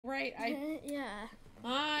right. Yeah.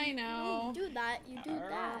 I know. You do that. You do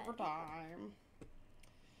that. Every time.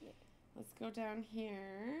 Let's go down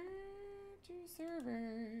here to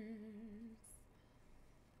servers.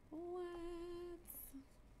 Let's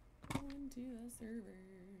go into the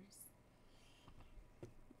servers.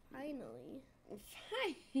 Finally.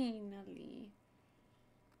 Finally.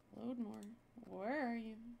 Load more. Where are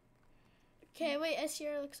you? Okay, wait.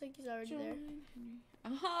 SCR looks like he's already there.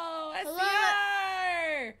 Oh, Hello.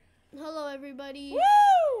 SCR! Hello, everybody.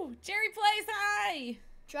 Woo! Jerry Plays, hi!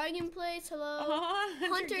 Dragon Plays, hello. Oh,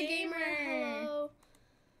 Hunter Gamer, hello.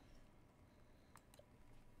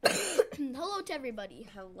 Hello to everybody.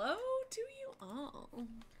 Hello to you all.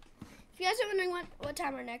 If you guys are wondering what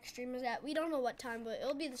time our next stream is at, we don't know what time, but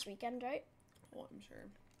it'll be this weekend, right? Oh, I'm sure.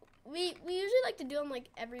 We usually like to do them like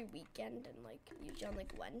every weekend and like usually on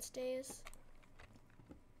like Wednesdays.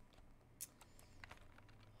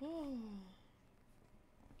 Oh.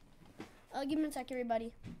 Give me a sec,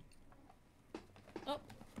 everybody. Oh.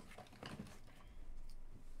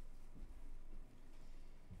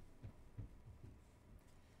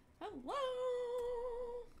 Hello.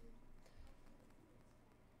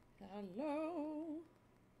 Hello.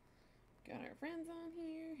 Got our friends on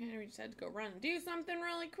here. Henry just had to go run and do something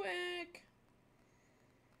really quick.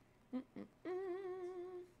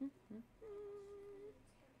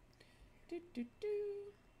 Do.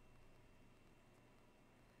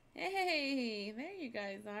 Hey, there you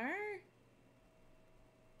guys are.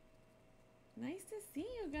 Nice to see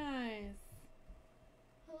you guys.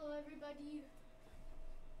 Hello, everybody.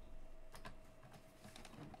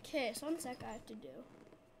 Okay, so one sec I have to do.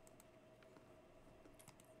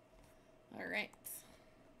 All right.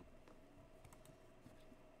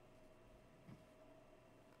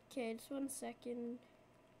 Okay, just 1 second.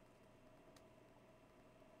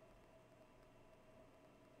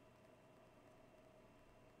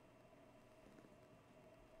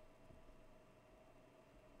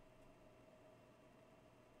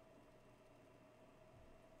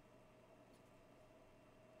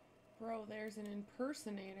 Bro, there's an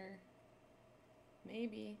impersonator.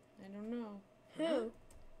 Maybe. I don't know. Who?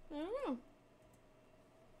 I don't know.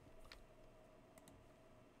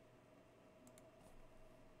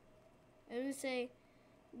 I'm gonna say,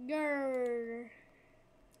 grrr.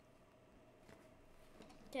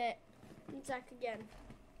 Okay, 1 sec again.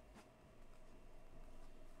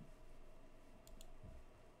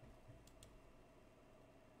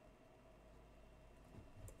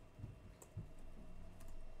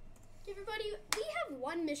 Everybody, we have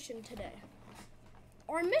one mission today.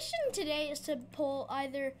 Our mission today is to pull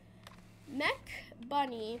either Mech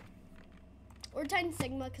Bunny or Titan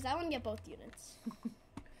Sigma because I want to get both units.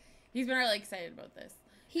 He's been really excited about this.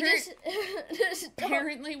 He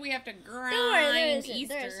Apparently we have to grind don't worry, there isn't,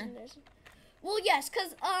 Easter. there isn't. Well, yes,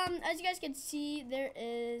 because as you guys can see, there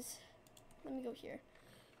is. Let me go here.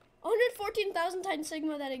 114,000 Titan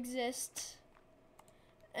Sigma that exist,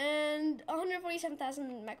 and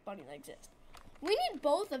 147,000 Mech Bunny that exist. We need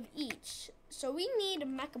both of each, so we need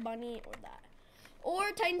Mech Bunny or that,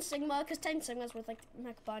 or Titan Sigma, because Titan Sigma is worth like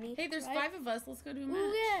Mech Bunny. Hey, there's right? 5 of us. Let's go do a match.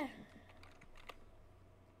 Ooh, yeah.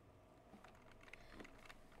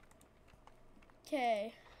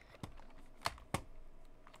 Okay.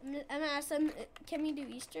 I'm gonna ask them, can we do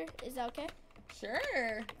Easter? Is that okay?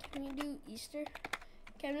 Sure. Can we do Easter?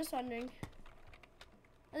 Okay, I'm just wondering.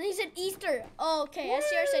 And he said Easter. Oh, okay. Woo!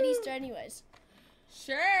 SCR said Easter anyways.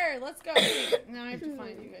 Sure. Let's go. Now I have to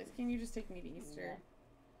find you guys. Can you just take me to Easter?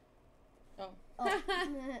 Oh.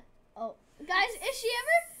 Oh. Guys,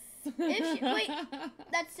 wait,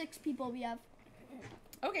 that's 6 people we have.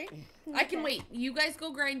 Okay. I can wait. You guys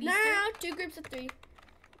go grind Easter. No. 2 groups of 3.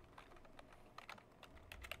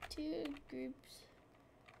 2 groups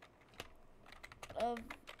of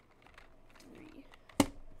 3.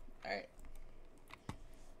 Alright.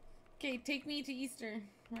 Okay, take me to Easter.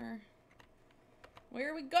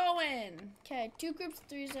 Where are we going? Okay, 2 groups of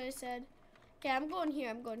 3 as I said. Okay, I'm going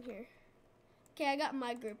here. Okay, I got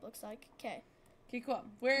my group, looks like. Okay. Okay, cool.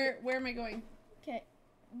 Where am I going? Okay,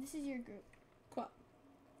 this is your group. Cool.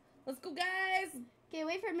 Let's go, guys. Okay,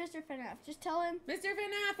 wait for Mr. FNF. Just tell him. Mr.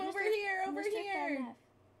 FNF, over here. FNF.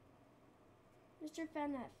 Mr.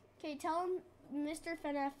 FNF. Okay, tell him Mr.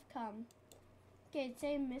 FNF come. Okay,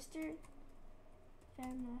 say Mr.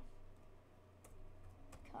 FNF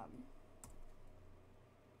come.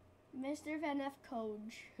 Mr. FNF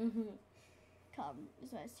Coach. Come,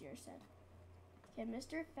 is what Sierra said. Okay,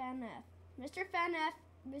 Mr. FNF. Mr. FNF.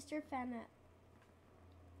 Mr. FNF.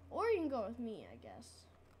 Or you can go with me, I guess.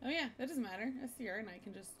 Oh, yeah, that doesn't matter. SCR and I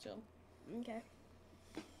can just chill. Okay.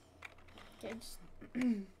 Okay, just...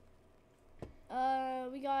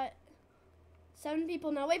 we got 7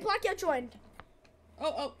 people now. Wait, Blackout joined.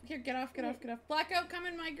 Oh, here, get off. Blackout, come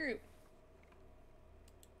in my group.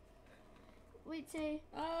 Wait, say.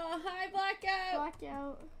 Oh, hi, Blackout.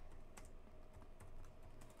 Blackout.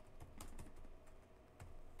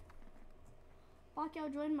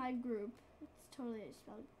 Blackout joined my group. It's totally a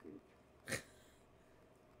spelled group.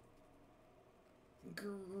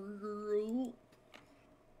 Group.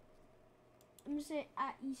 I'm gonna say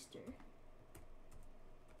at Easter.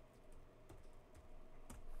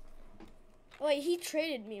 Oh, wait, he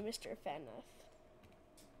traded me, Mr. Fanoff.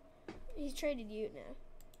 He traded you now.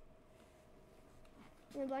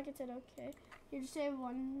 And Blackout said okay. You just say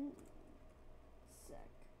 1 sec.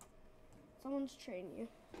 Someone's trading you.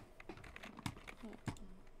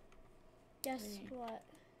 Guess what?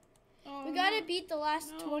 Oh, We gotta beat the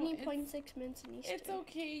last no, 20.6 minutes in Easter. It's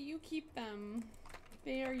okay. You keep them.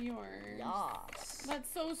 They are yours. Yas.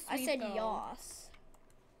 That's so sweet. I said though. yas.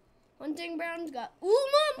 Hunting Brown's got. Ooh,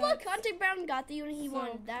 Mom, look! Hunting Brown got the unit he so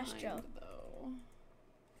wanted. That's kind, Joe. though.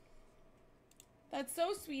 That's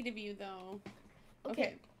so sweet of you, though.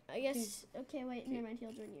 Okay. I guess. Okay, wait. Never mind.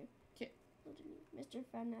 He'll join you. Okay. Mr.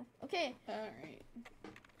 Fanoff. Okay. All right.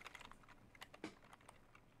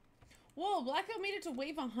 Whoa! Blackout made it to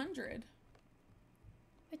wave 100.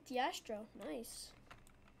 With the Astro. Nice.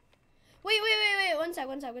 Wait. 1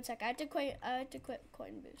 sec. I have to quit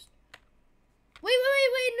coin boost. Wait.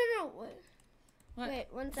 No. What? Wait,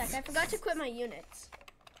 1 sec. I forgot to quit my units.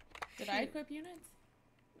 Did I equip units?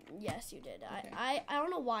 Yes, you did. Okay. I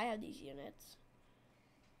don't know why I have these units.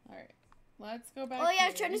 All right. Let's go back. Oh yeah, I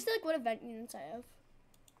was here. trying to see like what event units I have.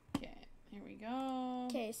 Okay. Here we go.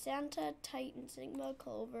 Okay, Santa, Titan, Sigma,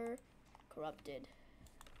 Clover, Corrupted.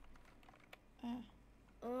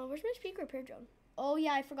 Where's my speaker repair drone? Oh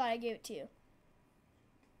yeah, I forgot I gave it to you.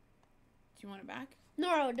 Do you want it back?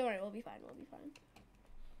 No, don't worry, we'll be fine.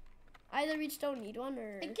 Either we just don't need one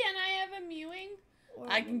or. Can I have a mewing?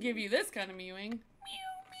 I can give you this kind of mewing.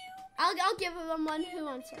 I'll give him one. Who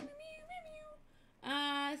wants one?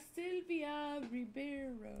 Sylvia Ribeiro.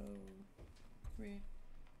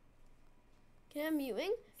 Can I have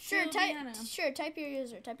mewing? Sure, type your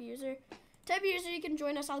user. You can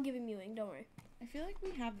join us. I'll give you mewing. Don't worry. I feel like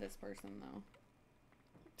we have this person though.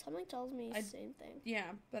 Something tells me the same thing.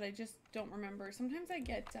 Yeah, but I just don't remember. Sometimes I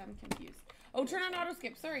get confused. Oh, turn on auto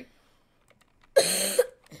skip. Sorry.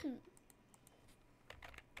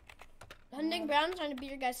 Hunting Brown trying to beat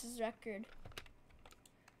your guys' record.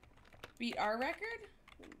 Beat our record?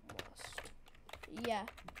 Yeah.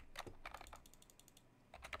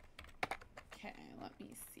 Okay, let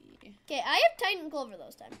me see. Okay, I have Titan Clover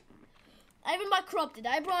this time. I even bought Corrupted.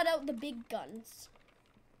 I brought out the big guns.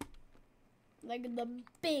 Like the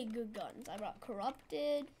big guns. I brought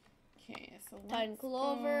Corrupted. Okay, so Titan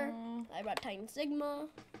Clover. I brought Titan Sigma.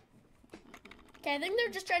 Okay, I think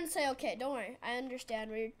they're just trying to say, okay, don't worry. I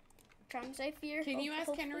understand what you're trying to say, Fear. Can you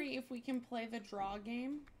ask Henry if we can play the draw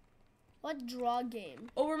game? What draw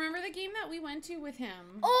game? Oh, remember the game that we went to with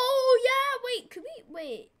him? Oh, yeah. Wait, do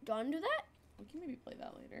you want to do that? We can maybe play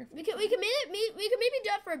that later. We can maybe do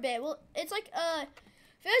that for a bit. Well, it's like,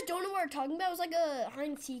 if you guys don't know what we're talking about, it's like a hide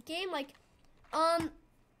and seek game. Like,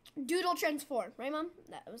 Doodle Transform. Right, Mom?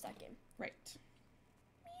 That was that game. Right.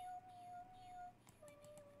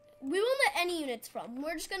 We won't let any units from.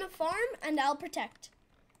 We're just going to farm, and I'll protect.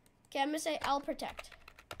 Okay, I'm going to say I'll protect.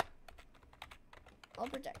 I'll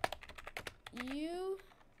protect. You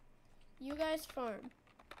guys farm.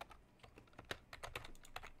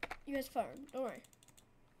 You guys farm. Don't worry.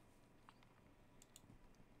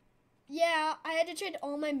 Yeah, I had to trade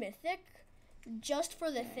all my mythic just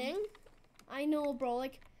for the thing. I know, bro.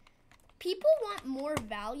 Like, people want more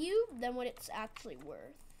value than what it's actually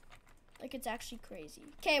worth. Like, it's actually crazy.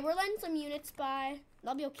 Okay, we're letting some units by.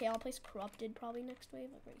 That'll be okay. I'll place Corrupted probably next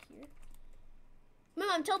wave, like right here.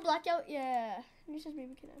 Mom, tell Blackout. Yeah. He says maybe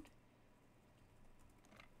we can add.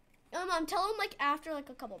 Mom, tell him, like, after, like,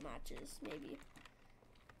 a couple matches, maybe.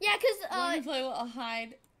 Yeah, because, Want to play a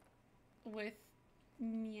hide with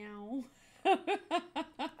Meow?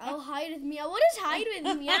 I'll hide with Meow. What is hide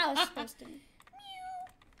with Meow supposed to mean?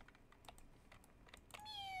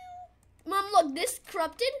 Mom, look, this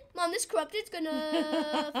Corrupted's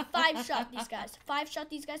gonna 5-shot these guys. 5-shot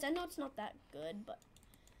these guys. I know it's not that good, but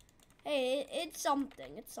hey, it's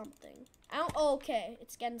something. It's something. Okay,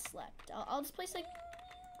 it's getting slept. I'll just place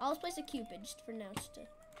a Cupid just for now, just to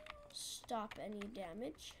stop any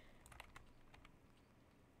damage.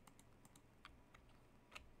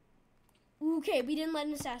 Okay, we didn't let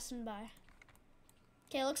an assassin by.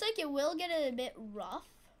 Okay, looks like it will get a bit rough.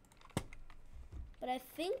 But I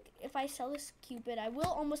think if I sell this Cupid, I will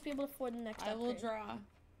almost be able to afford the next upgrade. I will draw.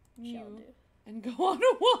 Shall do. and go on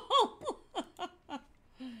a wall.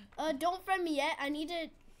 Don't friend me yet. I need to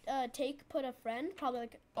put a friend. Probably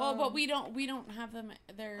like. But we don't have them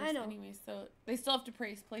there anyway, so they still have to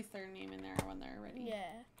place their name in there when they're ready.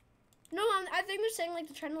 Yeah. No, I think they're saying like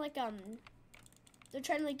they're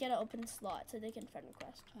trying to get an open slot so they can friend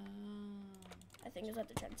request. I think is what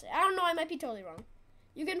they're trying to say. I don't know. I might be totally wrong.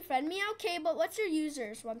 You can friend me, okay? But what's your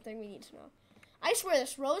users? One thing we need to know. I swear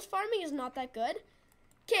this rose farming is not that good.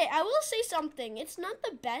 Okay, I will say something. It's not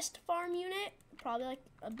the best farm unit. Probably like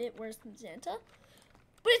a bit worse than Santa.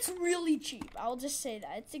 But it's really cheap. I'll just say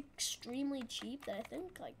that. It's extremely cheap that I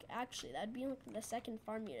think, like, actually, that'd be like the second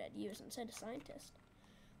farm unit I'd use instead of scientist.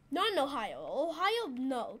 Not in Ohio. Ohio,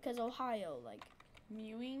 no, because Ohio, like...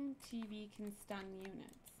 Mewing TV can stun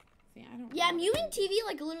units. See, I don't know. Yeah, Mewing TV,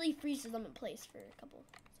 like, literally freezes them in place for a couple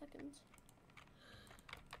seconds.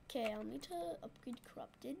 Okay, I'll need to upgrade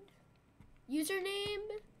Corrupted.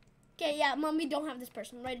 Username. Okay, yeah, Mom, we don't have this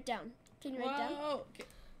person. Write it down. Can you write it down? Okay.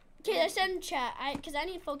 Okay, they said in chat. Because I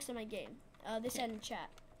need folks in my game. They said in chat.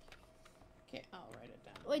 Okay, I'll write it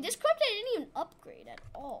down. Wait, this Corrupted I didn't even upgrade at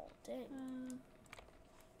all. Dang.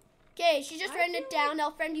 Okay, she just written it down.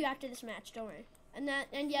 I'll friend you after this match. Don't worry. And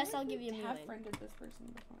yes, I'll give you a I have Mewing. friended this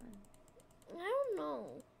person before. I don't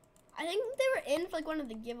know. I think they were in for like one of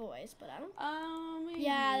the giveaways, but I don't. Maybe.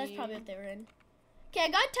 Yeah, that's probably what they were in. Okay, I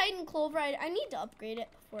got Titan Clover. I need to upgrade it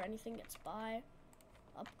before anything gets by.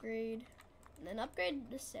 Upgrade. And then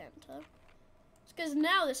upgrade the Santa. Because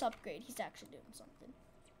now this upgrade, he's actually doing something.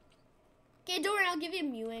 Okay, don't worry, I'll give you a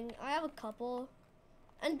Mewing. I have a couple.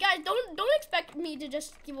 And guys, don't expect me to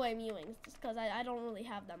just give away Mewings. Just because I don't really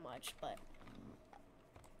have that much. But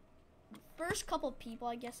first couple people,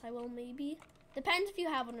 I guess I will maybe. Depends if you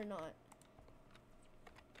have one or not.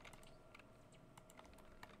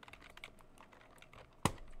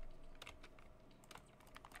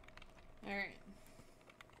 Alright.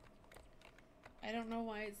 I don't know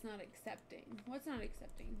why it's not accepting. What's not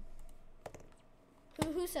accepting?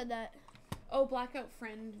 Who said that? Oh, Blackout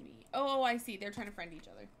friend me. Oh, I see. They're trying to friend each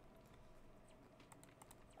other.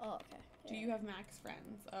 Oh, okay. Do you have max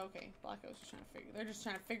friends? Oh, okay. Blackout's just trying to figure. They're just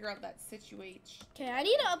trying to figure out that situation. Okay, I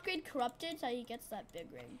need to upgrade Corrupted so he gets that big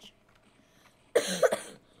range. Let's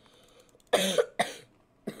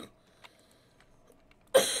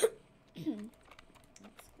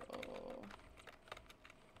go.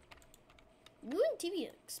 Mewing TV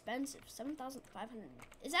is expensive. 7,500.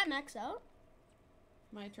 Is that max out?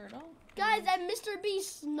 My turtle? Guys, that Mr.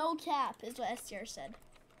 Beast no cap is what STR said.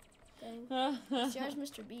 STR's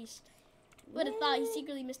Mr. Beast. Would have thought he's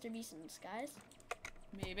secretly Mr. Beast in disguise.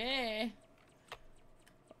 Maybe.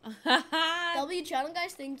 W channel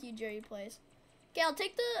guys, thank you, Jerry Plays. Okay,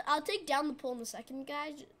 I'll take down the pole in a second,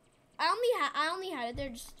 guys. I only had it there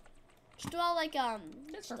just to all like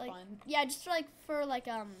just for like, fun. Yeah, just for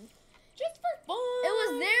just for fun. It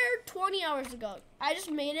was there 20 hours ago. I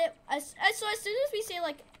just made it. So as soon as we say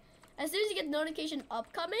like, as soon as you get the notification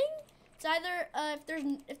upcoming, it's either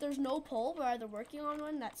if there's no poll, we're either working on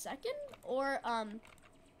one that second, or I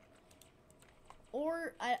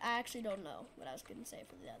actually don't know what I was gonna say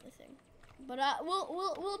for the other thing, but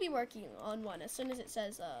we'll be working on one as soon as it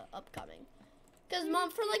says upcoming. Cause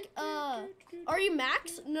Mom, for like are you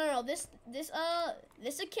max? No, this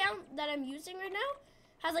account that I'm using right now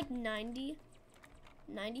has like 90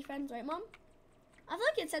 friends, right, Mom? I feel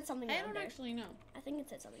like it said something. I don't actually know. I think it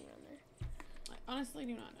said something around there. I honestly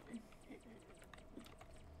do not know.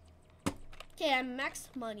 Okay, I'm max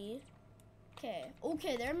money.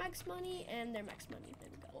 Okay, they're max money and they're max money. There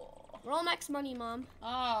we go. Oh. We're all max money, Mom.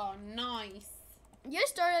 Oh, nice. You guys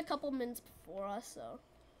started a couple minutes before us, so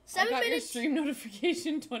 7 minutes. I got your stream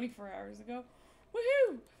notification 24 hours ago.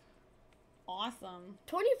 Woohoo! Awesome.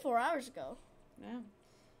 24 hours ago. Yeah.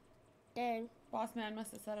 Dang. Boss man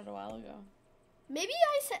must have said it a while ago. Maybe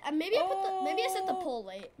I set the poll late. Maybe I set the poll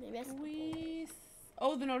late.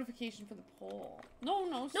 Oh, the notification for the poll.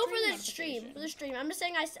 No, for the stream. For the stream. I'm just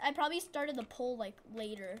saying I probably started the poll like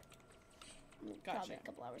later. Gotcha. Probably a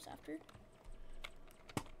couple hours after.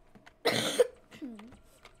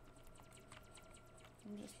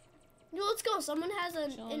 No, let's go. Someone has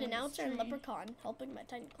an announcer and leprechaun helping my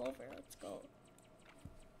tiny clover. Let's go.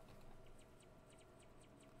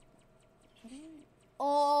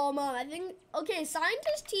 Oh, Mom, I think... Okay,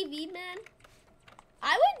 Scientist TV, man.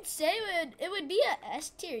 I would say it would be a S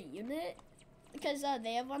tier unit. Because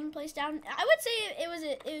they have one place down. I would say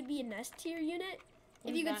it would be an S tier unit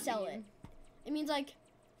if you could sell it. It means like...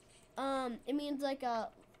 It means like the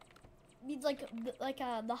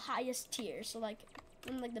highest tier. So like,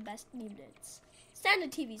 one of like the best units.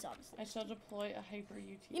 Standard TVs, obviously. I shall deploy a hyper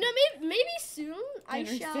UT. You know, maybe soon I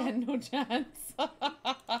shall. Stand no chance.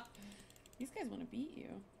 These guys want to beat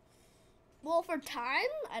you. Well, for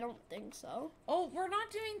time, I don't think so. Oh, we're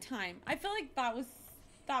not doing time. I feel like that was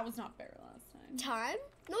not fair last time. Time?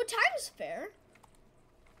 No, time's fair.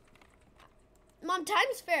 Mom,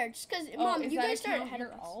 time's fair. Just because, Mom, you guys started ahead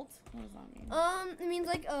of us. Alt? What does that mean? It means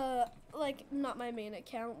like not my main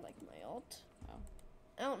account, like my alt. Oh.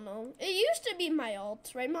 I don't know. It used to be my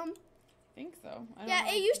alt, right, Mom? I think so. Yeah,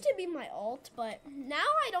 it used to be my alt, but now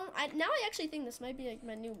I don't. Now I actually think this might be like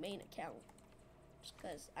my new main account, just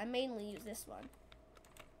because I mainly use this one.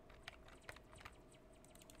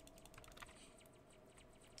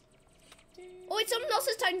 Oh wait, someone else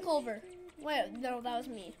is Titan Clover. Wait, no, that was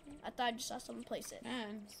me. I thought I just saw someone place it.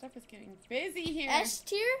 Man, stuff is getting busy here. S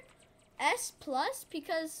tier, S plus,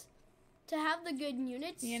 because to have the good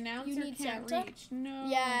units, The announcer you need can't Santa. reach. No.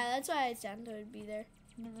 Yeah, that's why Santa would be there.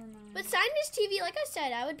 Never mind. But Scientist TV, like I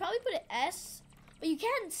said, I would probably put it S, but you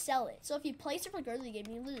can't sell it. So if you place it for early game,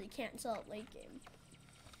 you literally can't sell it late game.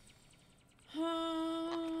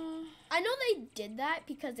 I know they did that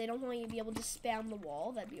because they don't want you to be able to spam the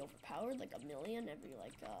wall. That'd be overpowered, like 1 million every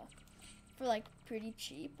for like pretty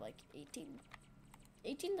cheap, like 18.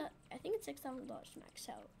 I think it's $6,000 max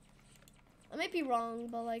out. I might be wrong,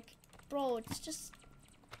 but like, bro, it's just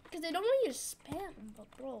because they don't want you to spam.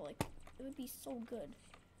 But bro, like, it would be so good.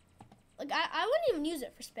 Like I wouldn't even use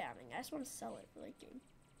it for spamming. I just want to sell it for late game.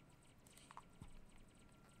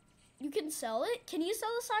 You can sell it. Can you sell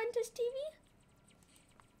the Scientist TV?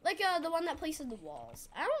 Like the one that places the walls.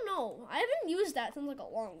 I don't know. I haven't used that since like a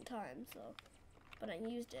long time, so. But I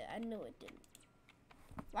used it. I know it didn't.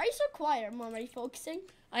 Why are you so quiet, Mom? Are you focusing?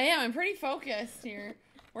 I am. I'm pretty focused here.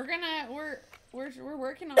 We're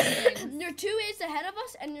working on things. You're 2 minutes ahead of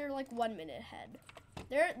us, and you're like 1 minute ahead.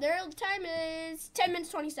 Their time is 10 minutes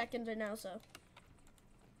 20 seconds right now. So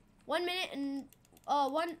 1 minute and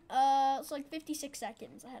it's like 56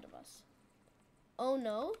 seconds ahead of us. Oh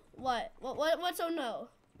no! What? What's oh no?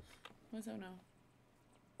 What's oh no?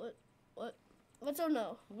 What's oh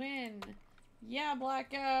no? Win. Yeah,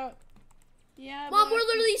 blackout. Yeah, Mom, blackout. we're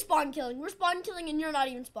literally spawn killing. We're spawn killing and you're not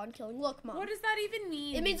even spawn killing. Look, Mom. What does that even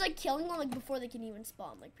mean? It means like killing them like before they can even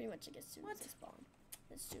spawn. Like pretty much like as soon as they spawn.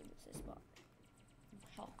 As soon as they spawn.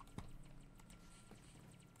 Hell.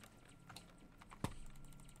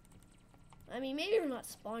 I mean, maybe we're not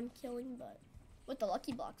spawn killing, but with the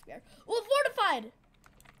lucky blocks we are. Oh, fortified!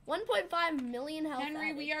 1.5 million health. Henry,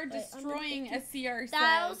 added. we are destroying SCR.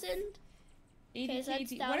 1,000. 80k. So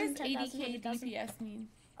What does 10,000, 80k DPS mean?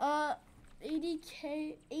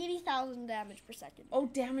 80,000 damage per second. Oh,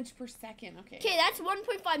 damage per second. Okay. Okay, that's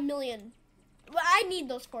 1.5 million. Well, I need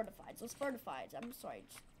those fortifieds. Those fortifieds. I'm sorry.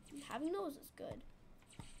 Just having those is good.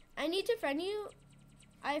 I need to friend you.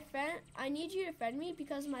 I need you to friend me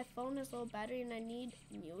because my phone has low battery and I need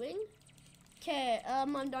mewing. Okay,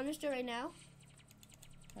 I'm on this right now.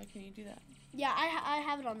 How can you do that? Yeah, I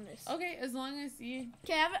have it on this. Okay, as long as you.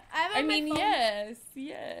 Okay, I have it I on mean, my phone.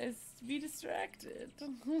 yes. Be distracted.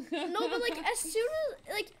 No, but like as soon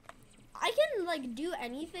as like I can like do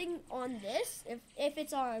anything on this if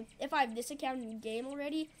I have this account in the game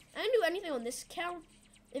already. I can do anything on this account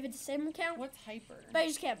if it's the same account. What's hyper? But I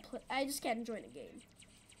just can't play. I just can't join a game.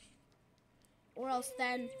 Or else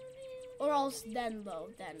then though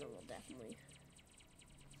then it will definitely.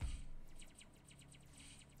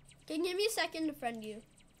 Can you give me a second to friend you?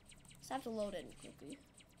 Just have to load in quickly.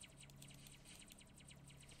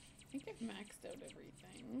 I think I've maxed out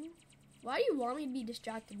everything. Why do you want me to be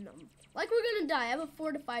distracted? No. Like we're gonna die. I have a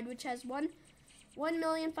fortified which has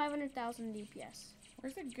 1,500,000 DPS.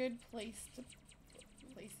 Where's a good place to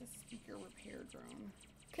place a speaker repair drone?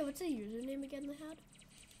 Okay, what's the username again they had?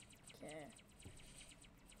 Okay.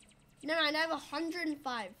 No, I have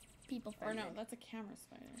 105 people Or friendly. no, that's a camera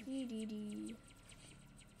spider.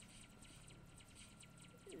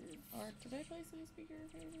 Or did I place my speaker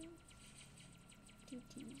repair drone?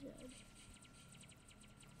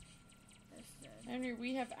 Henry,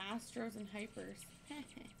 we have Astros and Hypers.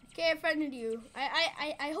 Okay, I friended you.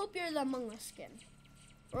 I hope you're the Among Us skin.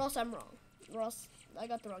 Or else I'm wrong. Or else I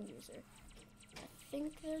got the wrong user. I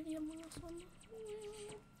think they're the Among Us one.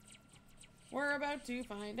 We're about to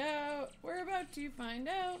find out. We're about to find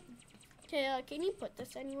out. Okay, can you put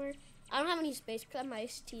this anywhere? I don't have any space because I have my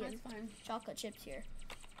iced tea That's and fine. chocolate chips here.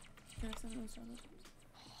 Can I have some of those chocolate chips?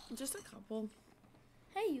 Just a couple.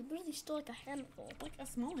 Hey, you literally stole like a handful. Like a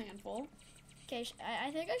small handful. Okay,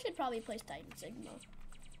 I think I should probably place Titan Sigma.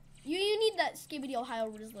 You need that Skibbity Ohio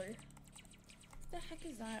Rizzler. What the heck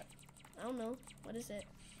is that? I don't know. What is it?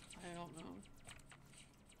 I don't know.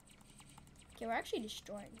 Okay, we're actually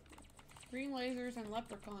destroying. Green lasers and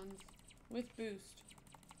leprechauns with boost.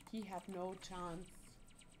 He have no chance.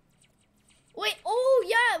 Wait, oh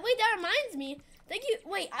yeah, wait, that reminds me. Thank you.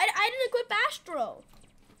 Wait, I didn't equip Astro.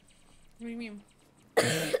 What do you mean?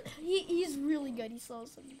 He's really good. He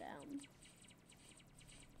slows them down.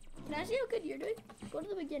 Can I see how good you're doing? Go to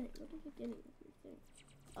the beginning. Go to the beginning.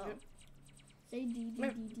 Oh. Yep. Say D, D, D,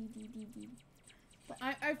 D, D, D, D.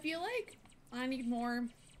 I feel like I need more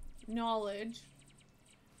knowledge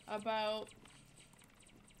about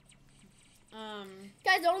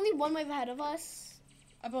Guys, they're only one wave ahead of us.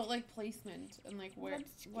 about like placement and like where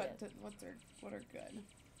That's what are good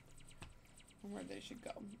and where they should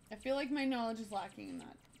go. I feel like my knowledge is lacking in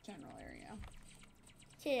that general area.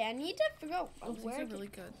 Okay, I need to figure out Oh, these where. are really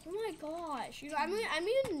good. Oh my gosh! I'm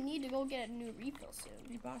gonna need to go get a new refill soon.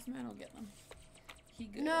 Hey, boss man will get them. He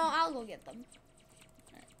good. No, I'll go get them.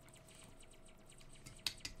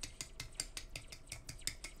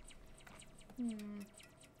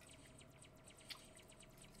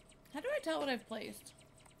 How do I tell what I've placed?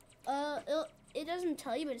 It doesn't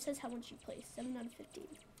tell you, but it says how much you placed. 7 out of 15.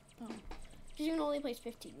 Oh. Because you can only place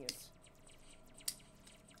 15 years.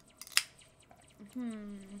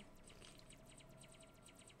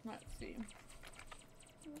 Let's see.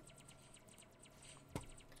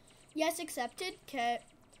 Yes, accepted. Okay.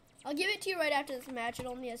 I'll give it to you right after this match. It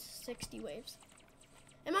only has 60 waves.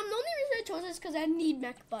 And Mom, the only reason I chose this is because I need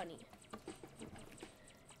Mech Bunny.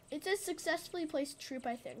 It says successfully placed troop,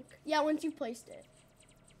 I think. Yeah, once you placed it.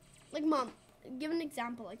 Like, Mom, give an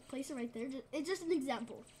example. Like, place it right there. It's just an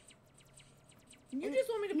example. You And just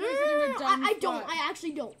want me to no, place no, it in no, a no, dumb I don't. spot. I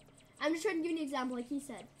actually don't. I'm just trying to give you an example like he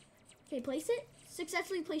said. Okay, place it.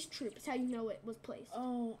 Successfully placed troop is how you know it was placed.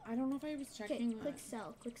 Oh, I don't know if I was Okay, checking that. click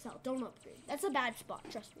sell. Click sell. Don't upgrade. That's a bad spot.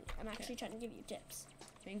 Trust me. I'm actually trying to give you tips.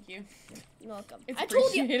 Thank you. You're welcome. It's I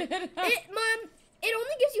told you. appreciated. Mom, it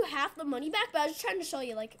only gives you half the money back, but I was just trying to show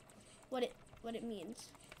you like what it means.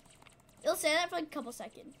 It'll say that for like a couple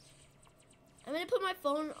seconds. I'm gonna put my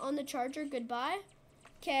phone on the charger. Goodbye.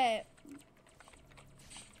 Okay.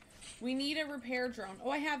 We need a repair drone. Oh,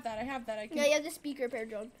 I have that. I can. Yeah, you have the speaker repair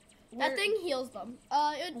drone. That thing heals them.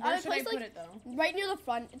 I Where would should I place put like it though? right near the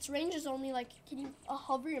front. Its range is only like, can you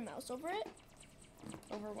hover your mouse over it?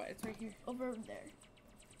 Over what? It's right here. Over there.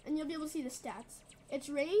 And you'll be able to see the stats. Its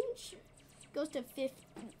range goes to 50.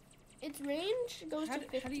 Its range goes to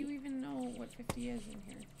 50. How do you even know what 50 is in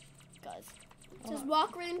here? Guys. It says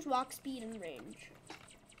walk range, walk speed, and range.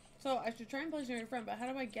 So I should try and place it in front, but how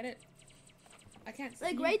do I get it? I can't see.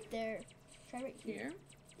 Like right there. Try right here. Here?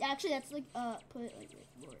 Yeah, actually that's like, put it like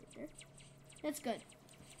right there. That's good.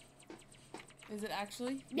 Is it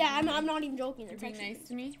actually? Yeah, I'm not even joking. You're It's being actually nice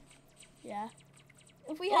to me? Yeah.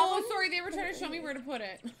 If we have Oh, one- sorry. They were trying to show me where to put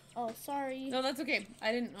it. Oh, sorry. No, that's okay.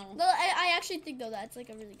 I didn't know. No, I actually think though that's like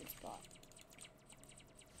a really good spot.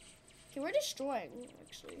 Okay, we're destroying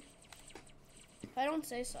actually. If I don't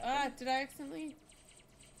say so. Did I accidentally?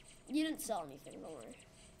 You didn't sell anything, don't worry.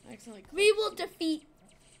 I accidentally.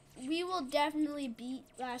 We will definitely beat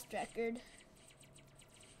last record.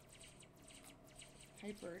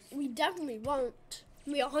 Hypers. We definitely won't.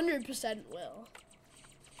 We 100% will.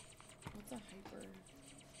 What's a hyper?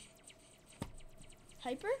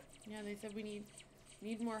 Hyper? Yeah, they said we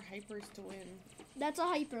need more hypers to win. That's a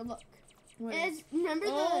hyper, look. What It's, is- remember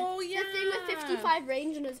the thing with yeah. 55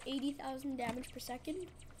 range and does 80,000 damage per second?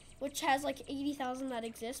 Which has like 80,000 that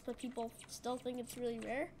exists, but people still think it's really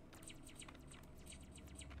rare.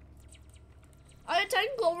 I Titan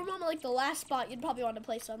Clover, Mom, like the last spot you'd probably want to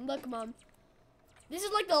place on. Look, Mom. This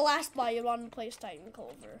is like the last spot you'd want to place Titan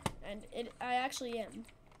Clover. And I actually am.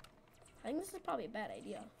 I think this is probably a bad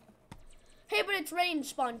idea. Hey, but it's range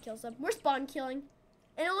spawn kills them. We're spawn killing.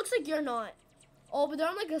 And it looks like you're not. Oh, but they're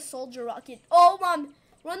on like a soldier rocket. Oh, Mom.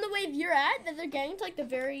 We're on the wave you're at. That they're getting to like the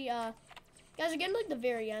very, guys, they're getting to like the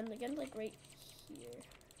very end. They're getting like right here.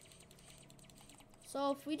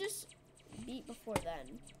 So if we just beat before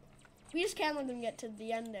then. We just can't let them get to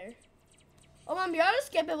the end there. Oh, Mom, you gotta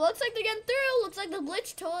skip it. Looks like they're getting through. Looks like the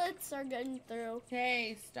glitch toilets are getting through.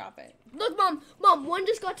 Hey, stop it. Look, Mom, one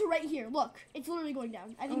just got to right here. Look, it's literally going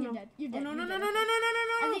down. I think you're dead. You're dead. Oh, no, You're no, no, dead. no, no, no,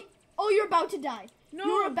 no, no, no. Oh, you're about to die. No.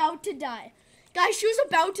 You're about to die. Guys, she was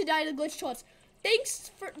about to die to glitch toilets. Thanks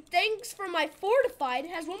for my fortified.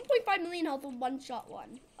 It has 1.5 million health with one shot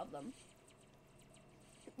one of them.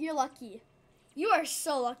 You're lucky. You are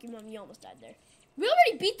so lucky, Mom. You almost died there. We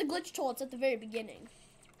already beat the glitch toilets at the very beginning.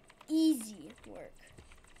 Easy work.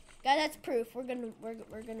 Guys, that's proof. We're gonna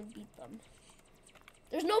beat them.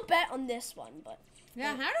 There's no bet on this one, but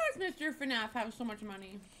Yeah, how does Mr. FNAF have so much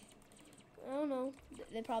money? I don't know.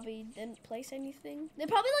 They probably didn't place anything. They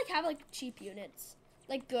probably like have like cheap units,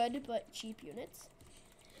 like good but cheap units.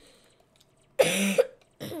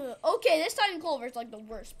 Okay, this tiny clover is like the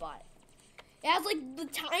worst spot. It has like the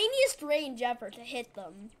tiniest range ever to hit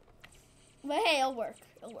them. But hey, it'll work.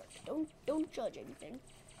 It'll work. Don't judge anything.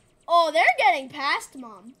 Oh, they're getting past,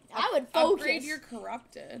 Mom. I would focus. Upgrade your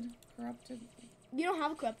corrupted. Corrupted. You don't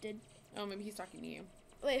have a corrupted. Oh, maybe he's talking to you.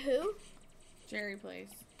 Wait, who? Jerry Place.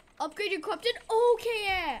 Upgrade your corrupted? Okay,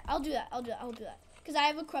 yeah. I'll do that. I'll do that. Because I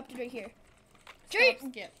have a corrupted right here. Jerry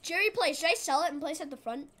Place. Should I sell it and place it at the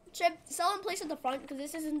front? Should I sell it and place it at the front? Because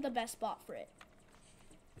this isn't the best spot for it.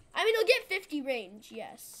 I mean, it'll get 50 range,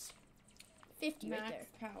 yes. 50 Max right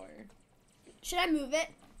there. power. Should I move it?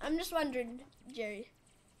 I'm just wondering, Jerry.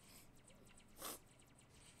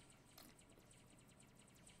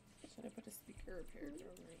 Should I put a speaker repair drone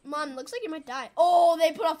right? Mom, looks like you might die. Oh,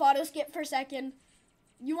 they put off auto skip for a second.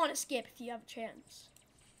 You want to skip if you have a chance.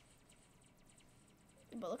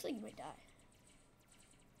 But it looks like you might die.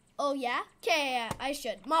 Oh, yeah? Okay, yeah, I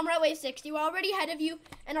should. Mom, we're at wave 60. We're already ahead of you,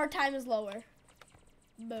 and our time is lower.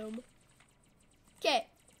 Boom. Okay,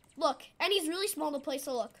 look. And he's really small to play,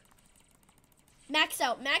 so look. Maxed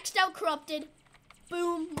out corrupted.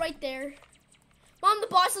 Boom, right there. Mom, the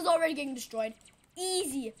boss is already getting destroyed.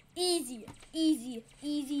 Easy, easy, easy,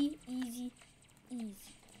 easy, easy, easy.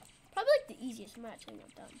 Probably like the easiest match I'm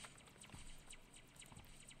not done.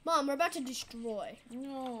 Mom, we're about to destroy.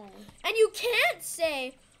 No. And you can't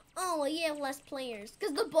say, oh, you have less players.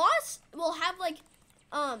 Because the boss will have like,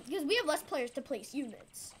 because we have less players to place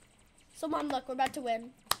units. So, Mom, look, we're about to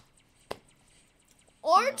win.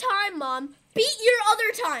 Our time, Mom, beat your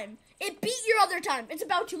other time. It beat your other time. It's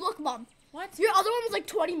about to. Look, Mom. What? Your other one was like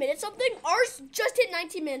 20 minutes something. Ours just hit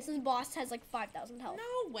 19 minutes and the boss has like 5,000 health.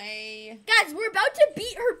 No way. Guys, we're about to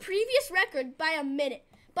beat her previous record by a minute.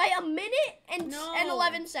 By a minute and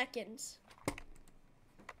 11 seconds.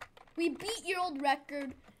 We beat your old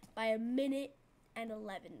record by a minute and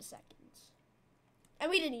 11 seconds. And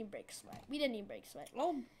we didn't even break sweat.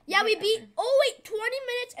 Oh. Yeah, we whatever. beat, oh wait, 20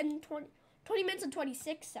 minutes and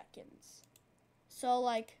 26 seconds. So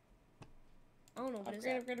like, I don't know, what is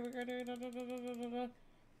that? Upgrade.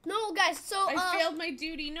 No, guys, so, I failed my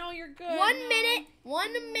duty. No, you're good. 1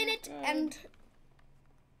 minute good. and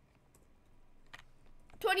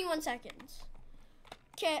 21 seconds.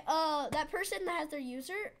 Okay, that person that has their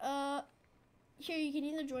user, here, you can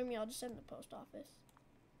either join me, I'll just send the post office.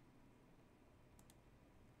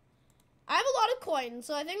 I have a lot of coins,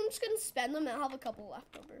 so I think I'm just gonna spend them and I'll have a couple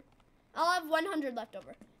left over. I'll have 100 left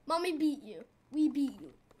over. Mommy beat you. We beat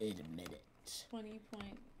you in a minute. 20.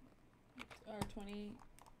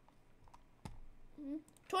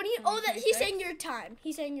 20. Oh, that he's saying your time.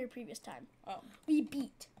 He's saying your previous time. Oh. We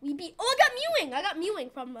beat. Oh, I got mewing. I got mewing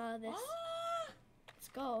from this. Ah. Let's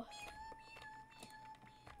go.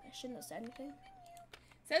 I shouldn't have said anything.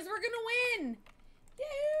 Says we're gonna win.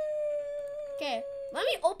 Okay, let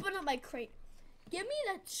me open up my crate. Give me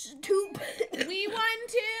that stupid. We won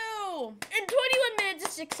too. In 21 minutes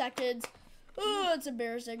and 6 seconds. Oh, it's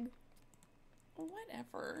embarrassing.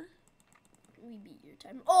 Whatever. We beat your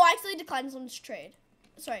time. Oh, I actually declined someone's trade.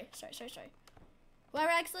 Sorry. Whoever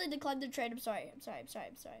actually declined the trade, I'm sorry.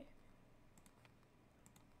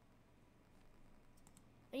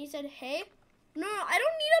 And he said, hey? No, I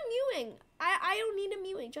don't need a mewing. I don't need a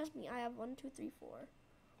mewing. Trust me, I have 1, 2, 3, 4.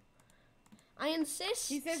 I insist.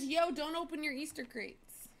 He says, yo, don't open your Easter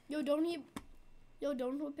crates. Yo, don't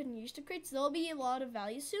open Easter crates. There'll be a lot of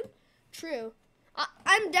value soon. True.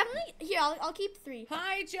 I'm definitely, here, I'll keep 3.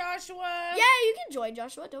 Hi, Joshua. Yeah, you can join,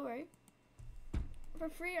 Joshua. Don't worry. For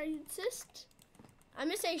free, I insist. I'm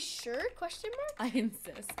going to say sure, question mark? I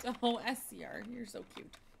insist. Oh, SCR, you're so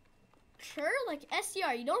cute. Sure, like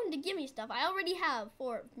SCR, you don't have to give me stuff. I already have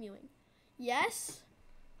 4 mewing. Yes?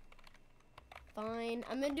 Fine.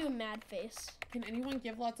 I'm going to do a mad face. Can anyone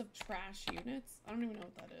give lots of trash units? I don't even know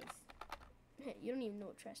what that is. Hey, you don't even know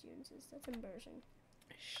what trash units is. That's embarrassing.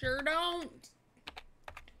 I sure don't.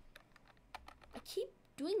 I keep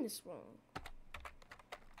doing this wrong.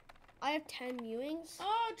 I have 10 mewings.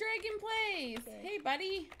 Oh, Dragon Plays. Okay. Hey,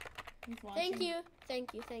 buddy. He's watching.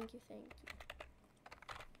 Thank you.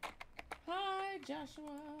 Hi,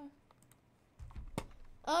 Joshua.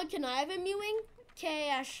 Oh, can I have a mewing? Okay,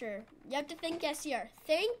 yeah, sure. You have to think SCR.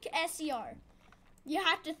 Think SCR. You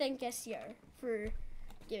have to think SCR for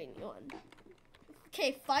giving me one.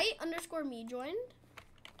 Okay, fight _ me joined.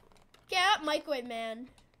 Okay, I got Microwave Man.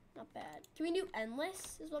 Not bad. Can we do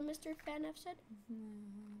endless, is what Mr. Fan F said?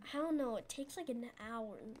 I don't know. It takes like an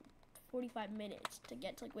hour and 45 minutes to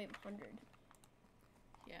get to like wave 100.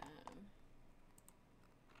 Yeah.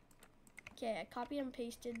 Okay, I copy and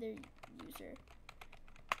pasted their user.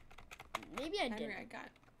 Maybe I Henry, didn't. I got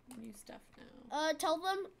new stuff now. Tell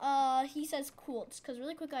them, he says cool. It's because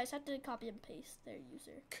really quick, guys, have to copy and paste their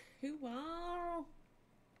user. Wow.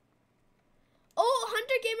 Oh,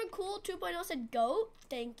 Hunter Gamer Cool 2.0 said goat.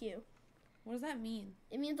 Thank you. What does that mean?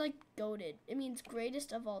 It means like goated. It means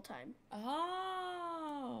greatest of all time.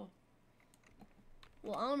 Oh.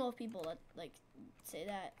 Well, I don't know if people like say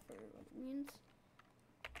that for what it means.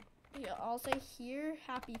 Yeah, I'll say here,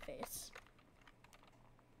 happy face.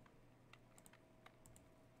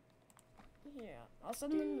 Yeah, I'll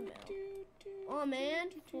send them the mail. Oh man,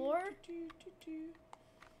 4.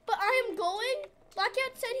 But I am going. Black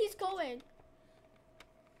Cat said he's going.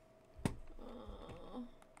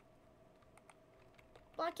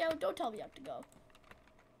 Black Cat, don't tell me you have to go.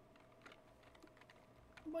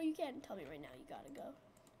 Well, you can't tell me right now. You gotta go.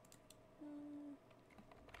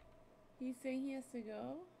 He's saying he has to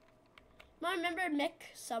go? I remember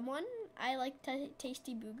Mick someone. I like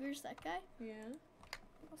tasty boogers. That guy. Yeah.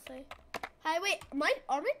 I'll say. Hi. Wait.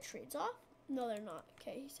 Are my trades off? No, they're not.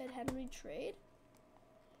 Okay. He said Henry trade.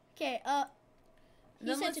 Okay.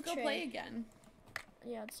 Then let's go play again.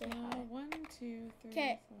 Yeah, I'd say hi. 1, 2, 3,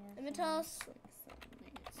 Okay. 4, Let me 5, tell us. 6, 7,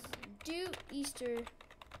 8, 9. Do Easter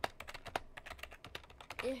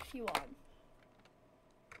if you want.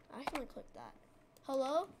 I can click that.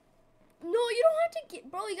 Hello? No, you don't have to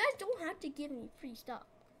get, bro. You guys don't have to give me free stuff.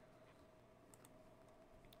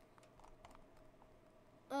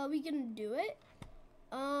 We can do it.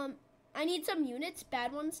 I need some units,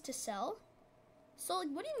 bad ones to sell. So, like,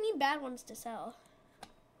 what do you mean bad ones to sell?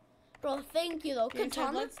 Bro, thank you though. Okay,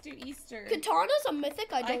 Katana. so let's do Easter. Katana's a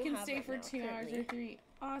mythic I don't have. I can stay right for now, 2 currently. hours or 3.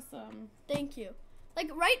 Awesome. Thank you.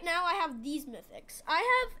 Like right now I have these mythics. I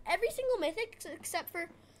have every single mythic except for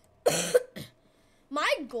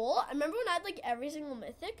my goal. I remember when I had like every single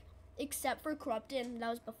mythic except for corrupted, and that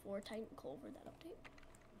was before Titan Clover, that update.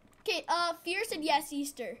 Okay, Fear said yes,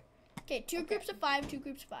 Easter. Okay, two groups of 5, 2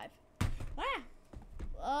 groups of 5.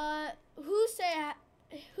 Ah. Who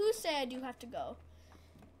say I do have to go?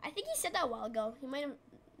 I think he said that a while ago. He might have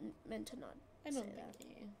meant to not I don't say think that.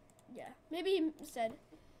 he. Yeah, maybe he said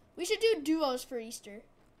we should do duos for Easter.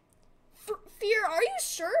 Fear, are you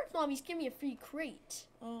sure? Mom, he's giving me a free crate.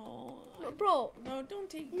 Oh. No, bro. No, don't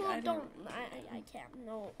take. No, I don't. I can't.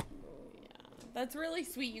 No. Yeah, that's really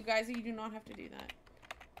sweet, you guys. You do not have to do that.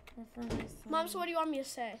 Or for my son. Mom, so what do you want me to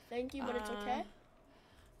say? Thank you, but it's okay.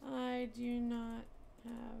 I do not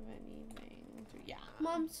have anything to. Yeah.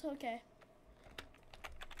 Mom, it's okay.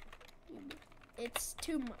 It's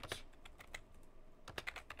too much.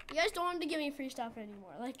 You guys don't want to give me free stuff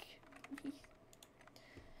anymore. Like.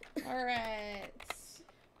 All right. It's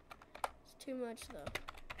too much though.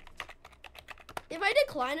 If I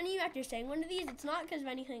decline on you after saying one of these, it's not because of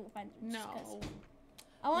anything offensive. No.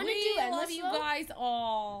 I want to do endless. We love you guys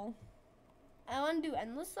all. I want to do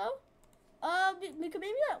endless though. We could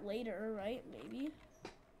maybe do that later, right? Maybe.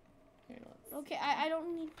 Here, let's. Okay, I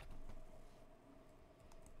don't need.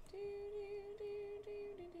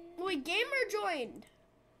 Wait, Gamer joined.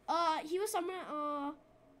 He was someone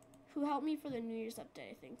who helped me for the New Year's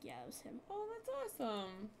update. I think yeah, it was him. Oh, that's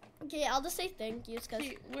awesome. Okay, I'll just say thank you. Cause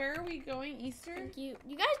Okay, where are we going? Easter? thank you.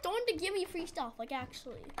 You guys don't want to give me free stuff, like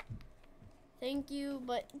actually. Thank you,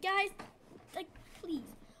 but guys, like please.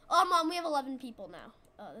 Oh, Mom, we have 11 people now.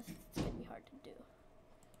 This is gonna be hard to do.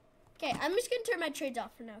 Okay, I'm just gonna turn my trades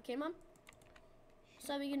off for now. Okay, Mom.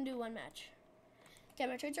 So we can do one match. Okay,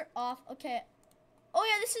 my trades are off. Okay. Oh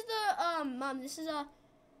yeah, this is the Mom. This is a.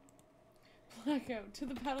 Blackout to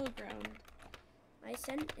the battleground. I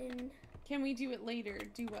sent in. Can we do it later?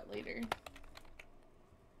 Do what later?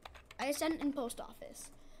 I sent in post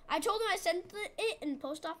office. I told him I sent it in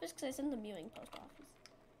post office because I sent the viewing post office.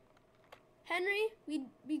 Henry,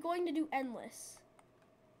 we going to do endless.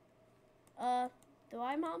 Do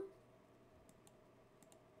I, Mom?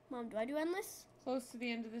 Mom, do I do endless? Close to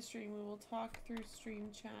the end of the stream, we will talk through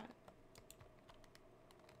stream chat.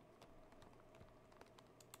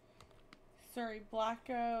 Sorry,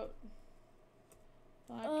 blackout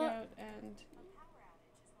and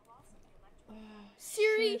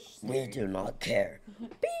Siri. We do not care.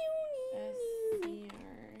 SCR.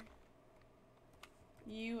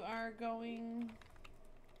 You are going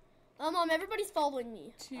Mom, everybody's following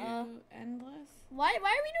me. to endless. Why are we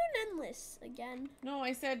doing endless again? No,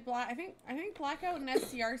 I said I think blackout and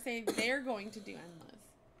SCR say they're going to do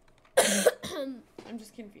endless. I'm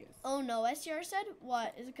just confused. Oh no, SCR said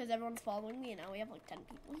what? Is it because everyone's following me and now we have like 10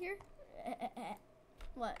 people here?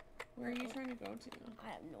 What? Where are you trying to go to? I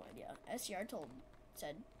have no idea. SCR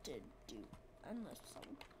said to do endless or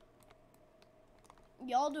something.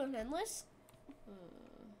 Y'all doing endless? Uh,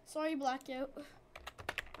 Sorry, Blackout.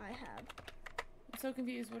 I have. I'm so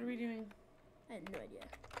confused. What are we doing? I have no idea.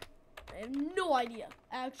 I have no idea.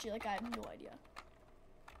 Actually, like, I have no idea.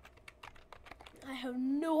 I have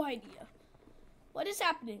no idea. What is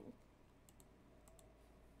happening?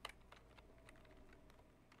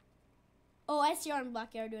 Oh, I see our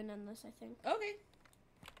Black Arrow doing endless, I think. Okay.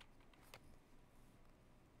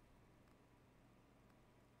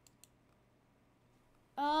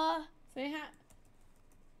 Say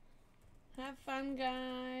have fun,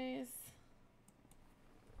 guys.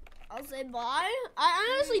 I'll say bye.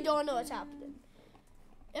 I honestly don't know what's happening.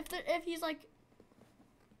 If he's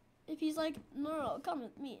like, no, come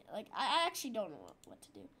with me. Like, I actually don't know what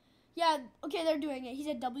to do. Yeah, okay, they're doing it. He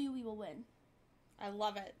said W, we will win. I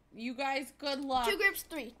love it. You guys, good luck. 2 groups,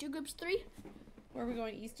 3. 2 groups, 3. Where are we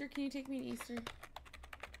going? Easter? Can you take me to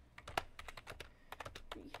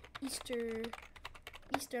Easter?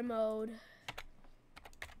 Easter mode.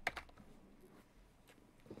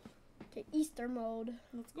 Okay, Easter mode.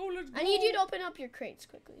 Let's go, let's go. I need you to open up your crates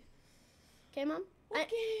quickly. Okay, Mom? Okay.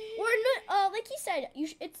 We're not, like he said,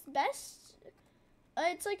 it's best,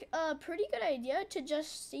 it's like a pretty good idea to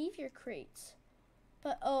just save your crates.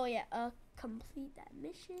 But, oh yeah, complete that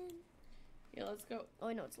mission. Yeah, let's go. Oh,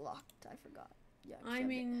 I know it's locked. I forgot. Yeah.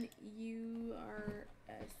 I'm in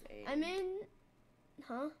USA. I'm in,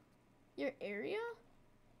 your area?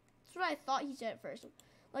 That's what I thought he said at first.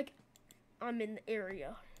 Like, I'm in the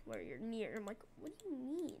area where you're near. I'm like, what do you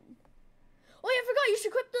mean? Oh, yeah, I forgot. You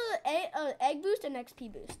should equip the egg boost and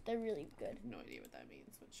XP boost. They're really good. I have no idea what that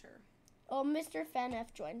means, but sure. Oh, Mr. Fan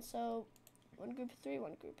F joined. So, 1 group of 3,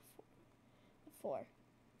 1 group of 4. All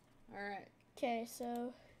right. Okay,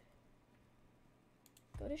 so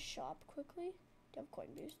go to shop quickly. Do you have coin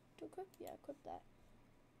boost to equip? Yeah, equip that.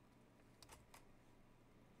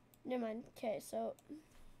 Never mind. Okay, so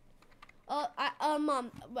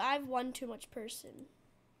Mom, I have 1 too much person.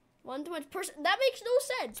 1 too much person. That makes no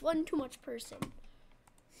sense. 1 too much person.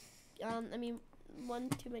 I mean, 1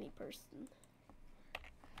 too many person.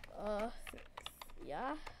 6.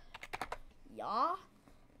 Yeah. Yeah.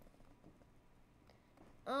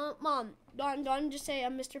 Mom, Don, just say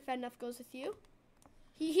Mr. Fednuff goes with you.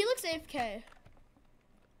 He looks AFK.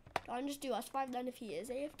 Don, just do us 5 then if he is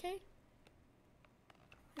AFK.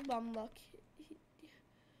 Mom, look.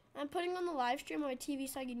 I'm putting on the live stream on my TV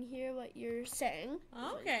so I can hear what you're saying.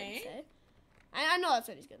 Okay. I know that's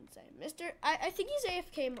what he's gonna say. I think he's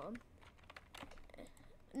AFK, Mom.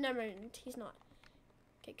 Never mind, he's not.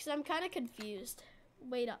 Okay, because I'm kind of confused.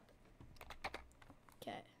 Wait up.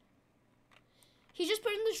 Okay. He's just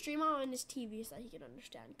putting the stream on his TV so that he can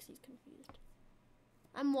understand because he's confused.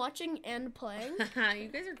 I'm watching and playing. You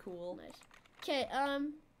guys are cool. Nice. Okay,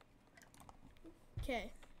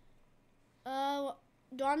 okay.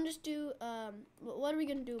 Dawn, just do, what are we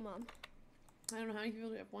gonna do, Mom? I don't know how many people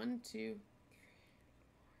do we have. 1, 2, 3, 4,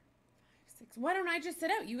 5, 6. Why don't I just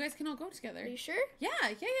sit out? You guys can all go together. Are you sure? Yeah.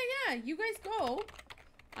 You guys go.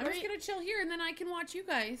 I'm just gonna chill here and then I can watch you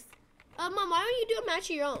guys. Mom, why don't you do a match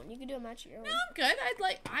of your own? You can do a match of your own. No, I'm good.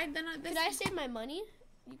 Could I save my money?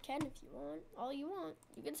 You can if you want. All you want.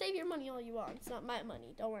 You can save your money all you want. It's not my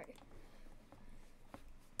money. Don't worry.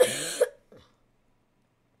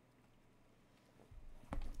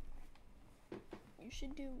 You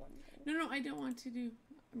should do one thing. No, I don't want to do.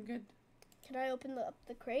 I'm good. Can I open up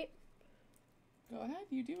the crate? Go ahead.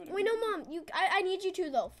 You do whatever. Wait, no, Mom. I need you to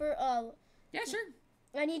though. Yeah, sure.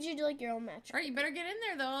 I need you to do like your own match. All right, you better get in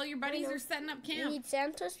there though. All your buddies are setting up camp. You need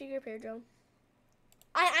Santos, figure repair drone.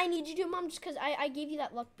 I need you to do, Mom, just because I gave you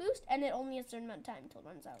that luck boost, and it only has a certain amount of time until it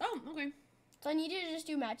runs out. Oh, okay. So I need you to just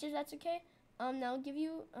do matches. That's okay. Now I'll give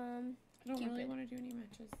you I don't really want to do any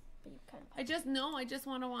matches. But you kind of. I just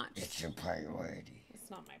want to watch. It's your priority.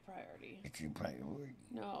 It's not my priority. It's your priority.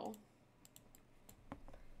 No.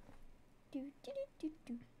 You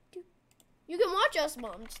can watch us,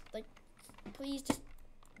 Mom. Just, like, please, just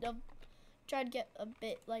try to get a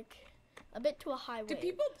bit to a high Do wave.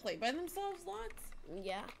 people play by themselves lots?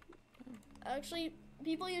 Yeah. Actually,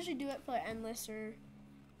 people usually do it for Endless or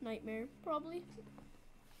Nightmare, probably.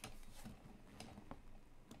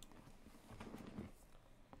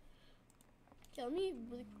 Okay, let me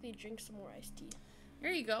really quickly drink some more iced tea.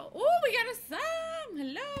 There you go. Oh, we got a Sam.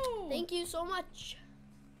 Hello. Thank you so much.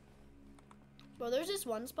 Bro, there's this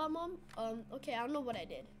one spot, Mom. Okay, I don't know what I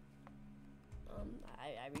did.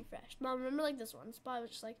 I refreshed. Mom, remember like this one spot,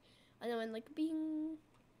 which is like, I know, and like bing,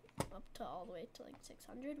 up to all the way to like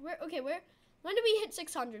 600. When did we hit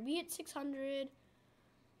 600? We hit 600.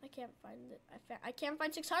 I can't find it. I can't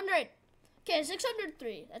find 600. Okay,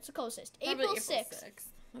 603. That's the closest. Probably April 6th.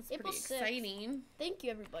 That's April pretty 6th. exciting. Thank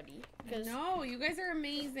you, everybody. Because No, you guys are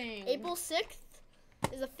amazing. April 6th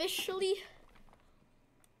is officially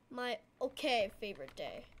my favorite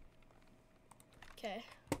day. Okay.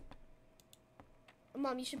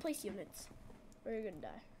 Mom, you should place units or you're gonna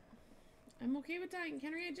die. I'm okay with dying,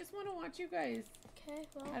 Henry. I just want to watch you guys. Okay,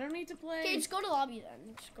 well. I don't need to play. Okay, just go to lobby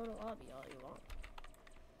then. Just go to lobby all you want.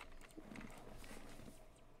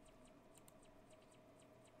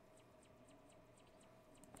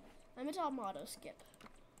 I'm a top auto skip.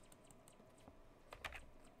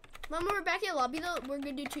 Mom, when we're back at lobby though, we're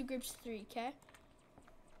gonna do 2 groups 3, okay? Is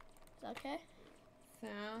that okay?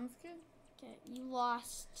 Sounds good. Okay, you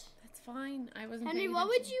lost. That's fine. I wasn't. Henry, paying what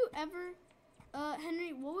would attention. you ever,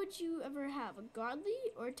 Henry, what would you ever have? A Godly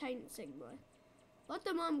or a Titan Sigma? Let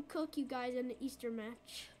the mom cook you guys in the Easter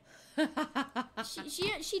match.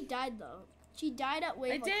 She died though. She died at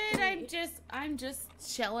wave. I did. 3. I'm just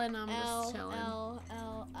chilling. I'm just chilling. L.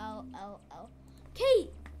 Kate,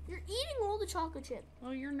 you're eating all the chocolate chip.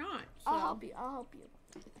 Oh, you're not. I'll so- help you. I'll help you.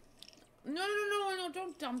 No!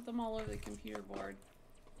 Don't dump them all over the computer board.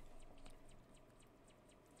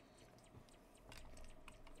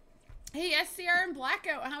 Hey, SCR and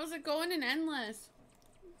Blackout, how's it going in Endless?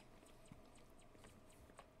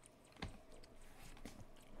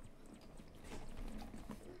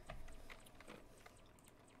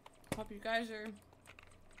 Hope you guys are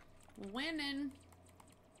winning.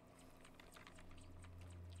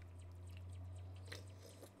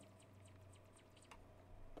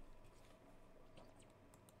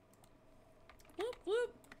 Whoop,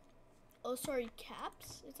 whoop. Oh, sorry,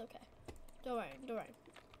 Caps? It's okay. Don't worry.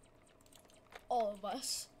 All of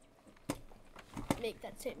us make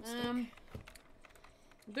that same mistake.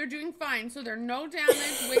 They're doing fine, so they're no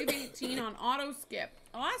damage. Wave 18 on auto skip.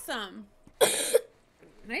 Awesome.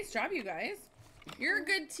 Nice job, you guys. You're a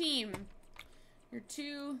good team. You're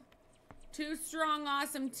two strong,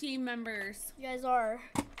 awesome team members. You guys are.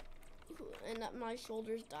 And that my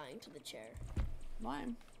shoulder's dying to the chair. Why?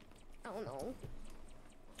 I don't know.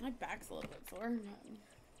 My back's a little bit sore.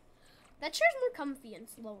 That chair's more comfy and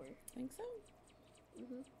slower. Think so?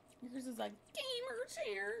 Mhm. Yours is like gamer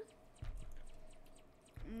chair.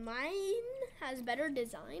 Mine has better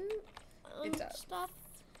design. It does. Stuff.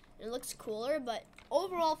 It looks cooler, but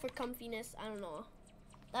overall for comfiness, I don't know.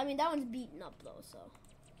 I mean, that one's beaten up though, so.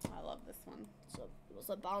 I love this one. So it was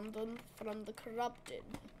abandoned from the corrupted.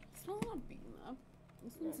 It's not a lot beaten up.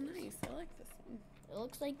 This one's nice. I like this one. It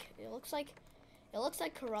looks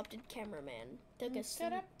like corrupted cameraman took a sleep.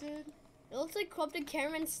 Corrupted. It looks like corrupted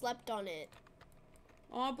cameraman slept on it.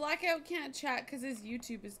 Oh, Blackout can't chat because his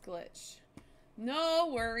YouTube is glitched. No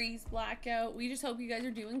worries, Blackout. We just hope you guys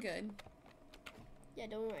are doing good. Yeah,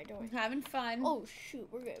 don't worry. Having fun. Oh shoot,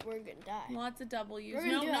 we're gonna die. Lots of W's. We're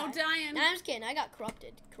gonna No die. dying. Nah, I'm just kidding. I got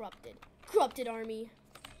corrupted army.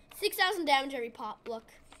 6,000 damage every pop. Look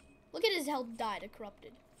at his health die to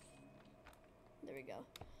corrupted. There we go.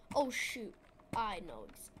 Oh shoot, I know.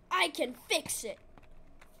 I can fix it.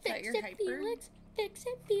 Is that Fix your it, hyper? Felix. Fix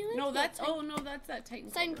it, Felix. No, that's Look, that's that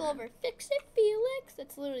Titan Titan Clover. Clover. Fix it, Felix.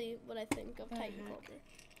 That's literally what I think of The Titan heck? Clover.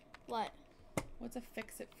 What? What's a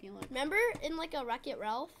fix it feeling? Remember in like a Wreck-It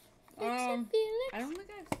Ralph? Fix it, I Felix. don't think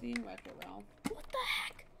I've seen Wreck-It Ralph. What the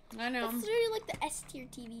heck? I know. That's literally like the S tier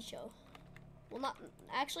TV show. Well, not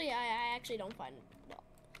actually. I actually don't find it.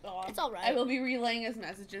 Oh, It's all right. I will be relaying his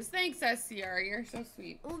messages. Thanks, SCR. You're so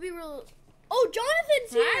sweet. We'll be real. Oh,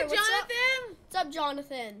 Jonathan's here. Hi, What's up? Jonathan. What's up,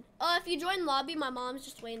 Jonathan? If you join lobby, my mom's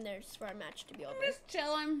just waiting there just for our match to be over. I'm just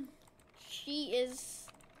chilling. She is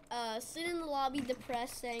sitting in the lobby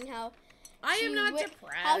depressed, saying how I she am not wi-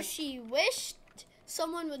 depressed. how she wished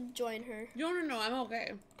someone would join her. No, I'm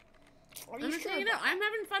okay. Are I'm you just sure? hanging out. about I'm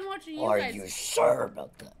having fun watching you Are guys. you sure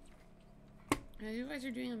about that? Yeah, you guys are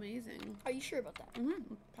doing amazing. that? Are you sure about that?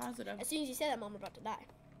 Positive. As soon as you say that, Mom, we're about to die.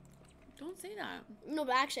 Don't say that. No,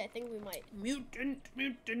 but actually, I think we might.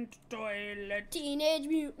 Mutant toilet. Teenage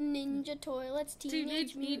Mutant Ninja Toilets.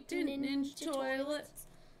 Teenage Mutant Ninja Toilets. toilets.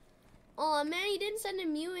 Oh man, he didn't send a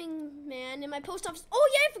mewing man in my post office. Oh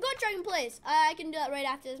yeah, I forgot Dragon Plays. I can do that right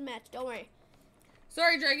after this match. Don't worry.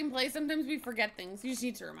 Sorry, Dragon Play. Sometimes we forget things. You just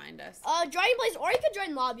need to remind us. Dragon Plays, or you could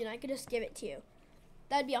join lobby and I could just give it to you.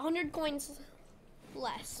 That'd be 100 coins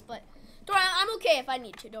less, but don't worry, I'm okay if I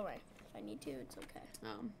need to. Don't worry. If I need to, it's okay.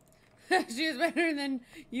 She is better than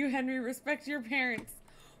you, Henry. Respect your parents.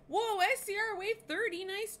 Whoa, SCR wave 30.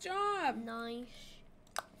 Nice job. Nice.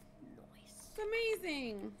 It's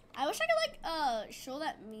amazing. I wish I could like show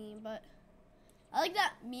that meme, but I like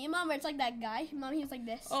that meme, Mom, where it's like that guy. Mom, he was like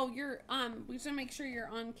this. Oh, you're we should make sure you're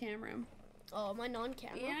on camera. Oh, am I on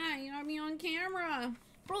camera? Yeah, you gotta be on camera.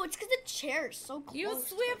 Bro, it's because the chair is so close. You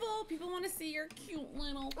swivel. People want to see your cute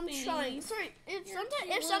little I'm face. trying. Sorry, if Your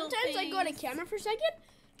sometimes cute I go on a face. camera for a second,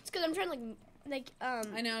 it's because I'm trying to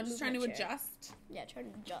I know, just move trying my to chair. adjust. Yeah,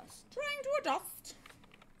 trying to adjust. Trying to adjust.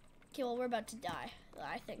 Okay, well, we're about to die.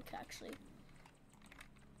 I think, actually.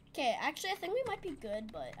 Okay, actually, I think we might be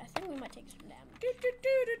good, but I think we might take some damage. Do, do, do,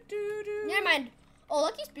 do, do, do. Never mind. Oh,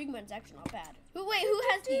 Lucky's Big Man's actually not bad. Who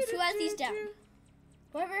has these? Who has these down?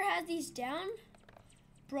 Whoever has these down,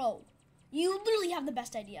 bro, you literally have the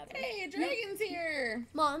best idea ever. Hey, Dragon's here.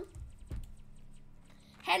 Mom.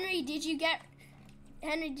 Henry, did you get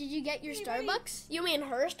your Hey, buddy. Starbucks? You mean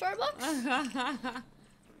her Starbucks?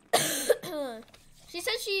 She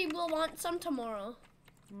says she will want some tomorrow.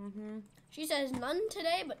 She says none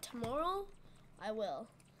today, but tomorrow I will.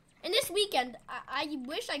 And this weekend, I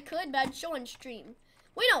wish I could, but I'd show on stream.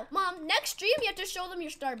 Wait, no, Mom, next stream you have to show them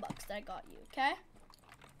your Starbucks that I got you, okay?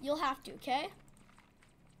 You'll have to, okay?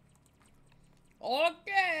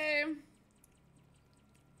 Okay.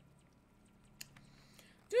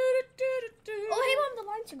 Oh, hey, Mom, the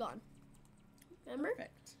lines are gone. Remember?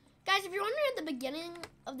 Perfect. Guys, if you're wondering at the beginning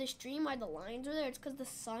of the stream why the lines are there, it's because the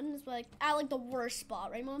sun is like at like the worst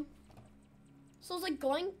spot, right, Mom? So it's like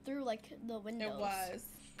going through like the windows. It was.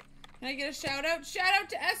 Can I get a shout out? Shout out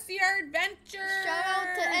to SCR Adventure. Shout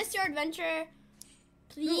out to SCR Adventure.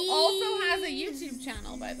 Please. Who also has a YouTube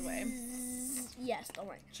channel, by the way. Yes, don't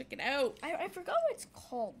worry. Check it out. I forgot what it's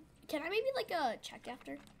called. Can I maybe like check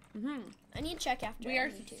after? I need to check after. We on are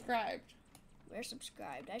YouTube. subscribed. We're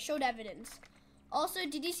subscribed. I showed evidence. Also,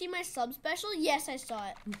 did you see my sub special? Yes, I saw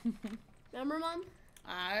it. Remember, Mom?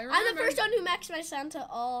 I remember. I'm the first one who maxed my Santa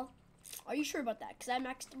all. Are you sure about that? Because I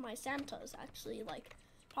maxed my Santas actually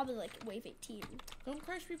probably like wave 18. Don't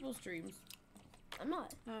crush people's dreams. I'm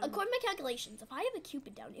not. According to my calculations, if I have a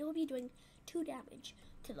Cupid down, it will be doing 2 damage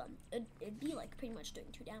to them. It'd be like pretty much doing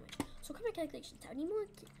 2 damage. So according to my calculations, I'd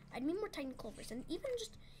need more Titan Clovers, and even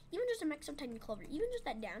just a max of Titan Clover, even just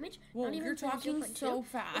that damage. Well, not even you're for the talking 0.2, so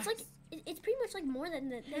fast. It's like it's pretty much like more than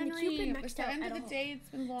the Henry, Cupid maxed it's the out end at of the all. day. It's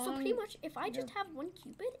been long. So pretty much, if I just have 1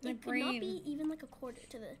 Cupid, My it could not brain. be even like a quarter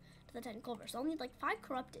to the Titan Clover. So I'll need like 5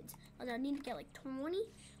 Corrupteds, and then I need to get like 20,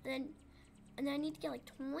 and then I need to get like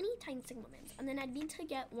 20 Titan Sigma Mans, and then I need to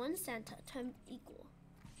get 1 Santa to equal.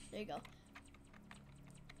 There you go.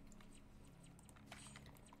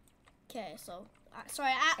 Okay, so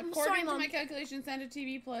sorry, I'm According sorry, to Mom. my calculations, Santa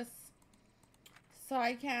TV plus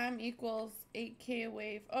Psycam equals 8K a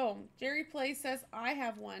wave. Oh, Jerry Play says I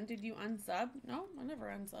have 1. Did you unsub? No, I never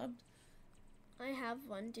unsubbed. I have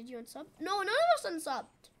 1. Did you unsub? No, none of us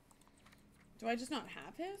unsubbed. Do I just not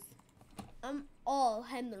have his? All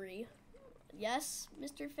Henry. Yes,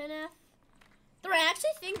 Mr. FNF. Though I actually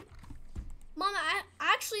think, Mom,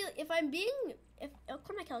 if according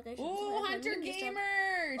to my calculations. Oh, if I'm Hunter doing this Gamer!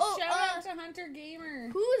 stuff- Oh, Shout out to Hunter Gamer.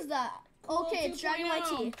 Who is that? Cool Okay, it's Dragon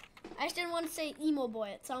 2.0. YT. I just didn't want to say emo boy.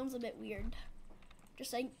 It sounds a bit weird. Just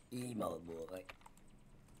saying. Emo boy.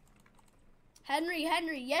 Henry.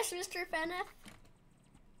 Yes, Mr. FNF.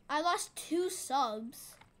 I lost 2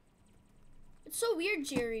 subs. It's so weird,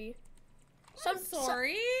 Jerry. I'm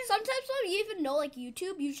sorry. Sometimes when you even know, like,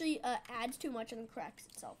 YouTube usually adds too much and then corrects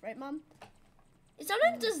itself, right, Mom? It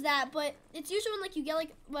sometimes does that, but it's usually when you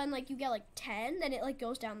get 10, then it like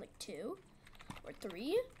goes down like 2 or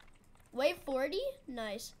 3. Wave 40,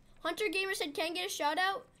 nice. Hunter Gamer said, "Can I get a shout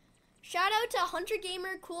out?" Shout out to Hunter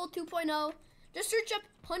Gamer Cool 2.0. Just search up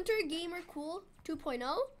Hunter Gamer Cool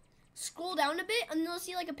 2.0. Scroll down a bit, and you'll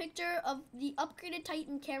see like a picture of the upgraded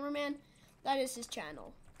Titan cameraman. That is his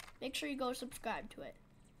channel. Make sure you go subscribe to it.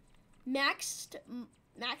 Maxed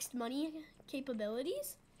money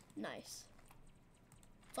capabilities, nice.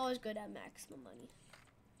 It's always good at maximum money.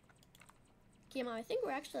 Okay, Mom, I think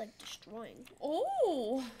we're actually like destroying.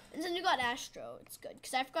 Oh. And then you got Astro. It's good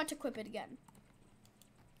because I forgot to equip it again.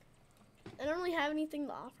 I don't really have anything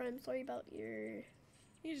to offer. I'm sorry about your.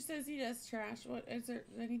 He just says he does trash. What is there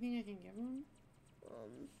anything I can give him?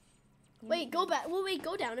 Wait, go back. Well, wait,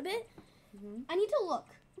 go down a bit. Mhm. I need to look.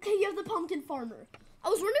 Okay, you have the pumpkin farmer. I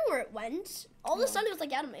was wondering where it went. All of a sudden, it was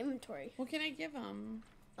like out of my inventory. What can I give him?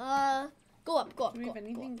 Go up. Do we have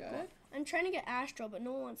anything good? I'm trying to get Astro, but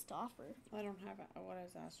no one wants to offer. I don't have. What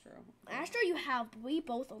is Astro? Astro, you have, but we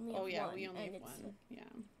both only have Oh yeah, one. we only and have it's, 1.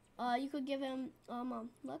 Yeah. You could give him. Mom,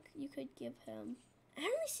 look. You could give him. I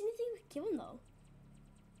haven't really seen anything you could give him though.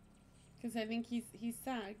 Because I think he's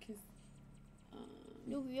sad. Because.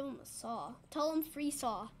 You could give him a saw. Tell him free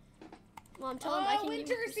saw. Mom, tell him I can give him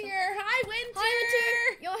Winter's free saw. here. Hi, Winter.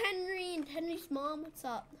 Hi, Winter. Yo, Henry and Henry's mom. What's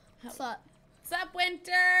up? What's up? What's up,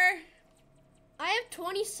 Winter? I have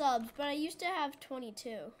 20 subs, but I used to have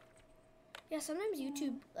 22. Yeah, sometimes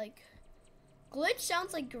YouTube, like, glitch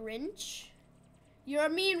sounds like Grinch. You're a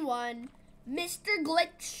mean one, Mr.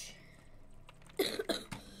 Glitch.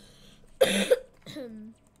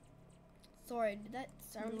 Sorry, did that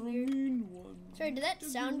sound weird? Sorry, did that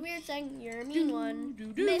sound weird saying you're a mean one,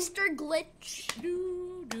 Mr. Glitch?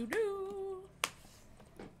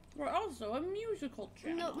 We're also a musical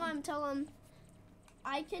channel. No, Mom, tell him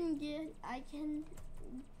I can give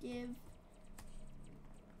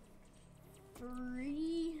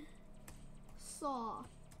free saw.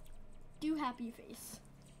 Do happy face.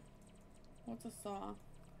 What's a saw?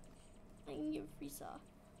 I can give free saw.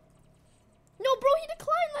 No, bro, he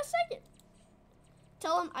declined last second.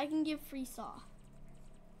 Tell him I can give free saw.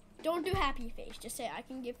 Don't do happy face. Just say I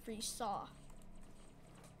can give free saw.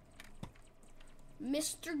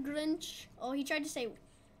 Mr. Grinch. Oh, he tried to say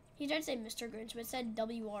Mr. Grinch, but it said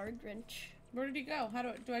WR Grinch. Where did he go? How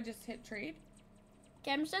do I just hit trade?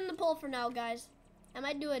 Okay, I'm sending the poll for now, guys. I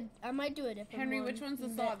might do it if Henry, I'm which one's the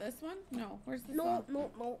saw? This one? No. Where's the saw?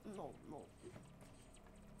 No.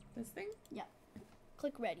 This thing? Yeah.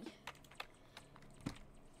 Click ready.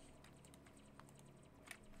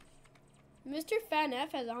 Mr. Fan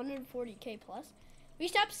F has 140k plus. We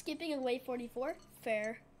stopped skipping in wave 44.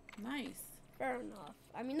 Fair. Nice. Fair enough.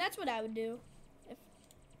 I mean, that's what I would do.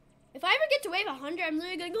 If I ever get to wave 100, I'm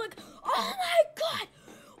literally gonna go like, oh my god,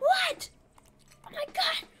 what? Oh my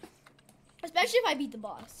god. Especially if I beat the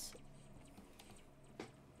boss.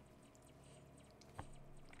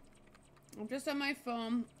 I'm just on my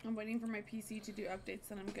phone. I'm waiting for my PC to do updates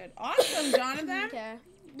and I'm good. Awesome, Jonathan. Okay.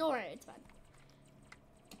 Don't worry, it's fine.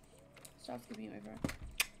 Stop skipping away for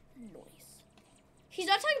Nice. He's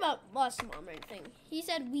not talking about boss mom or anything. He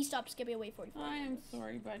said we stopped skipping away 44. I am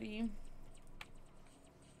sorry, buddy.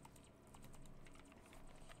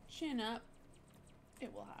 Chin up.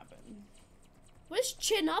 It will happen. What does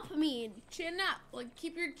chin up mean? Chin up. Like,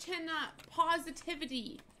 keep your chin up.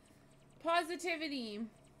 Positivity. Positivity.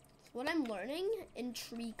 What I'm learning in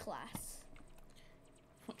tree class.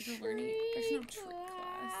 What you're learning? There's no tree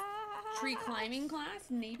class. Tree climbing class?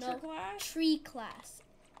 Nature class? Tree class.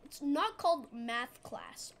 It's not called math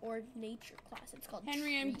class or nature class. It's called Henry,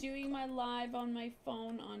 tree. I'm doing my live on my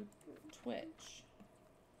phone on Twitch.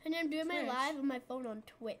 Henry, I'm doing Twitch. my live on my phone on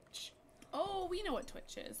Twitch. Oh, we know what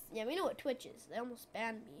Twitch is. Yeah, we know what Twitch is. They almost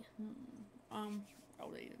banned me. Oh,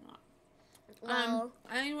 they did not. Well,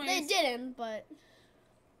 Anyways, they didn't, but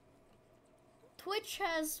Twitch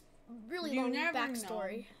has really You long never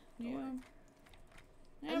backstory. yeah.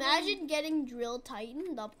 Imagine getting Drill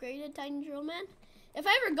Titan, the upgraded Titan Drill Man. If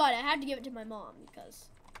I ever got it, I had to give it to my mom because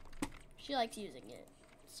she likes using it.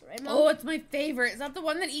 So, right, Mom? Oh, it's my favorite. Is that the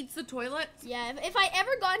one that eats the toilets? Yeah, if I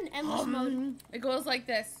ever got an endless mode. It goes like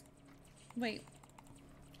this. Wait.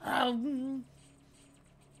 That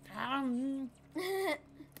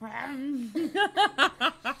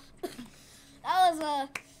was a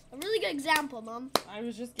really good example, Mom. I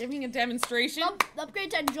was just giving a demonstration. The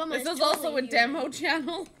upgrade Titan Drill Man This is totally also a here. demo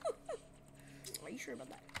channel. Are you sure about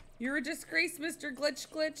that? You're a disgrace, Mr.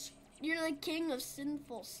 Glitch. You're the king of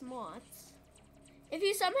sinful snots. If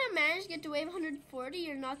you somehow manage to get to wave 140,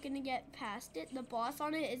 you're not going to get past it. The boss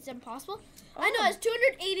on it is impossible. I know, it's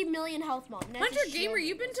 280 million health, Mom. That's Hunter a Gamer, shield.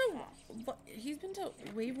 you've been to... He's been to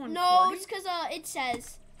wave 140? No, it's because it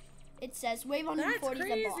says wave That's 140 is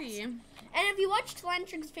the boss. crazy. And if you watch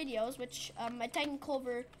Tlantric's videos, which my Titan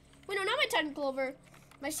Clover... Wait, no, not my Titan Clover.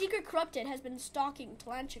 My Secret Corrupted has been stalking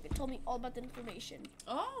Tlantric and told me all about the information.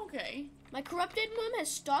 Oh, okay. My Corrupted Mom has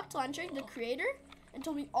stalked Tlantric, the creator, and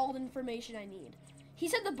told me all the information I need. He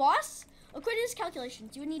said the boss, according to his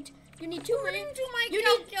calculations, you need 2 million. According to my you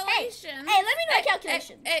calculations. Hey, let me know my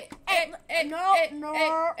calculations.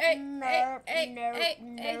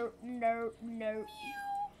 No.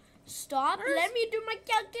 Stop. Let me do my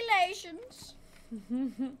calculations.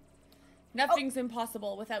 Nothing's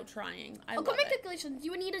impossible without trying. I love According to my it. calculations,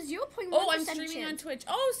 you would need a 0.1% Oh, I'm streaming on chance. Twitch.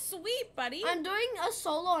 Oh, sweet, buddy. I'm doing a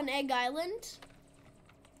solo on Egg Island.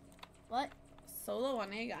 What? Solo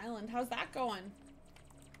on Egg Island. How's that going?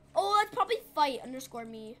 Oh, that's probably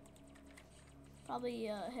fight_me. Probably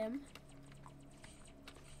him.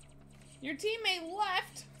 Your teammate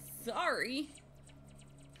left. Sorry.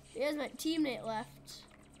 Here's my teammate left.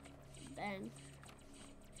 Bang.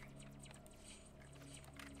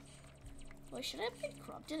 Well, should I upgrade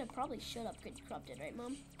Corrupted? I probably should upgrade Corrupted, right,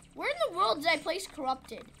 Mom? Where in the world did I place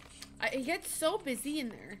Corrupted? It gets so busy in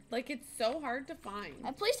there. Like, it's so hard to find.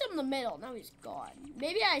 I placed him in the middle. Now he's gone.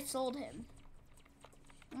 Maybe I sold him.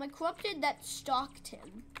 My Corrupted that stalked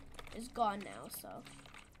him is gone now, so.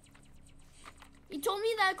 He told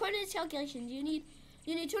me that according to his calculations, you need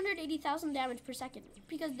You need 280,000 damage per second,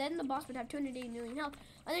 because then the boss would have 280 million health,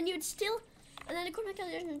 and then you would still, and then according to my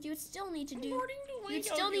calculations, you would still need to do, you'd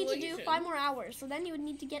still need to do 5 more hours. So then you would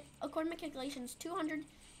need to get, according to my calculations,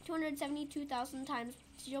 272,000 times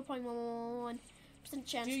 0.111%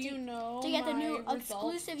 chance Do you know to get the new my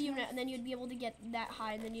exclusive results? unit, and then you'd be able to get that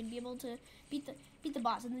high, and then you'd be able to beat the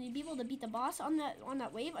boss, and then you'd be able to beat the boss on that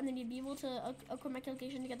wave, and then you'd be able to, according to my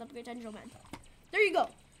calculation, to get the upgrade to Angel Man. There you go.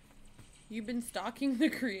 You've been stalking the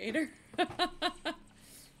creator?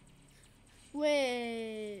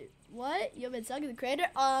 Wait, what? You've been sucking the creator?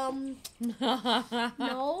 No.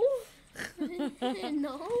 No.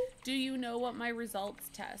 Do you know what my results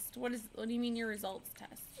test? What do you mean your results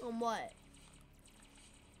test? On what?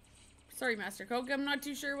 Sorry, Master Coke, I'm not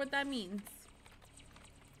too sure what that means.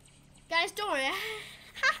 Guys, don't worry.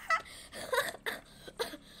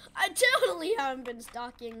 I totally haven't been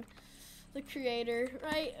stalking the creator,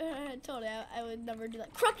 right? I told you I would never do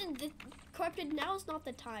that. Corrupted, now is not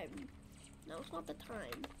the time. Now it's not the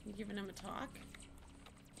time. You giving him a talk?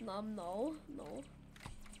 No.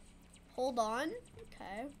 Hold on.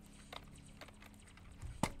 Okay.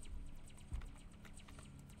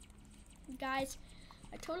 Guys,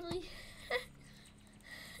 I totally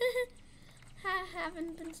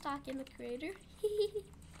haven't been stalking the creator.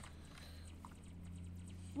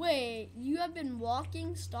 Wait, you have been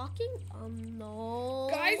stalking? No.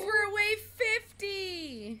 Guys, we're away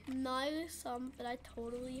 50! Nice, but I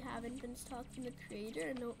totally haven't been stalking the creator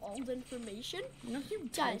and know all the information. No, you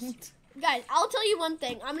Guys. don't. Guys, I'll tell you one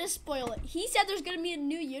thing. I'm gonna spoil it. He said there's gonna be a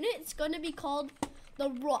new unit. It's gonna be called the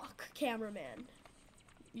Rock Cameraman.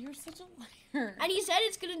 You're such a liar. And he said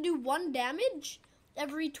it's gonna do 1 damage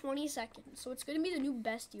every 20 seconds. So it's gonna be the new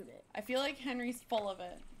best unit. I feel like Henry's full of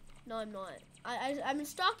it. No, I'm not. I've been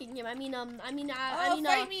stalking him. Fight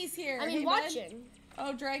me's here. I mean, Hey, watching. bud.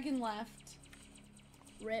 Oh, Dragon left.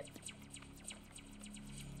 Rip.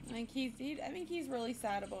 I think he's really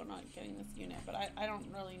sad about not getting this unit, but I don't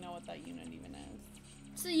really know what that unit even is.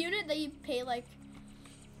 It's the unit that you pay like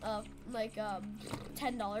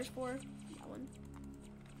 $10 for. That one.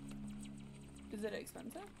 Is it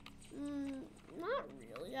expensive? Not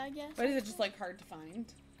really, I guess. But is it just like hard to find?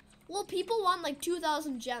 Well, people want like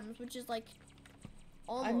 2,000 gems, which is like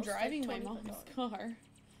almost. I'm driving like my mom's $25. car.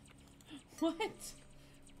 What?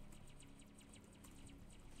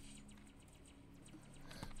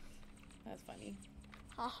 That's funny.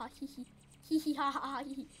 Ha ha hee hee. Hee hee ha ha ha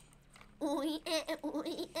hee.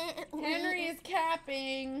 Henry is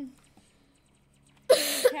capping.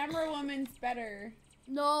 Camera woman's better.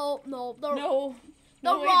 No. No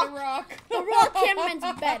The way Rock. The Rock. The Rock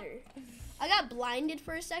cameraman's better. I got blinded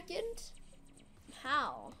for a second.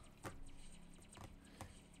 How?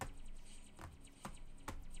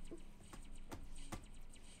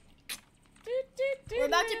 We're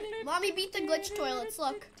about to. Mommy beat the glitch toilets.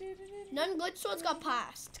 Look. None glitch toilets got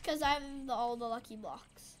passed because I have all the lucky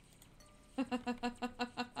blocks.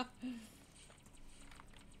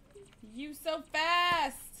 You so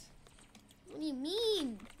fast. What do you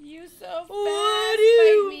mean? You so fast. What do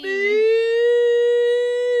you Fight me. mean?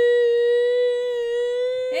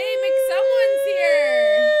 Hey, McSomeone's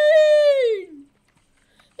here.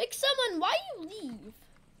 McSomeone, why you leave?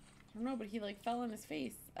 I don't know, but he like fell on his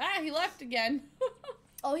face. Ah, he left again.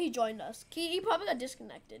 Oh, he joined us. He probably got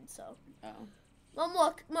disconnected, so. Oh. Mom,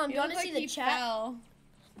 look. Mom, He do you want looked to see like the he chat? fell.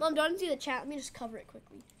 Mom, do you want to see the chat? Let me just cover it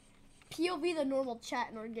quickly. POV, the normal chat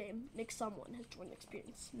in our game. McSomeone has joined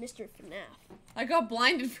experience. Mr. FNAF. I got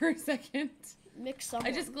blinded for a second. McSomeone.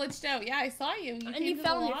 I just glitched out. Yeah, I saw you. And came you to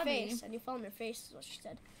fell the on your lobby. face. And you fell on your face is what she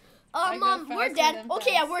said. I go Mom, we're faster dead. than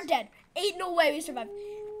Okay, yeah, fast. we're dead. Ain't no way we survived.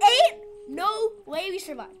 Ain't no way we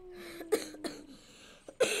survived.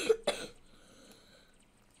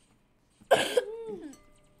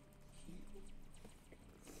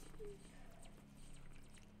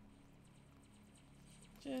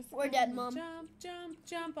 Just We're dead, gonna Mom. Jump, jump,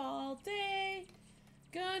 jump all day.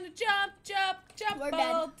 Gonna jump, jump, jump We're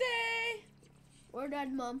all dead. day. We're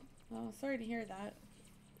dead, Mom. Oh, sorry to hear that.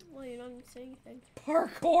 Well, you're not going to say anything.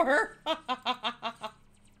 Parkour.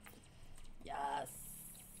 Yes.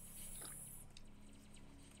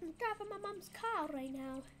 I'm driving my mom's car right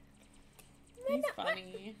now. He's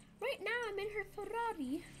funny. Right now, I'm in her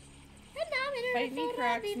Ferrari. Right now, I'm in her Fight me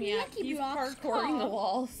Ferrari. cracks me up. Lucky He's Block's parkouring the car.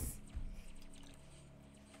 walls.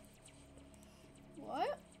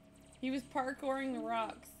 What? He was parkouring the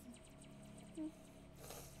rocks.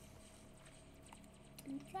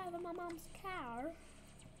 I'm driving my mom's car.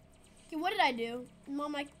 Okay, what did I do?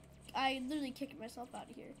 Mom, I literally kicked myself out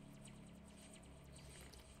of here.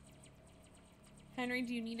 Henry,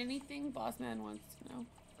 do you need anything? Boss man wants to know.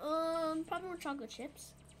 Probably more chocolate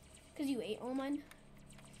chips. Cause you ate all mine.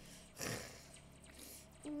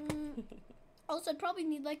 Also, I'd probably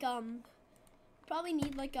need like I'll probably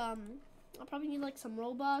need like some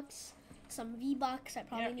Robux, some V-Bucks. I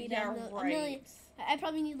probably need a million. I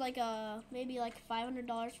probably need like maybe like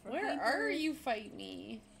 $500 for. Where are you? Fight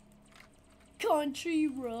me. Country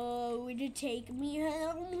road to take me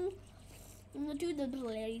home to the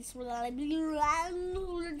place where I belong.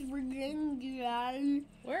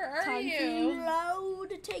 Where are Country you? road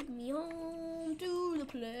to take me home to the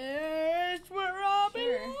place where I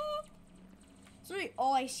belong. That's really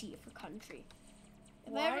all I see for country.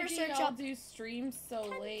 If I ever search up, do streams so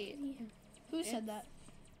late? Who said that?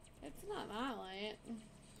 It's not that late.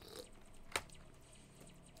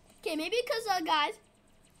 Okay, maybe because guys,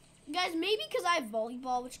 maybe because I have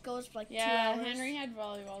volleyball, which goes for like 2 hours. Yeah, Henry had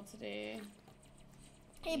volleyball today.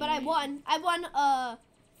 Hey, but I won. I won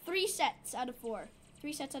 3 sets out of 4.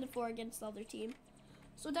 3 sets out of 4 against the other team.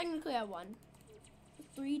 So technically I won.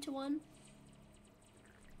 3-1.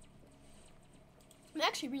 I'm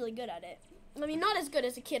actually really good at it. I mean, not as good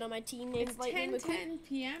as a kid on my team named It's Lightning McQueen. 10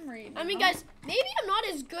 p.m. right now. I mean, guys, maybe I'm not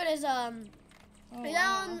as good as Oh,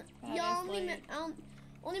 wow. y'all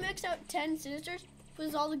only maxed out 10 Sinisters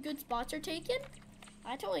because all the good spots are taken.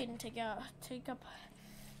 I totally didn't take up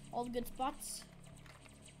all the good spots.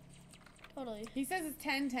 Totally. He says it's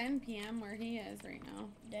 10 p.m. where he is right now.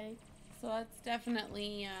 Dang. So that's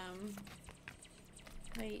definitely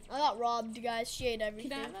wait. I got robbed, guys. She ate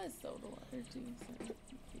everything. Can I have a soda water too? Sorry.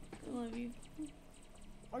 I love you.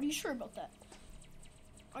 Are you sure about that?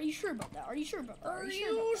 Are you sure about that? Are you sure about that? Are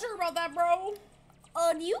you sure about that, bro?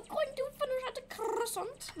 Are you going to finish at the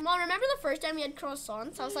croissant? Mom, remember the first time we had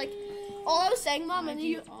croissants? I was like, all I was saying, Mom, I and do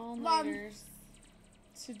you, all-nighters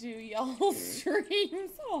to do y'all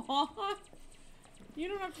streams. Aw. You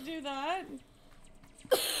don't have to do that.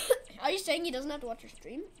 Are you saying he doesn't have to watch your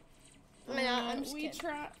stream? I mean, I'm just kidding.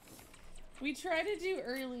 We tried to do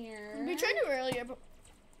earlier. We tried to earlier, but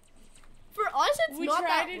for us, it's not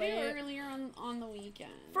that late. We tried to do earlier on the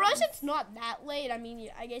weekend. For us, it's not that late. I mean,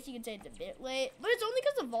 I guess you could say it's a bit late, but it's only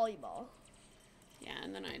because of volleyball. Yeah,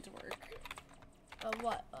 and then I had to work.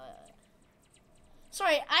 What?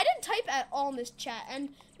 Sorry, I didn't type at all in this chat,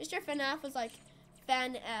 and Mr. FanF was like,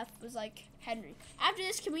 Henry. After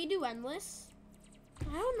this, can we do endless?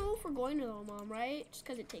 I don't know if we're going to though, Mom, right? Just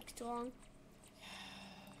because it takes too long.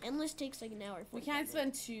 Endless takes like an hour. We can't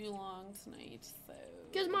spend too long tonight, so.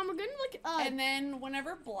 Because, Mom, we're going to and then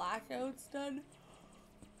whenever blackout's done,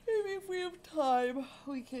 maybe if we have time,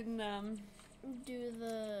 we can do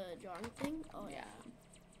the drawing thing. Oh yeah.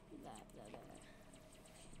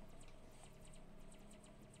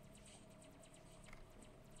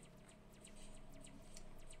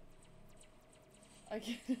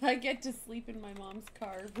 I get to sleep in my mom's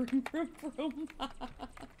car. Vroom, vroom, vroom.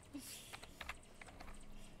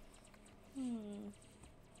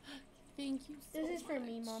 Thank you so much. This is for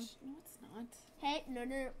me, Mom. No, it's not. Hey, no.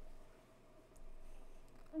 No,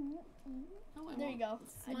 There you go.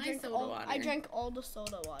 It's my soda water. I drank all the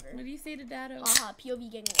soda water. What do you say to Dado?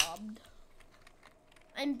 POV getting robbed.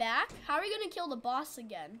 I'm back. How are we gonna kill the boss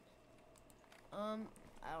again? I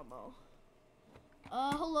don't know.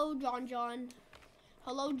 Hello, John.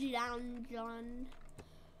 Hello, John.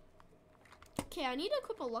 Okay, I need to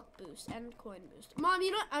equip a luck boost and coin boost. Mom,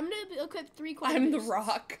 you know what? I'm gonna equip 3 coin I'm boosts. the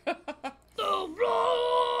Rock. The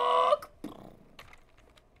Rock!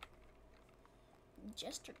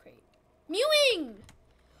 Jester crate. Mewing!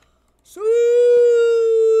 If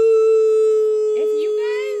you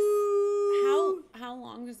guys, how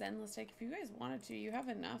long does Endless take? If you guys wanted to, you have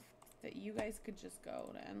enough that you guys could just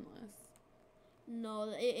go to Endless.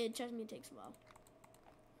 No, it trust me, it takes a while.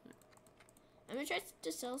 I'm gonna try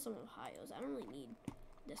to sell some Ohios. I don't really need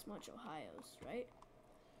this much Ohios, right?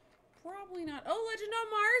 Probably not. Oh, Legend on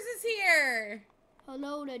Mars is here.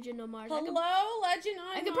 Hello, Legend on Mars. Hello, Legend on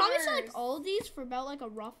Mars. I could probably sell like all of these for about like a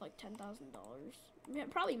rough like $10,000. Yeah,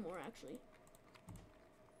 probably more actually.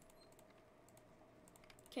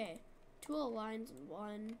 Okay, 2 lines and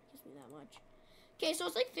 1 gives me that much. Okay, so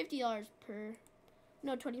it's like $50 per.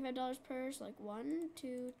 No, $25 per. So like 1,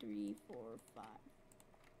 2, 3, 4, 5.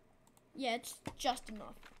 Yeah, it's just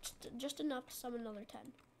enough. Just enough to summon another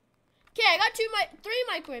 10. Okay, I got 3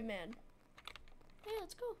 microwave man. Hey,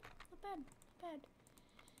 let's go. Not bad. Not bad.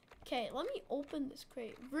 Okay, let me open this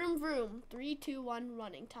crate. Vroom vroom. 3, 2, 1.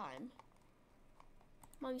 Running time.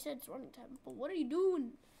 Mom, you said it's running time, but what are you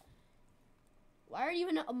doing? Why are you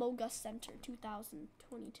in Among Us Center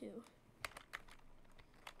 2022?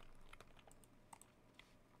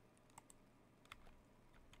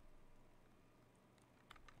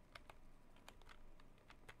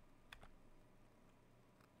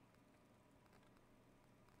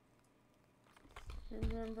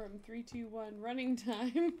 Remember, I'm 3, 2, 1. Running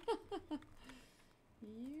time.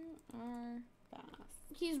 You are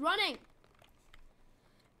fast. He's running.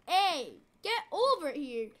 Hey, get over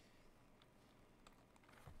here.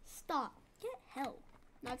 Stop. Get help.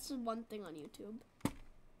 That's the one thing on YouTube.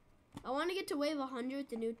 I want to get to wave 100,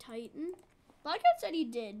 the new Titan. Blackout said he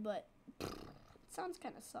did, but it sounds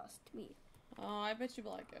kind of sus to me. Oh, I bet you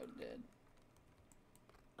Blackout did.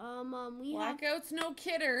 We Blackout's have... no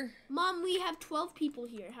kidder. Mom, we have 12 people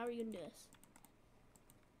here. How are you going to do this?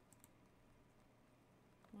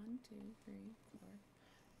 1, 2, 3, 4.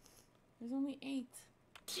 There's only 8.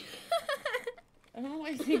 I don't know why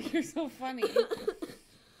you think you're so funny.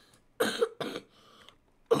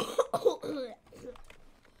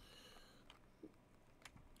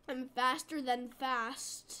 I'm faster than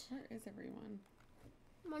fast. Where is everyone?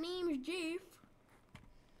 My name is Jeff.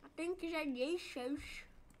 I think it's at Jesus.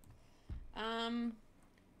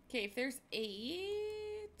 Okay, if there's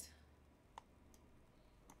 8.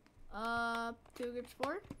 2 groups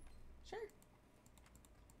 4. Sure.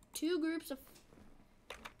 2 groups of...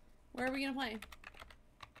 Where are we gonna play?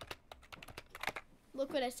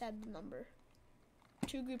 Look what I said, the number.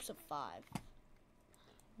 2 groups of 5.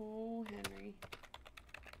 Oh, Henry.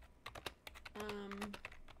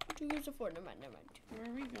 2 groups of 4. Never mind. Where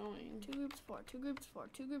are we going? 2 groups 4. 2 groups 4.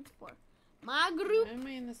 2 groups 4. My group. Why am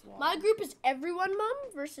I in this wall? My group is everyone,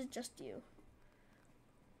 Mom, versus just you.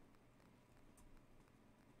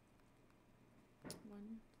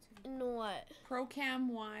 1, 2. In what? Procam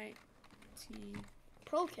YT.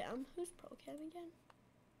 Procam? Who's Procam again?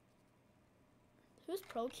 Who's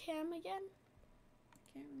Procam again?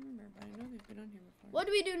 Can't remember, but I know they've been on here before. What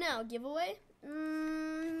do we do now? Giveaway?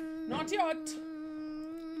 Not yet.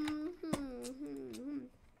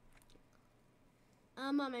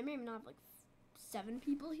 Mom, I may not have like 7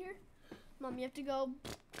 people here. Mom, you have to go.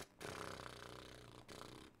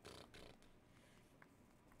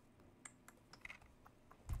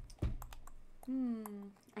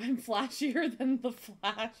 I'm flashier than the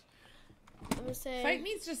Flash. I'm gonna say. Fight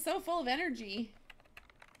Me's just so full of energy.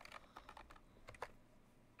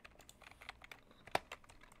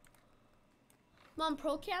 Mom,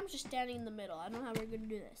 Procam's just standing in the middle. I don't know how we're gonna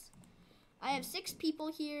do this. I have 6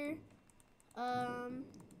 people here.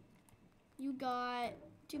 You got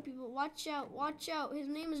 2 people. Watch out, watch out. His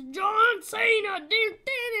name is John Cena.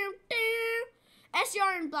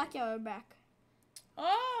 SR and Blackout are back.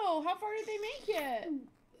 Oh, how far did they make it?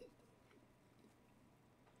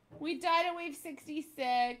 We died at wave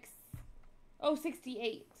 66. Oh,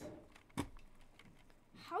 68.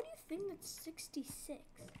 How do you think that's 66?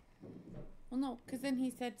 Well, no, because then he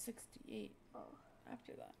said 68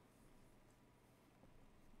 after that.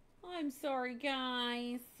 I'm sorry,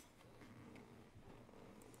 guys.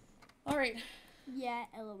 All right. Yeah,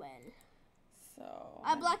 LOL. So.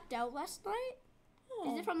 I blacked out last night.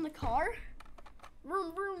 Oh. Is it from the car?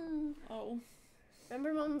 Vroom, vroom. Oh.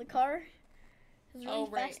 Remember Mom, the car? His really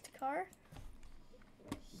right. fast car?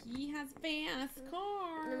 He has fast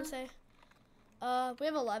car. I'm gonna say, we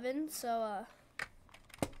have 11, so,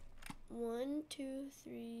 1, 2,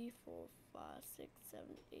 3, 4, 5, 6,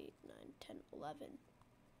 7, 8, 9, 10, 11.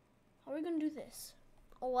 How are we gonna do this?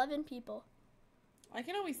 11 people. I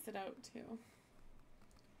can always sit out too.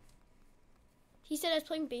 He said I was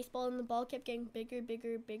playing baseball and the ball kept getting bigger,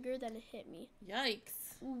 bigger, bigger, then it hit me.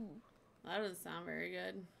 Yikes. Ooh. That doesn't sound very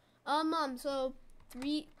good. Mom, so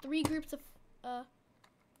three groups of,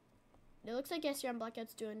 it looks like SR and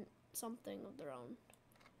Blackout's doing something of their own.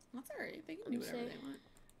 That's alright. They can do whatever they want.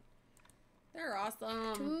 They're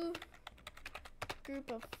awesome. 2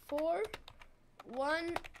 group of 4,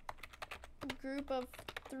 1 group of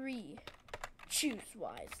 3. Choose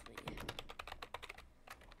wisely.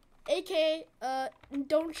 AKA,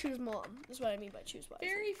 don't choose Mom. That's what I mean by choose wisely.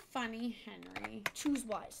 Very funny, Henry. Choose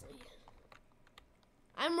wisely.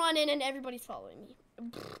 I'm running and everybody's following me.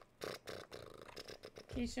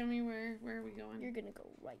 Okay, show me where are we going? You're gonna go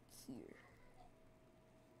right here.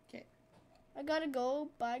 Okay. I gotta go.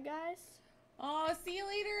 Bye, guys. Oh, see you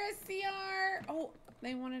later, SCR. Oh,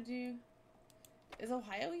 they want to do. Is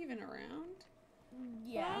Ohio even around?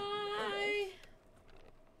 Yeah. Bye.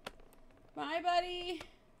 Bye, buddy.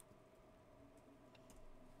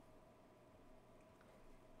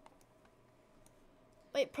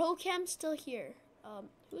 Wait, Procam's still here.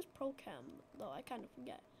 Who's Procam though? I kind of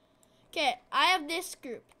forget. Okay, I have this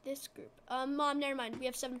group. Mom, never mind. We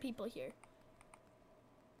have 7 people here.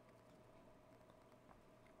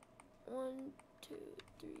 1, 2,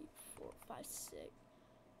 3, 4, 5, 6,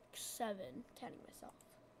 7. Counting myself.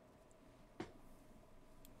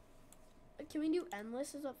 Can we do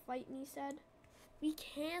endless? Is what Fight Me said. We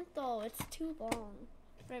can't though. It's too long.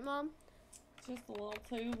 Right, Mom? Just a little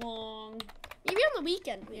too long. Maybe on the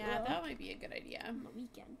weekend. We Yeah, will. that might be a good idea. On the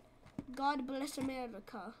weekend. God bless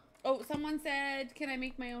America. Oh, someone said, can I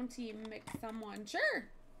make my own team? Mix someone. Sure.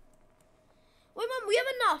 Wait, Mom, we have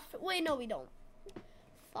enough. Wait, no, we don't.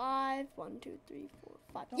 5, 1, 2, 3,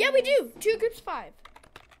 4, 5. Yeah, we do. 2 groups, 5.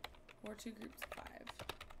 Or 2 groups of 5.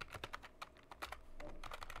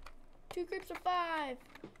 2 groups of 5.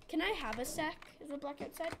 Can I have a sec? Is the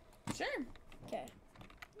blackout said? Sure. Okay.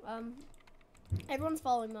 Everyone's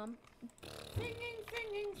following, Mom. Singing,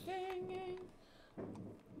 singing, singing.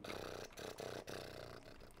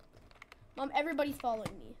 Mom, everybody's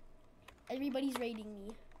following me. Everybody's rating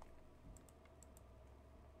me.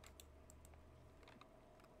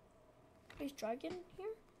 Is Dragon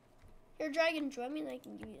here? Here, Dragon, join me and I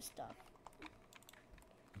can give you stuff.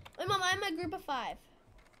 Wait, Mom, I'm a group of 5.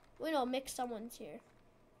 Wait, no, mix someone's here.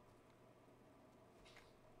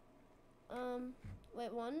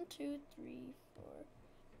 Wait, 1, 2, 3, 4.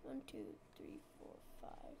 1, 2, 3, 4,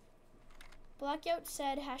 5. Blackout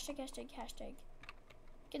said hashtag, hashtag, hashtag.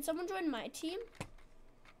 Can someone join my team?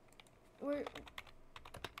 We're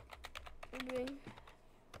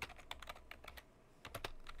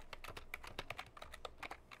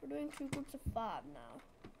doing 2 groups of 5 now.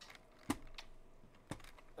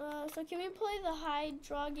 So can we play the high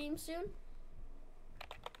draw game soon?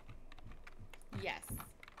 Yes.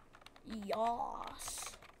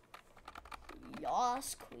 Yas.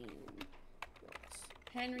 Yas, queen. Yes.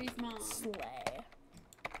 Henry's mom. Slay.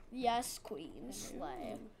 Yes, queen.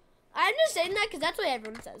 Slay. I'm just saying that because that's what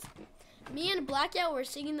everyone says. Me and Blackout were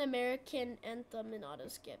singing the American anthem in auto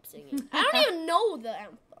skip singing. I don't even know the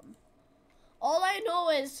anthem. All I know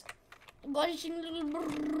is Ohio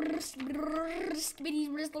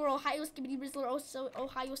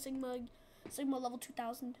Ohio Sigma level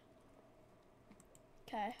 2000.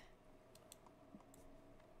 Okay.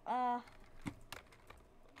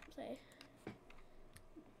 Say.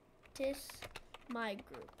 Tis my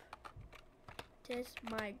group. Tis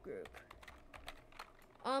my group.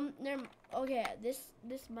 Okay, this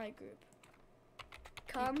my group.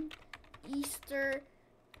 Come, Easter,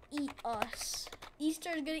 eat us.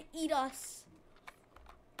 Easter is gonna eat us.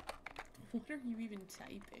 What are you even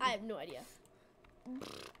typing? I have no idea.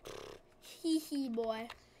 Hee hee, boy.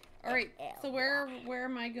 All right. So where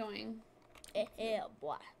am I going?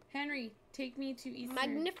 Boy. Henry, take me to Easter.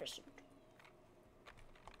 Magnificent.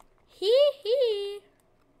 Hee hee.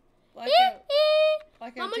 Blackout.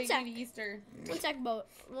 Blackout, Mom, one take sec. me to Easter.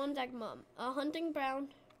 One sec, Mom. Hunting brown.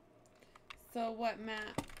 So what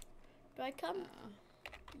map? Do I come?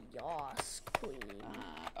 Yas, queen.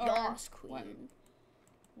 Or Yas, queen.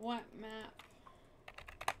 What map?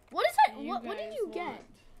 What is that? What did guys you get? want?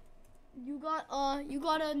 You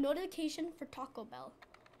got a notification for Taco Bell.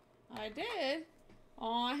 I did.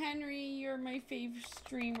 Aw, Henry, you're my favorite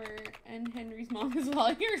streamer, and Henry's mom as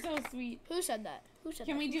well. You're so sweet. Who said that?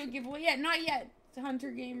 Can we do a giveaway? Yeah, not yet. It's Hunter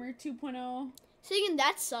Gamer 2.0. Singing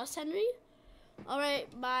that's sus, Henry. All right,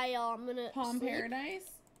 bye, y'all. I'm gonna Palm sleep. Paradise.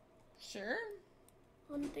 Sure.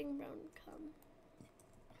 Hunting brown, come.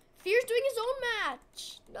 Fear's doing his own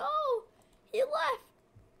match. No, he left.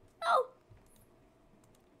 No.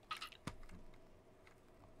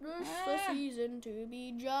 This the season to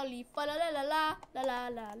be jolly. Fa la la la la la la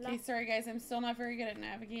la la. Okay, sorry guys, I'm still not very good at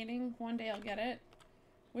navigating. One day I'll get it.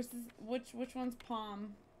 Which one's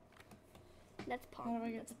Palm? That's Palm. How do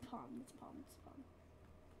I get That's Palm. That's Palm. That's Palm.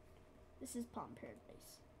 This is Palm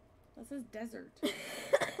Paradise. This is desert.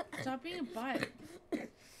 Stop being a butt.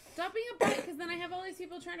 Stop being a butt, because then I have all these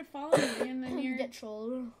people trying to follow me, and then You get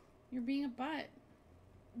trolled. you're being a butt.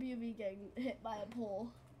 BB getting hit by a pole.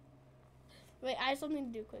 Wait, I have something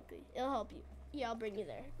to do quickly. It'll help you. Yeah, I'll bring you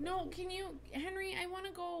there. No, can you, Henry? I want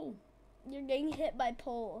to go. You're getting hit by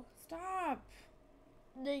pole. Stop.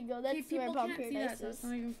 There you go. That's Okay, where people Palm can't see that, Paradise so it's is.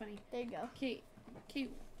 not even funny. There you go. Okay.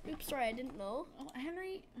 Oops, sorry, I didn't know. Oh,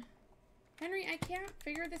 Henry, I can't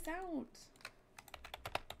figure this out.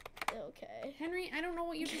 Okay. Henry, I don't know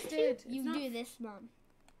what you just did. You do this, Mom.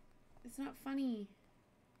 It's not funny.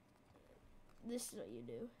 This is what you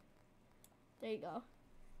do. There you go.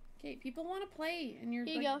 Okay, people want to play, and you're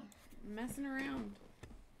Here you like, go. messing around.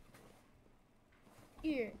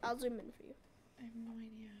 Here, I'll zoom in for you. I have no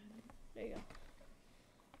idea. There you go.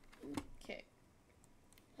 Okay.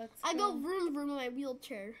 Let's I go vroom vroom in my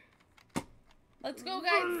wheelchair. Let's go,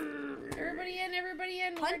 guys. Everybody in, everybody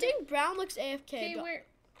in. Hunting Brown looks AFK. Okay, where?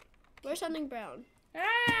 Where's Hunting Brown?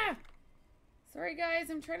 Ah! Sorry,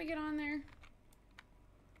 guys. I'm trying to get on there.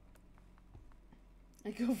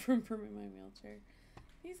 I go from in my wheelchair.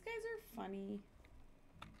 These guys are funny.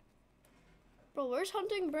 Bro, where's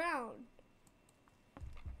Hunting Brown?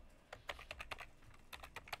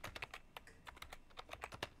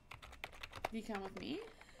 Do you come with me?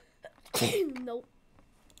 Nope.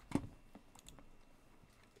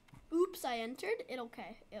 Oops, I entered. It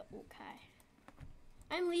okay. It okay.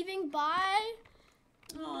 I'm leaving. Bye.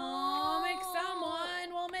 Oh, make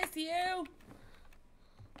someone. We'll miss you.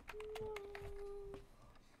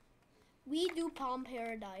 We do Palm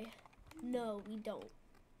Paradise. No, we don't.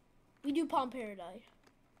 We do Palm Paradise.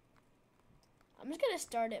 I'm just gonna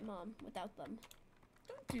start it, Mom, without them.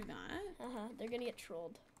 Don't do that. They're gonna get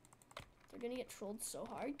trolled. They're gonna get trolled so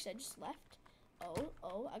hard because I just left.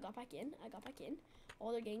 Oh, I got back in.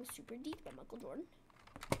 Oh, they're getting super deep by Michael Jordan.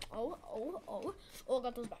 Oh, I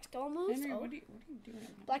got those basketball moves. Henry, Oh. what are you doing?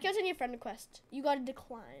 Blackout's in your friend request. You gotta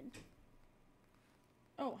decline.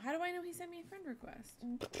 Oh, how do I know he sent me a friend request?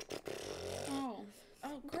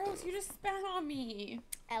 Oh, gross! You just spat on me.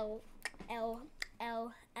 L.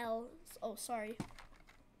 Oh, sorry.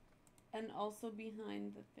 And also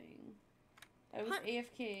behind the thing. I was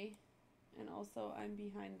AFK, and also I'm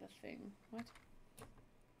behind the thing. What?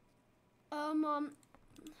 Mom.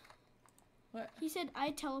 What? He said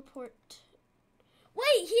I teleport.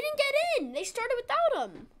 Wait, he didn't get in. They started without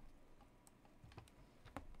him.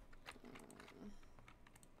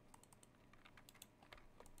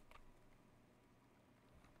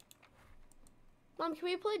 Mom, can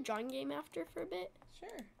we play a drawing game after for a bit?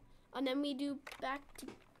 Sure. And then we do back to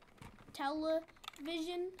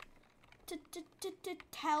television.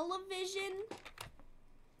 Television.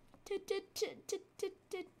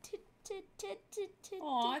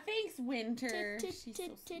 Aw, thanks, Winter. She's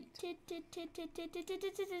so sweet.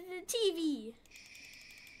 TV.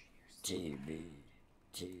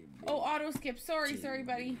 TV. Oh, auto skip. Sorry,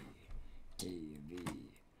 buddy.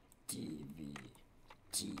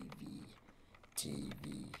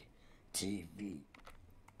 TV.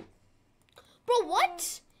 Bro,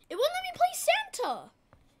 what? It wouldn't let me play Santa.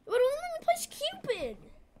 It wouldn't let me play Cupid.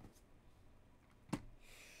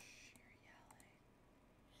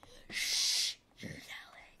 Shh, you're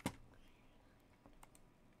yelling.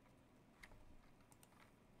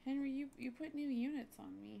 Henry, you put new units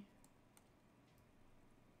on me.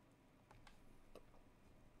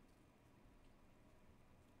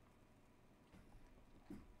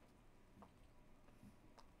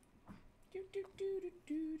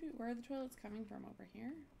 Where are the toilets coming from? Over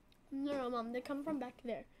here? No, Mom, they come from back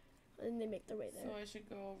there. And they make their way there. So I should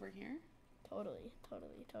go over here? Totally.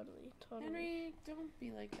 Henry, don't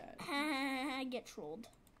be like that. I get trolled.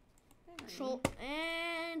 Henry. Troll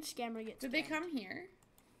and scammer gets Did they scammed. come here?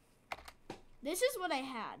 This is what I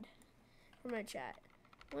had for my chat.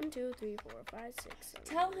 1, 2, 3, 4, 5, 6, 7.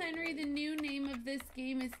 Tell Henry the new name of this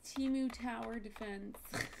game is Timu Tower Defense.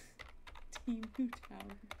 Timu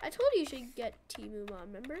Tower. I told you should get Timu, Mom,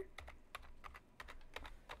 remember?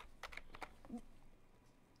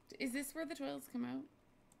 Is this where the toilets come out?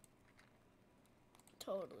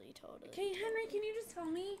 Totally. Okay, Henry, can you just tell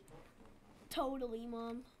me? Totally,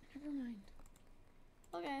 Mom. Never mind.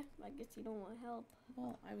 Okay, I guess you don't want help.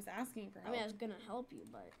 Well, I was asking for I help. mean, I was gonna help you,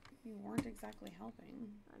 but... You weren't exactly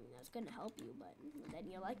helping. I mean, I was gonna help you, but then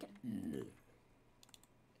you like it.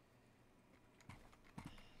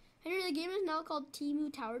 Henry, the game is now called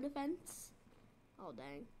Timu Tower Defense. Oh,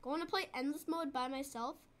 dang. Going to play Endless Mode by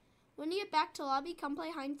myself. When you get back to lobby, come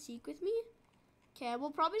play hide and seek with me. Okay,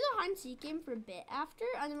 we'll probably do a hide and seek game for a bit after,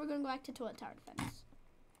 and then we're gonna go back to Toilet Tower Defense.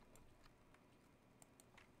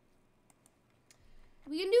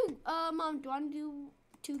 We can do, Mom, do you want to do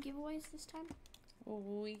 2 giveaways this time? Well,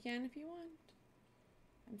 we can if you want.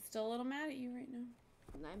 I'm still a little mad at you right now.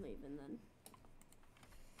 And I'm leaving then.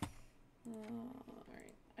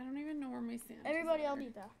 Alright. I don't even know where my Santas Everybody, are. I'll be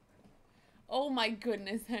back. Oh my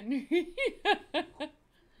goodness, Henry. Let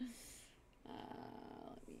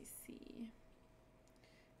me see.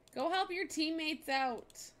 Go help your teammates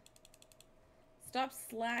out. Stop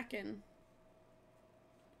slacking.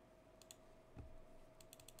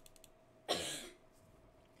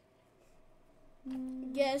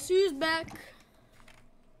 Guess who's back?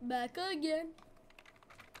 Back again.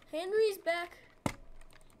 Henry's back.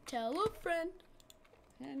 Tell a friend.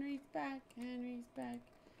 Henry's back. Henry's back.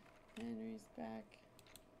 Henry's back.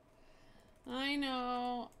 I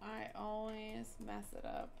know. I always mess it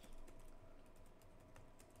up.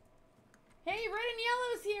 Hey, red and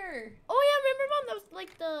yellow's here. Oh yeah, remember, Mom? That was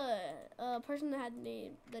like the person that had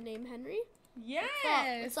the name Henry.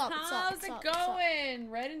 Yes. What's up? How's it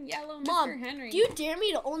going? Red and yellow, Mom, Mr. Henry. do you dare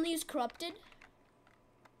me to only use corrupted?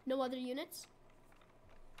 No other units?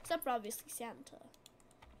 Except for obviously Santa.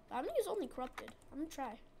 But I'm gonna use only corrupted. I'm gonna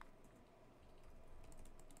try.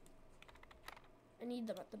 I need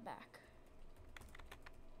them at the back.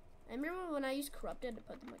 I remember when I used corrupted to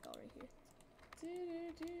put them like all right here.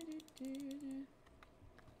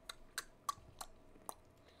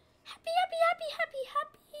 Happy, happy, happy, happy,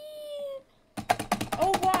 happy.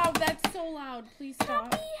 Oh wow, that's so loud. Please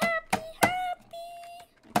stop. Happy, happy, happy.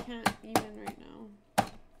 I can't even right now.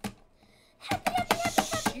 Happy, happy, happy,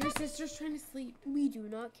 happy. Your sister's trying to sleep. We do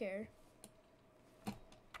not care. She's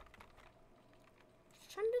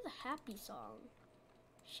trying to do the happy song.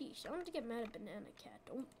 Sheesh, I don't have to get mad at Banana Cat.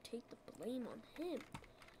 Don't take the blame on him.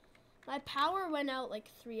 My power went out like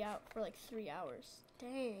 3 hours.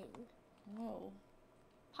 Dang. Whoa.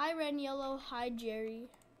 Hi, Red and Yellow. Hi, Jerry.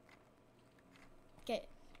 Okay.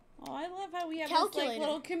 Oh, I love how we have this Calculator. like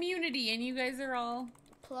little community and you guys are all...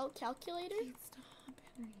 Pull out calculator. Please stop,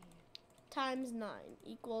 Henry. Times 9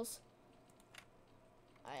 equals...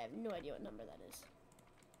 I have no idea what number that is.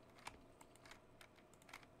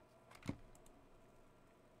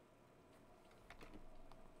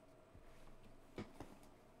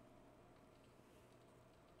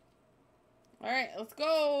 All right, let's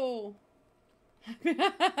go.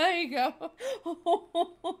 There you go.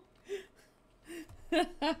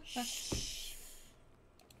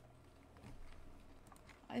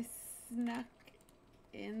 I snuck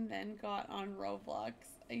in, then got on Roblox.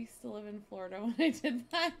 I used to live in Florida when I did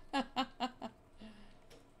that. Dang.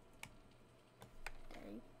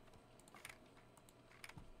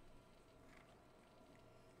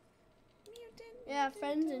 Yeah,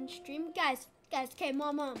 friends and stream. Guys, okay,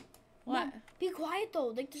 mom. What? Mom, be quiet though.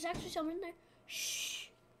 Like, there's actually someone in there. Shh.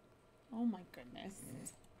 Oh my goodness.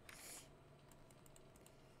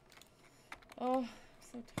 Oh, I'm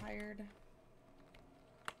so tired.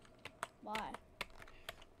 Why?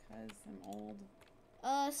 Because I'm old.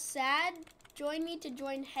 Sad. Join me to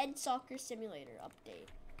join Head Soccer Simulator update.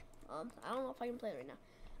 I don't know if I can play it right now.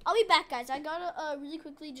 I'll be back, guys. I gotta really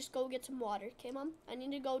quickly just go get some water. Okay, Mom? I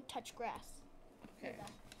need to go touch grass. Okay.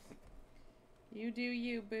 You do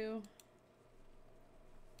you, boo.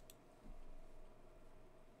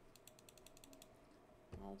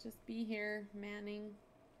 I'll just be here manning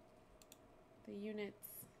the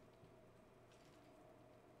units.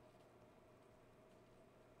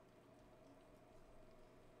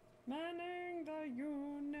 Manning the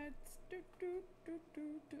units. Do, do, do,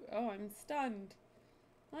 do, do. Oh, I'm stunned.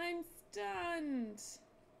 I'm stunned.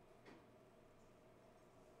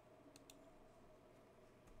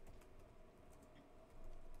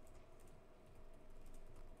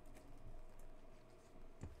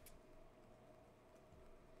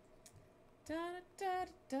 Da da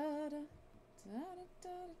da da da da da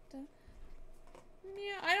da.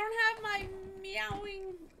 Meow. I don't have my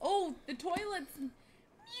meowing. Oh, the toilets.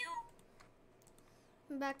 Meow.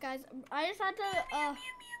 I'm back, guys. I just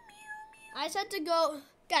had to go.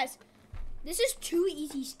 Guys, this is 2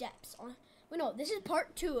 easy steps. Wait, no, this is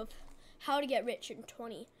part 2 of how to get rich in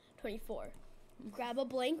 2024. Grab a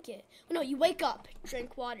blanket. Oh, no, you wake up,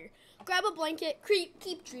 drink water. Grab a blanket,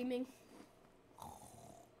 keep dreaming.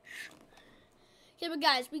 Okay, but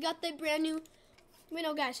guys, we got the brand new. Wait,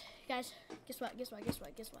 no, guys, guess what?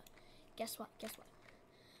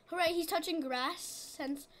 Alright, he's touching grass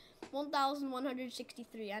since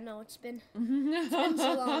 1163. I know it's been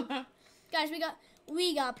so long. Guys,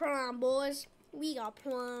 we got prime, boys. We got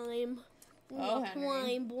prime. We got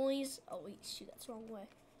prime, boys. Oh wait, shoot, that's the wrong way.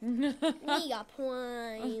 We got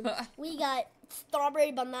prime. We got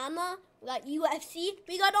strawberry banana. We got UFC.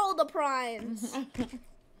 We got all the primes.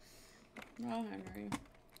 Oh, Henry.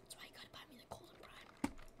 That's why you gotta buy me the golden prime.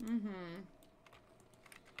 Mm-hmm.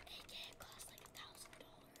 It costs like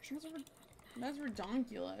 $1,000. That's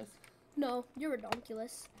redonkulous. No, you're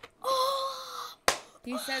redonkulous. Oh!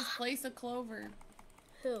 He says place a clover.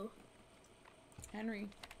 Who? Henry.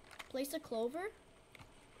 Place a clover?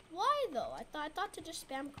 Why though? I thought to just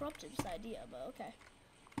spam corrupted's idea, but okay.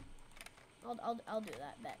 I'll do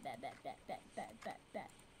that.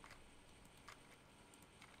 Bet.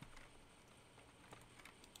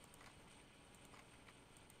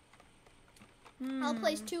 I'll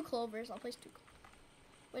place 2 clovers.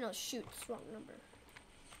 Wait, no, shoot, it's the wrong number.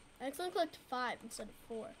 I accidentally clicked 5 instead of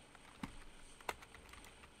 4.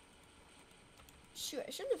 Shoot, I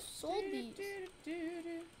shouldn't have sold these.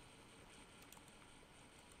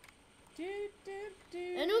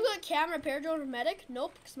 Anyone got camera repair drone or medic?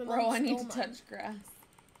 Nope, because my mom Bro, stole I need to mine. touch grass.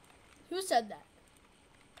 Who said that?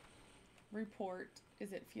 Report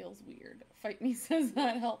is it feels weird. Fight me says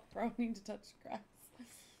that help, bro. I need to touch grass.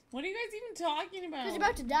 What are you guys even talking about? Because you're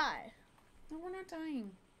about to die. No, we're not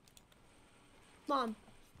dying. Mom.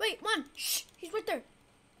 Wait, Mom. Shh. He's right there.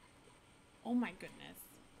 Oh my goodness.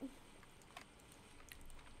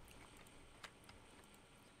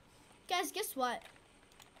 Guys, guess what?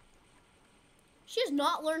 She has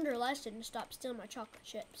not learned her lesson to stop stealing my chocolate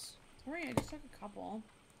chips. Sorry, I just took a couple.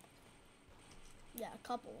 Yeah, a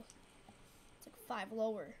couple. It's like 5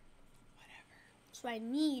 lower. Whatever. That's what I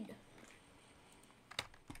need.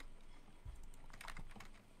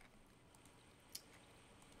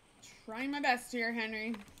 Trying my best here,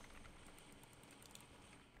 Henry.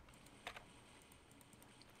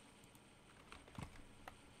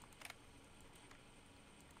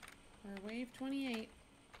 We're wave 28.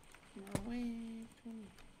 We're wave 28.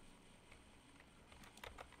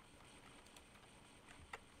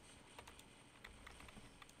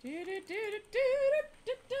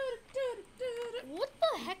 What the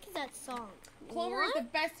heck is that song? Clover is What? the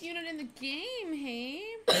best unit in the game, hey?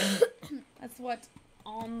 That's what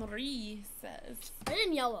Henri says. Red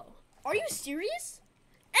and yellow. Are you serious?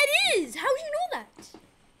 It is! How'd you know that?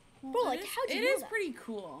 Bro, like, how'd you know It is that? pretty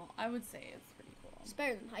cool. I would say it's pretty cool. It's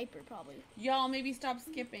better than Hyper, probably. Y'all, maybe stop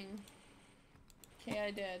skipping. Okay, I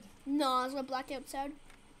did. No, that's what Blackout said.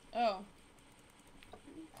 Oh.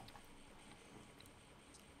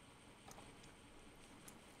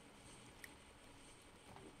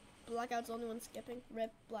 Blackout's the only one skipping.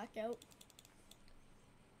 Rip Blackout.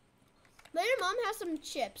 Let your mom have some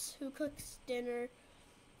chips. Who cooks dinner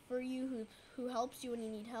for you? Who helps you when you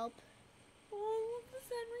need help? Oh, this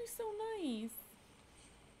Henry's so nice.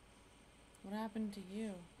 What happened to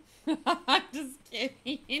you? I'm just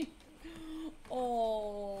kidding.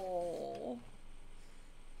 Oh.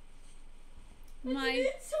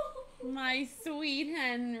 My sweet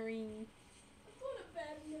Henry.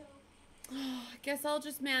 I guess I'll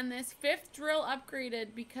just man this. 5th drill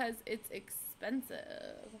upgraded because it's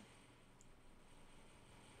expensive.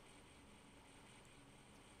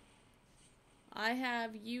 I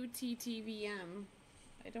have UTTVM.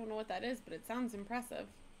 I don't know what that is, but it sounds impressive.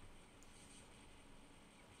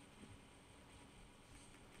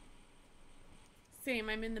 Same,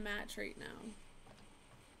 I'm in the match right now.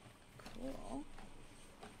 Cool.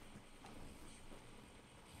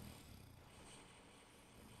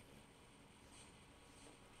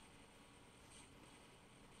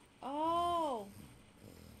 Oh.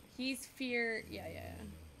 He's fear. Yeah.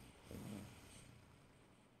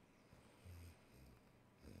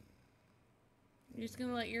 You're just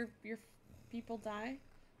gonna let your people die?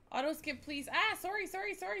 Auto skip, please. Ah, sorry.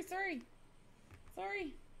 Sorry.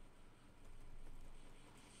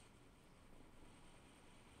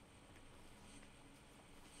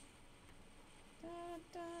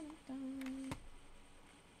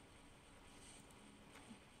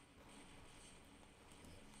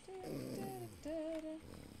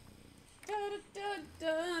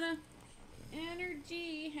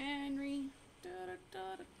 Energy, Henry.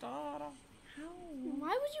 How? Why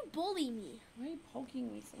would you bully me? Why are you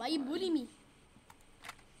poking me so Why you hard? bully me?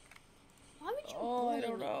 Why would you Oh, bully I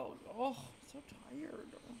don't me? know. Oh, I'm so tired.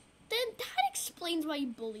 Then that explains why you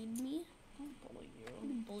bullied me. I don't bully you.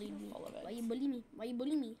 You bullied You're me. full of it. Why you bully me? Why you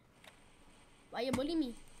bully me? Why you bully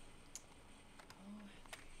me?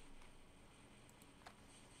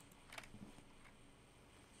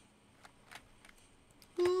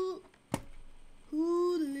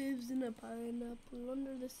 Who lives in a pineapple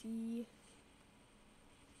under the sea?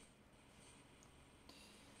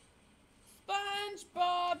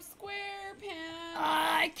 SpongeBob SquarePants.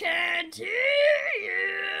 I can't hear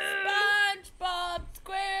you. SpongeBob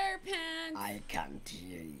SquarePants. I can't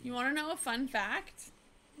hear you. You want to know a fun fact?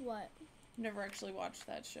 What? Never actually watched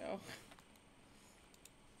that show.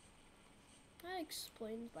 That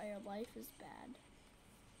explains why your life is bad.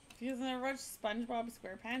 If you guys never watched SpongeBob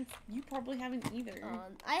SquarePants, you probably haven't either.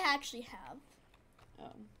 I actually have.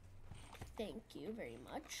 Oh. Thank you very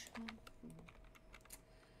much.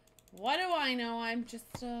 What do I know? I'm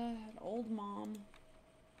just an old mom.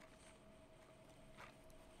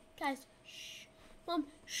 Guys, shh. Mom,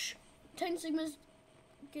 shh. Titan Sigma's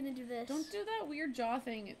gonna do this. Don't do that weird jaw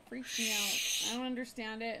thing. It freaks me out. I don't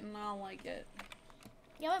understand it, and I don't like it.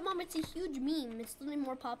 Yeah, but Mom, it's a huge meme. It's literally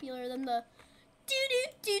more popular than the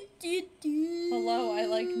do-do-do-do-do. Hello, I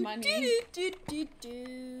like money.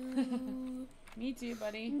 Do-do-do-do-do. Me too,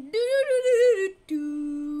 buddy.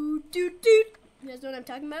 Do-do-do-do-do-do. You guys know what I'm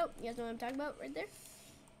talking about? You guys know what I'm talking about right there?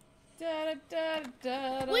 Da, da, da,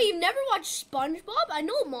 da, da. Wait, you've never watched SpongeBob? I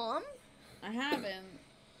know, Mom. I haven't.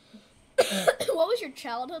 What was your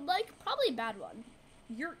childhood like? Probably a bad one.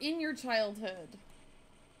 You're in your childhood.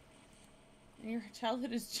 And your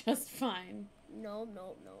childhood is just fine. No.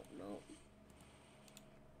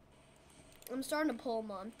 I'm starting to pull,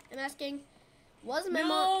 Mom. I'm asking, was my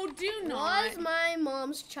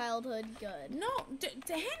mom's childhood good? No,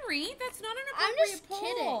 to Henry, that's not an I'm appropriate just poll.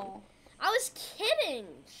 kidding. I was kidding.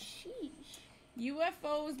 Sheesh.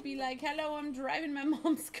 UFOs be like, hello, I'm driving my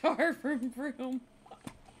mom's car from Vroom.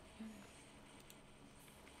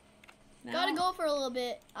 Gotta go for a little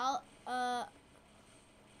bit. I'll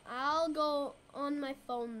go on my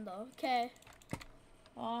phone though. Okay.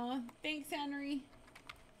 Aw, thanks, Henry.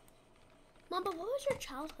 Mom, but what was your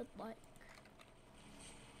childhood like?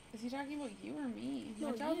 Is he talking about you or me? No,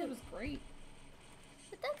 My childhood you. was great.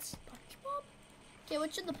 But that's SpongeBob. Okay,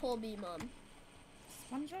 what should the poll be, Mom?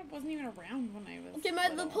 SpongeBob wasn't even around when I was Okay, the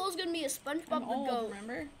little. poll's gonna be a SpongeBob I'm the old, goat.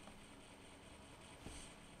 remember?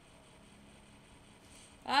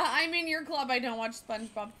 I'm in your club. I don't watch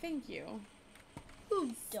SpongeBob. Thank you.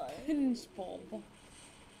 Who does? SpongeBob.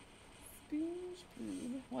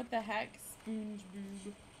 SpongeBob. What the heck?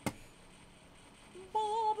 SpongeBob.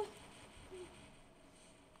 Bob.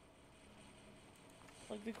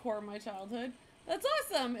 Like the core of my childhood. That's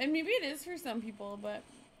awesome. And maybe it is for some people, but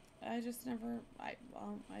I just never,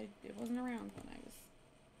 it wasn't around when I was.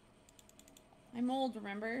 I'm old,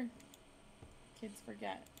 remember? Kids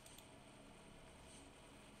forget.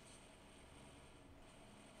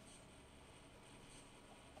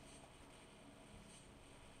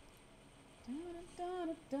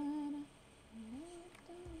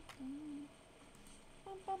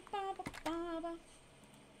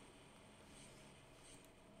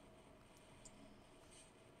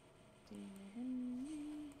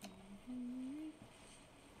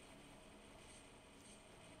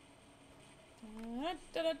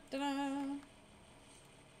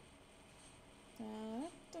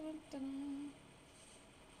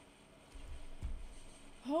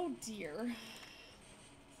 Oh dear. Let's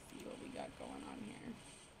see what we got going on here.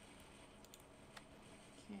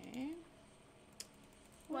 Okay.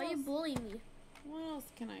 Why are you bullying me? What else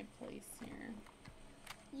can I place here?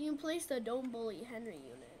 You can place the Don't Bully Henry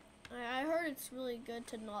unit. I heard it's really good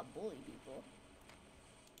to not bully people.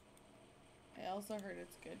 I also heard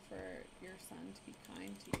it's good for your son to be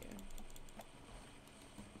kind to you.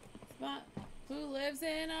 Spot who lives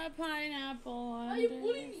in a pineapple under you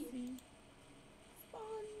bullying the me? sea.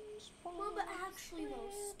 SpongeBob. Mom, but actually though,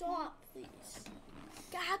 stop, please.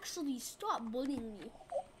 Actually, stop bullying me.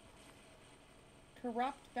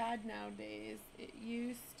 Corrupt bad nowadays. It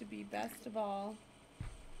used to be best of all.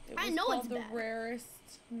 It was I know called it's the bad.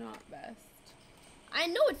 rarest, not best. I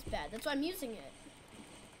know it's bad. That's why I'm using it.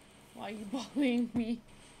 Why are you bullying me?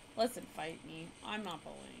 Listen, fight me. I'm not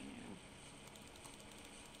bullying you.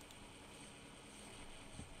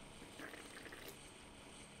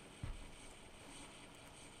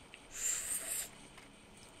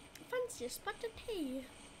 Fancy a spot of tea.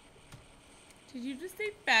 Did you just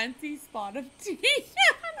say fancy spot of tea?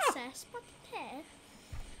 Fancy a spot of tea.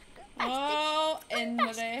 Oh, It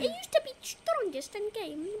Andre. used to be strongest in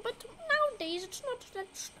game, but nowadays it's not that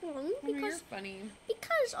strong You're because funny.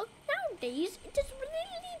 nowadays it is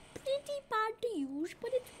really pretty bad to use,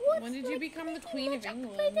 but it's worth. When did you become the pretty Queen of much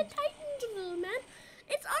England? Play the Titans, man.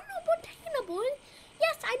 It's unobtainable.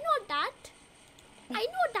 Yes, I know that. I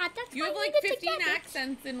know that. That's You why have I like needed to 15 get it.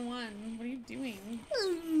 accents in one. What are you doing?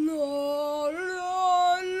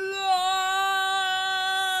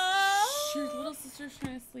 Your little sister's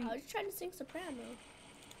trying to sleep. I was trying to sing soprano.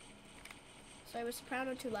 Sorry, was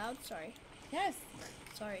soprano too loud? Sorry. Yes.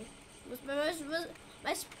 Sorry.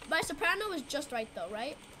 My soprano was just right though,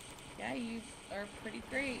 right? Yeah, you are pretty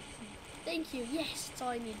great. Thank you. Yes, that's all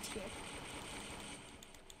I need to hear.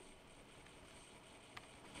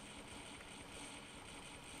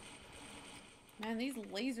 Man, these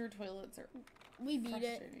laser toilets are We beat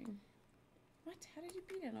it. frustrating. What? How did you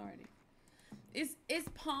beat it already? Is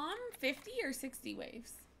Palm 50 or 60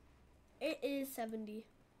 waves? It is 70.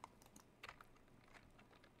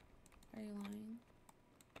 Are you lying?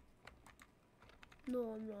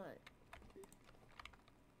 No, I'm not.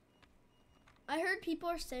 I heard people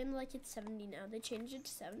are saying like it's 70 now. They changed it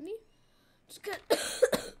to 70. Just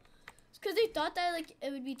because they thought that like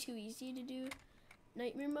it would be too easy to do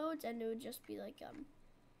nightmare modes and it would just be like You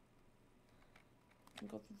can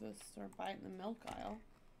go through the store and buy it in the milk aisle.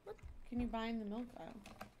 What can you buy in the milk aisle?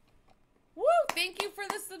 Woo! Thank you for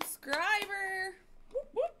the subscriber. Whoop,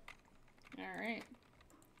 whoop. All right.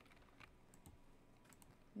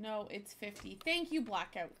 No, it's 50. Thank you,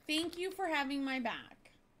 Blackout. Thank you for having my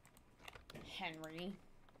back, Henry.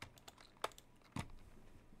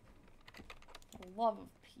 The love of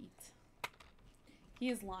Pete. He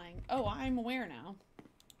is lying. Oh, I'm aware now.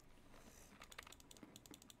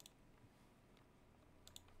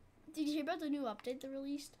 Did you hear about the new update they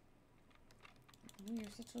released? Oh, you're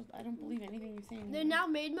such a, I don't believe anything you say anymore. They now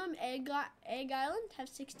made them Egg Island have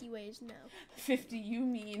 60 waves now. 50, you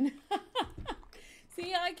mean.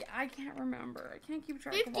 See, I can't remember. I can't keep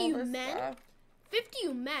track of 50 all this men? stuff.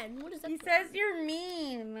 50 men? What is that? He says you're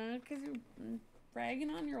mean because you're bragging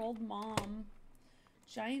on your old mom.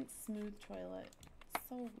 Giant smooth toilet.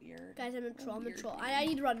 So weird. Guys, I'm a troll. I'm a Weird troll. name. I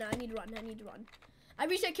need to run now. I need to run. I need to run. I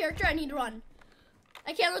reset character. I need to run.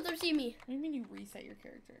 I can't let them see me. What do you mean you reset your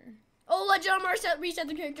character? Oh, Legend of reset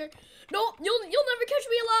the character. No, you'll never catch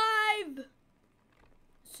me alive.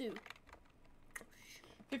 Sue.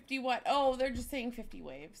 50 what? Oh, they're just saying 50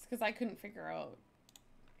 waves because I couldn't figure out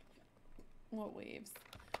what waves.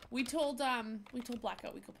 We told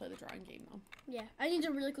Blackout we could play the drawing game though. Yeah, I need to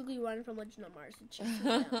really quickly run from Legend of Mars. And chase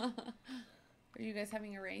them down. Are you guys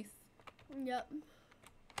having a race? Yep.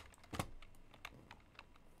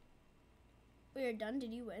 We are done.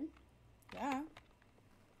 Did you win? Yeah.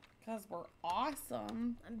 Because we're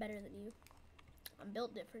awesome. I'm better than you. I'm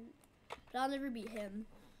built different. But I'll never beat him.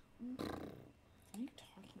 What are you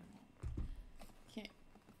talking about? Can't.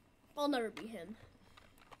 I'll never beat him.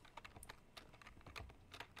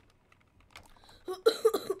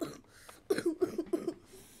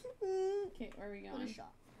 Okay, where are we Go to going?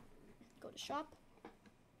 shop. Go to shop.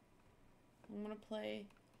 I'm gonna play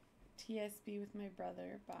TSB with my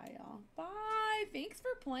brother. Bye, y'all. Bye. Thanks for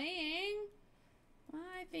playing.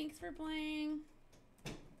 Bye. Thanks for playing.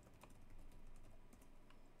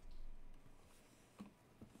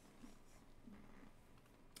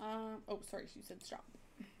 Oh, sorry. She said stop.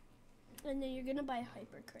 And then you're gonna buy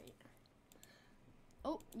Hyper Crate.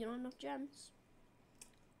 Oh, you don't have enough gems.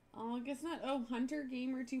 Oh, I guess not. Oh, Hunter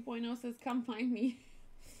Gamer 2.0 says, come find me.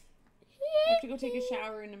 I have to go take a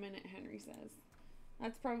shower in a minute, Henry says.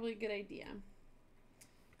 That's probably a good idea.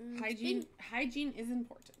 Hygiene is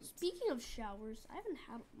important. Speaking of showers, I haven't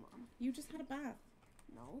had one, Mom. You just had a bath.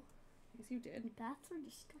 No. Yes, you did. Baths are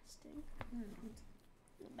disgusting. You're not.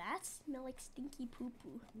 Bats smell like stinky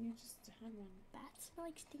poo-poo. You just had one. Bats smell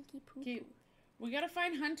like stinky poo-poo. Okay, we gotta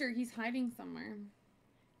find Hunter. He's hiding somewhere.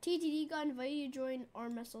 TTD got invited to join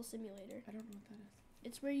Arm Muscle Simulator. I don't know what that is.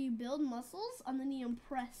 It's where you build muscles and then you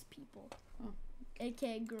impress people. Oh.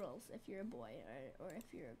 AKA girls, if you're a boy. Or if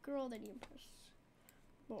you're a girl, then you impress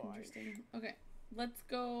boys. Interesting. Okay, let's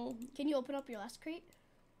go. Can you open up your last crate?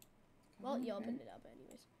 Well, you Okay. opened it up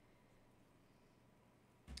anyways.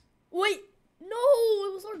 Wait! No!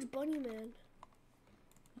 It was Large Bunny Man.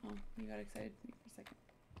 Oh, you got excited for a second.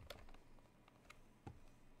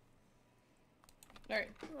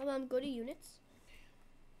 Alright. Go to units.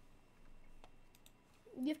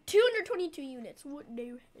 You have 222 units. What do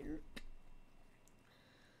you hit?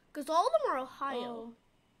 Because all of them are Ohio. Oh.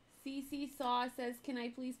 CC Saw says, can I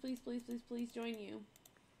please join you?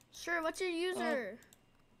 Sure, what's your user?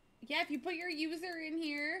 Yeah, if you put your user in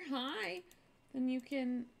here, hi, then you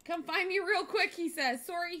can come find me real quick, he says.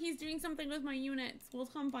 Sorry, he's doing something with my units. We'll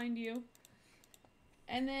come find you.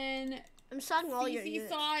 And then I'm showing all your CC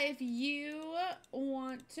units. Saw, if you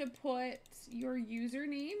want to put your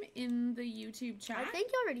username in the YouTube chat, I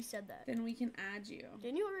think you already said that. then we can add you.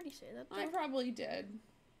 Didn't you already say that? I probably did.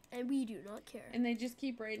 And we do not care. And they just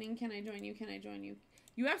keep writing, can I join you, can I join you?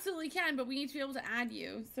 You absolutely can, but we need to be able to add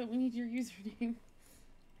you, so we need your username.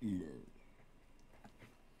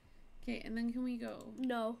 Okay, and then can we go?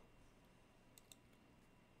 No.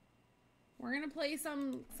 We're gonna play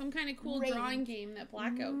some kind of cool Rage. drawing game that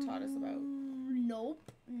Blackout taught us about. Nope.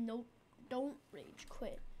 Don't rage.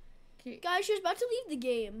 Quit. Okay. Guys, she was about to leave the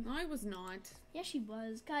game. No, I was not. Yeah, she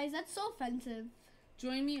was. Guys, that's so offensive.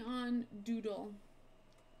 Join me on Doodle.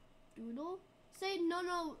 Doodle? Say,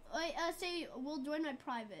 no. Say, we'll join my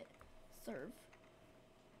private serve.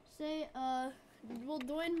 Say, we'll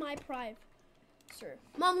join my private serve.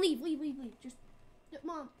 Mom, leave. Just,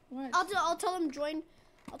 Mom. What? I'll tell him join.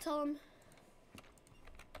 I'll tell him.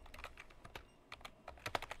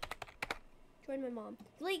 Join my mom.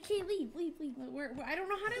 Leave. Where, I don't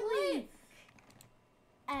know how to leave.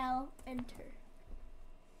 L, enter.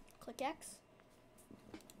 Click X.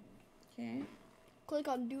 Okay. Click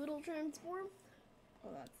on Doodle Transform.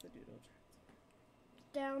 Oh, that's the Doodle.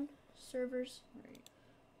 Down. Servers. Right.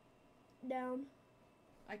 Down.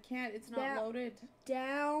 I can't. It's not Down. loaded.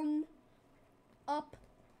 Down. Up.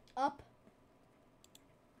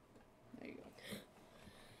 There you go.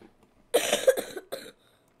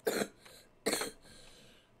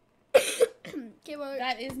 Okay, well,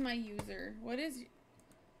 That is my user. What is...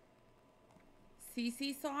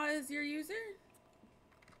 CC Saw is your user?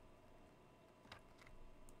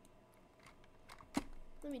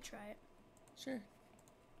 let me try it. Sure.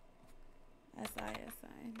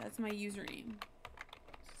 SISI. That's my username.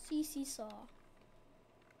 CC Saw.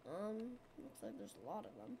 Looks like there's a lot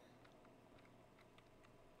of them.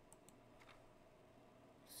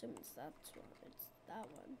 Assuming that's what it's that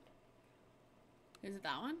one. Is it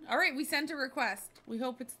that one? All right, we sent a request. We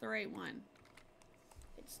hope it's the right one.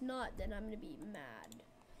 If it's not, then I'm gonna be mad.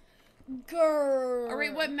 Girl. All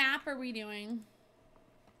right, what map are we doing?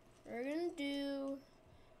 We're gonna do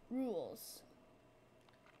rules.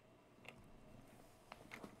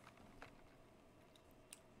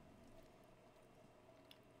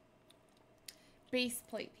 Base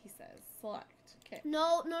plate, he says. Select. Okay.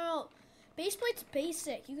 No. Base plate's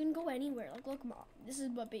basic. You can go anywhere. Like, look, Mom. This is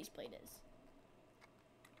what base plate is.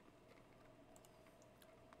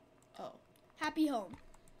 Oh. Happy home.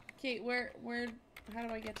 Okay, where, how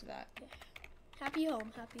do I get to that? Happy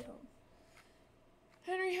home.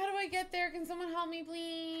 Henry, how do I get there? Can someone help me,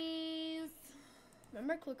 please?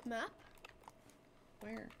 Remember, click map.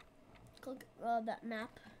 Where? Click that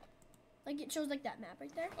map. Like, it shows like that map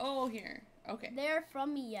right there. Oh, here. Okay. They're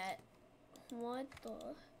from me yet. What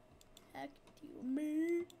the heck do you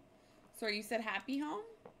mean? Sorry, you said happy home?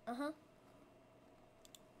 Uh-huh.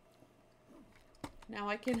 Now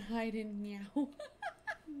I can hide in meow.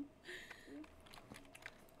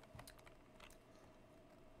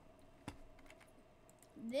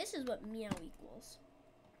 This is what meow equals.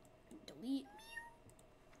 Delete.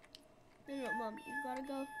 No, Mom, you gotta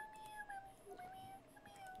go.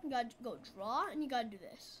 You gotta go draw, and you gotta do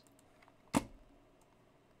this.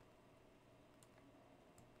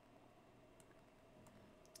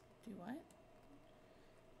 Do what?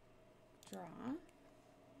 Draw.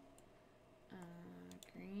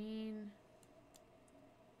 Green.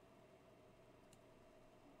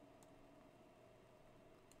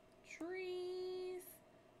 Trees.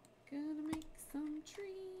 Gonna make some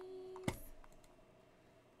trees.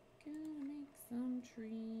 Gonna make some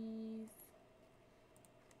trees.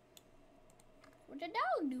 What the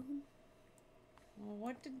dog do? Well,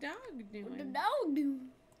 what the dog doing? What the dog do?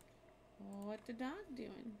 Well, what the dog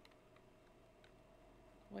doing?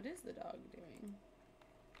 What is the dog doing?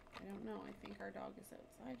 I don't know. I think our dog is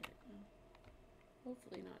outside right now.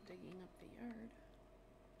 Hopefully not digging up the yard.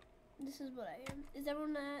 This is what I am. Is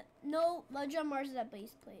everyone at? No, Ledge on Mars is at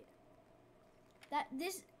base plate.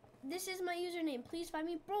 This is my username. Please find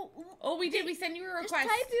me, bro. Oh, we did. We sent you a request. Just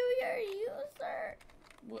type your user.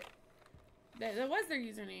 What? That was their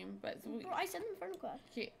username, but so Bro, I sent them friend request.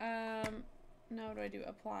 okay. Now what do I do?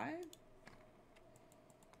 Apply.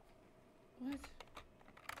 What?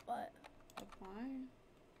 What? Apply.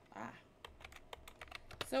 Ah.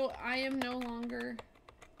 So I am no longer.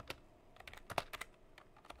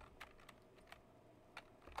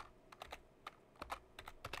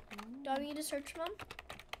 Do I need to search, Mom?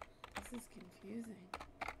 This is confusing.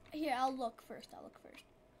 Here, I'll look first.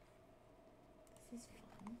 This is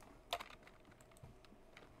fun.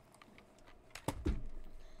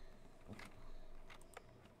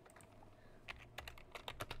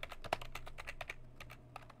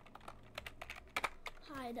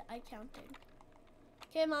 Hide, I counting.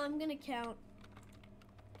 Okay, Mom, I'm gonna count.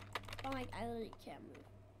 I'm like, I literally can't move.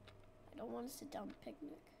 I don't want to sit down and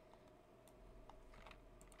picnic.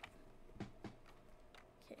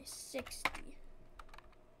 Okay, 60.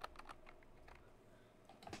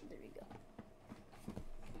 There we go.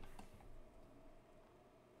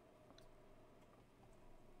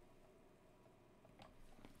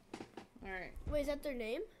 Alright. Wait, is that their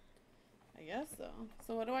name? I guess so.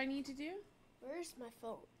 So what do I need to do? Where's my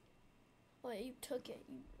phone? Oh, you took it,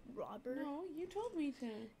 you robber. No, you told me to.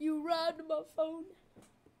 You robbed my phone.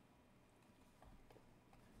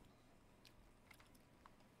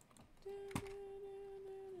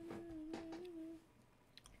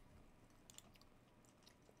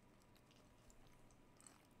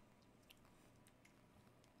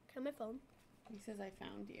 Can my phone? He says I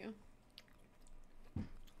found you.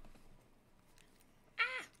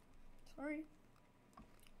 Sorry.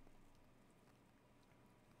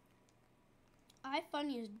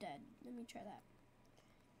 iFunny is dead. Let me try that.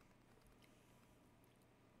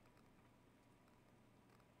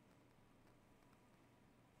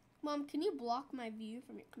 Mom, can you block my view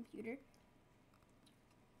from your computer?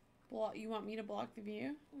 You want me to block the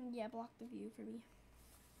view? Yeah, block the view for me.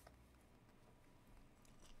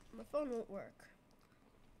 My phone won't work.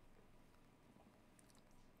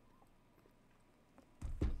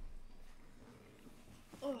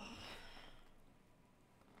 Oh.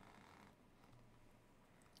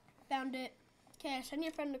 Found it. Okay, send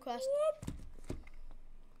your friend a request.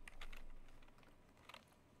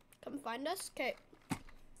 Come find us. Okay.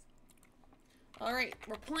 All right,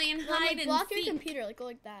 we're playing hide and block seek. your computer. Like, go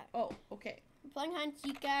like that. Oh, okay. We're playing hide and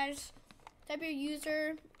seek, guys. Type your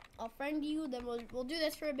user. I'll friend you. Then we'll do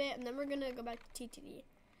this for a bit, and then we're gonna go back to TTD.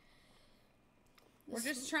 We're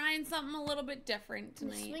just trying something a little bit different The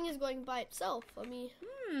tonight. swing is going by itself. Let me.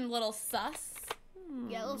 Little sus.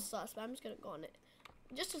 Yeah, a little sus, but I'm just gonna go on it.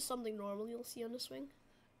 Just as something normal you'll see on the swing.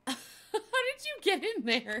 How did you get in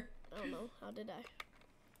there? I don't know. How did I?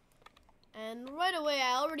 And right away,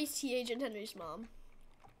 I already see Agent Henry's mom.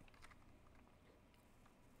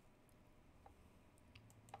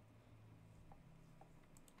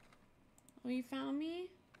 Oh, you found me?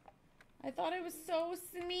 I thought it was so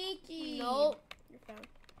sneaky. Nope. You're found.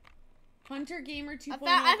 Hunter Gamer 2.0.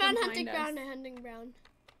 I found come Hunting find Brown us. and Hunting Brown.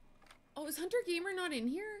 Oh, is Hunter Gamer not in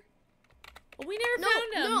here? Well, we never No,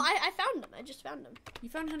 found him. no, I found him. I just found him. You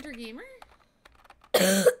found Hunter Gamer?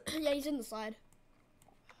 Yeah, he's in the slide.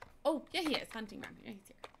 Oh, yeah, he is. Hunting Brown. Yeah, he's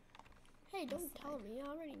here. Hey, don't tell me. I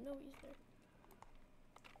already know he's there.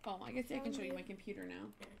 Oh, I guess I can show you my computer now.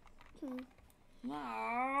 Hmm.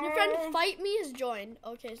 Your friend Fight Me has joined.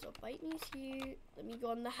 Okay, so Fight Me's here. Let me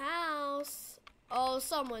go in the house. Oh,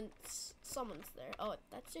 someone's there. Oh,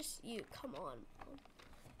 that's just you. Come on.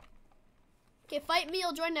 Okay, Fight Me.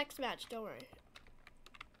 You'll join next match. Don't worry.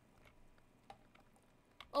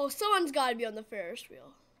 Oh, someone's got to be on the Ferris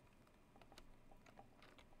wheel.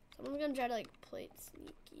 Someone's gonna try to like play it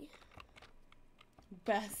sneaky.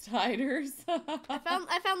 Best hiders. I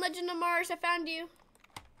found Legend of Mars. I found you.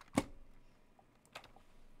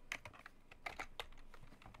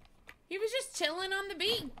 He was just chilling on the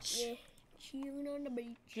beach. Yeah, chilling on the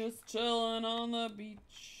beach. Just chilling on the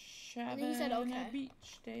beach. And then he said, having okay. a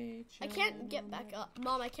beach day. I can't get back up.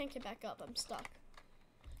 Mom, I can't get back up. I'm stuck.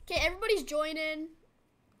 Okay, everybody's joining.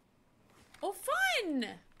 Oh, fun!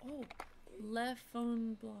 Oh, left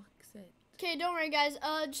phone blocks it. Okay, don't worry, guys.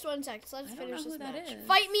 Just 1 sec. So let's I don't finish know this who that match. is.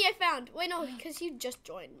 Fight Me, I found. Wait, no, because you just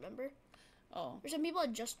joined, remember? Oh. There's some people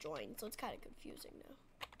that just joined, so it's kind of confusing now.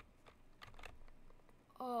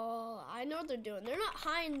 Oh, I know what they're doing. They're not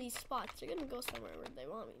high in these spots. They're going to go somewhere where they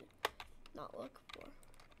want me to not look for.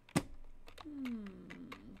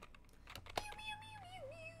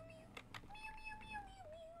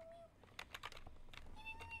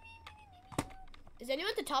 Is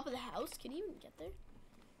anyone at the top of the house? Can you even get there?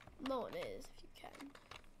 No one is, if you can.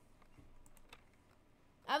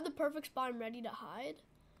 I have the perfect spot. I'm ready to hide.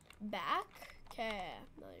 Back? Okay.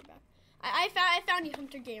 No, you're back. I found you,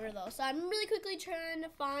 Hunter Gamer, though. So I'm really quickly trying to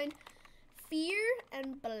find Fear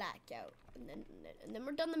and Blackout. And then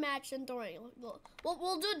we're done the match, and don't worry.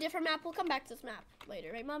 We'll do a different map. We'll come back to this map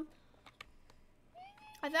later, right, Mom?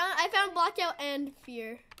 I found Blackout and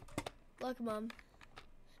Fear. Look, Mom.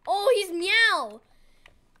 Oh, he's Meow.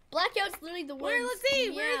 Blackout's literally the word. Let's see.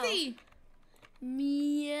 Meow. Where is he?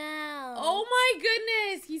 Meow. Oh my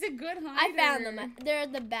goodness. He's a good hider. I found them. They're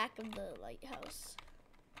at the back of the lighthouse.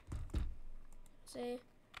 Say,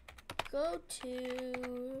 go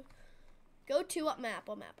to what map?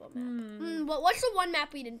 What map? What's the one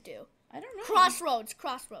map we didn't do? I don't know. Crossroads.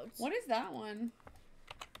 What is that one?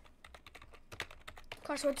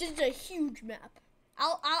 Crossroads is a huge map.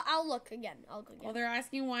 I'll look again. Well, they're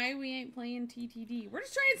asking why we ain't playing TTD. We're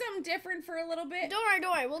just trying something different for a little bit. Don't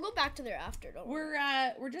worry. We'll go back to there after. Don't worry.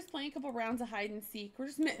 We're just playing a couple rounds of hide and seek. We're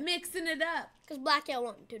just mixing it up. Because Blackout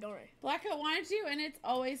wanted to. Don't worry. Blackout wanted to, and it's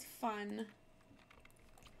always fun.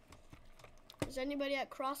 Is anybody at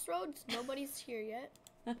Crossroads? Nobody's here yet.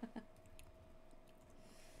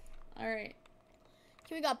 All right.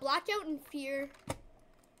 Okay, we got Blackout and Fear.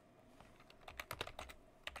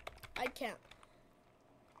 I can't.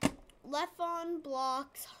 Left on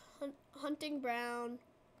blocks, Hunting Brown,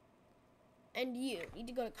 and you need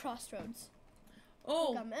to go to Crossroads.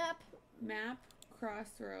 Oh, Got map. map,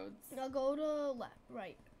 Crossroads. Now go to left,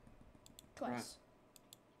 right, twice.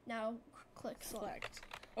 Now click select.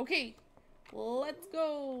 Okay, let's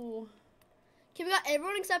go. Okay, we got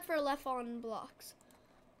everyone except for left on blocks.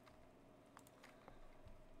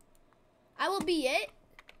 I will be it.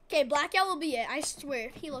 Okay, Blackout will be it. I swear,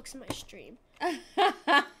 if he looks at my stream.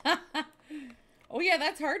 Oh yeah,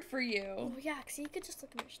 that's hard for you. Oh yeah, cause he could just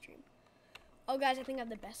look at my stream. Oh guys, I think I have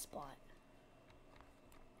the best spot.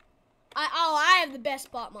 I have the best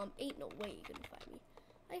spot, Mom. Ain't no way you can find me.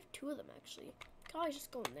 I have two of them actually. I could always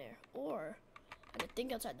just go in there, or I could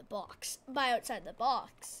think outside the box. By outside the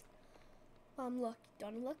box. Look.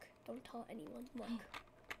 Don't tell anyone. Look.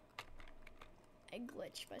 I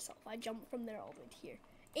glitched myself. I jumped from there all the way to here.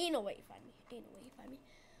 Ain't no way you find me.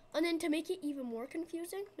 And then to make it even more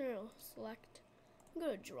confusing, no, select. I'm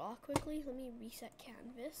gonna draw quickly. Let me reset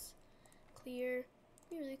canvas. Clear.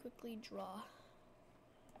 Let me really quickly draw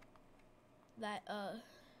that,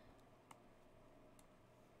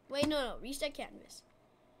 wait, no, reset canvas.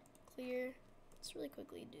 Clear. Let's really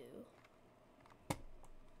quickly do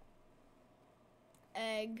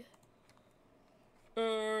egg.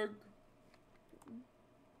 Egg.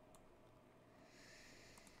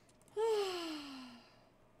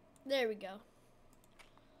 There we go.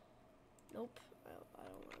 Nope. I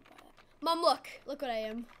don't want to buy that. Mom, look. Look what I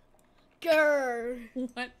am. Grr.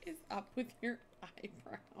 What is up with your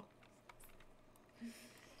eyebrow?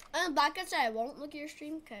 And Black guy said I won't look at your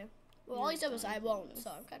stream. Okay. Well, all he said was I won't, goodness.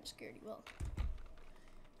 so I'm kind of scared he will.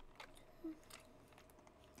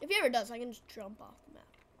 If he ever does, I can just jump off the map.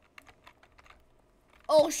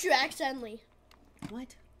 Oh shoot! Accidentally.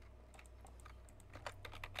 What?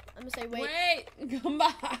 I'm gonna say wait. Wait, come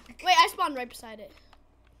back. Wait, I spawned right beside it.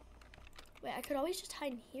 Wait, I could always just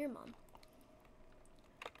hide in here, Mom.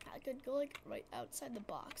 I could go like right outside the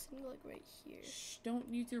box and go like right here. Shh, don't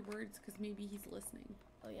use your words because maybe he's listening.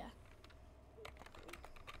 Oh yeah.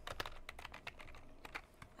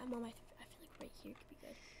 Mom, I feel like right here could be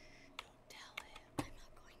good. Don't tell him. I'm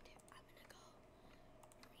not going to. I'm gonna go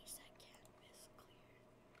reset canvas, clear,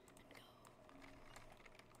 and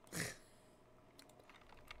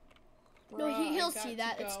go. No, Bruh, he'll I got see to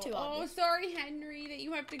that. It's go. too Oh, obvious. sorry, Henry, that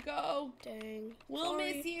you have to go. Dang. We'll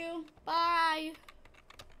Sorry. miss you. Bye.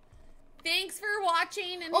 Thanks for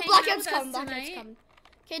watching and Oh, hanging out Blackhead's with us coming. Blackhead's tonight. coming.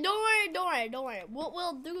 Okay, don't worry.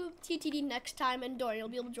 We'll do TTD next time, and Dorian, you'll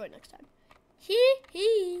be able to join next time. Hee.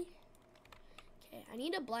 Okay, I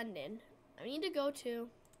need to blend in. I need to go to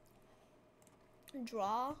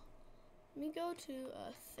draw. Let me go to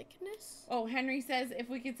thickness. Oh, Henry says if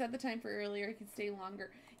we could set the time for earlier, he could stay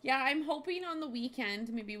longer. Yeah, I'm hoping on the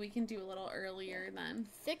weekend maybe we can do a little earlier then.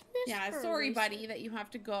 Thickness. Yeah, for sorry, eraser. buddy, that you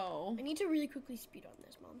have to go. I need to really quickly speed on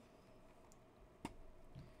this, Mom.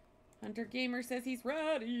 Hunter Gamer says he's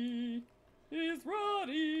ready. He's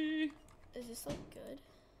ready. Is this like good?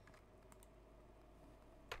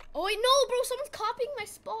 Oh wait, no, bro! Someone's copying my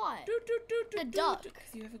spot. The duck. Because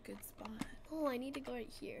you have a good spot. Oh, I need to go right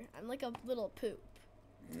here. I'm like a little poop.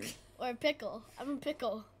 Or a pickle. I'm a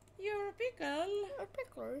pickle. You're a pickle. Or a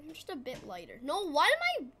pickler. I'm just a bit lighter. No, why am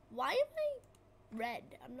I red?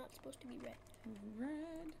 I'm not supposed to be red.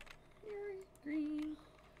 Red. You're green.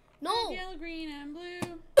 No! Red, yellow, green, and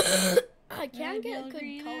blue. I can't Red, get yellow, a good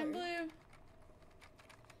green, color. and blue.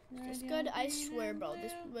 Red, It's yellow, good, I green, swear, and bro.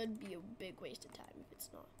 This blue. would be a big waste of time if it's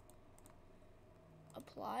not.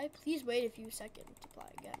 Apply. Please wait a few seconds. Apply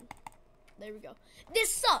again. There we go.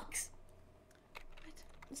 This sucks! What?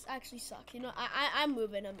 This actually sucks. You know, I'm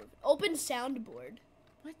moving. Open soundboard.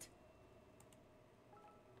 What?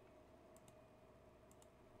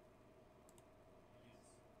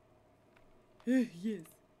 Yes.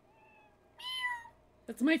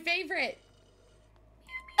 That's my favorite.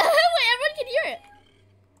 Wait, everyone can hear it.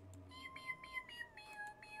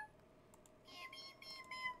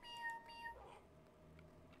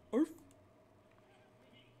 Arf.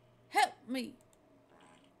 Help me.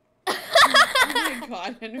 Oh my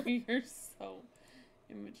god, Henry, you're so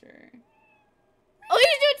immature. Oh,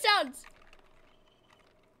 he's doing sounds.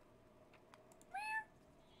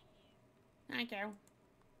 Thank you.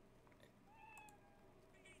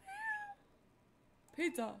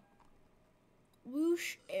 Pizza.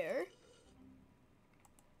 Whoosh air.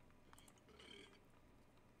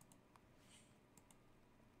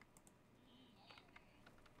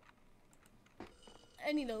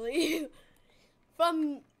 I need to leave.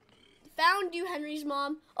 From found you, Henry's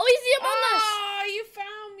mom. Oh, he's the Among Us. Oh, you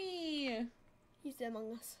found me. He's the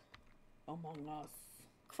Among Us. Among Us.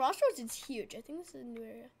 Crossroads is huge. I think this is a new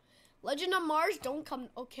area. Legend of Mars, don't come.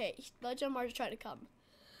 Okay, Legend of Mars is trying to come.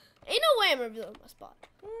 Ain't no way I'm revealing my spot.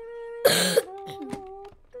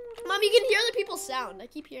 Mom, you can hear the people's sound. I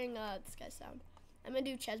keep hearing this guy's sound. I'm gonna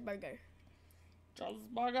do cheeseburger.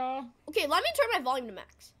 Cheeseburger. Okay, let me turn my volume to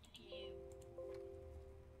max.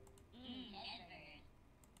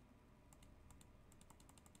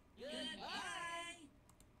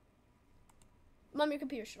 Mom, your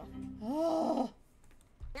computer shut off. Oh.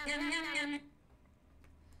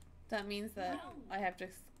 That means that I have to.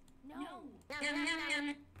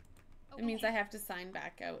 It means I have to sign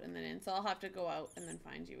back out and then in. So I'll have to go out and then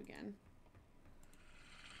find you again.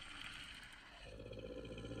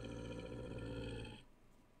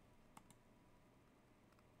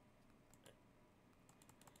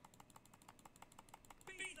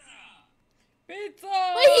 Pizza!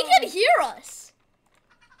 Wait, he can hear us.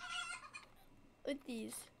 With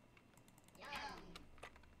these.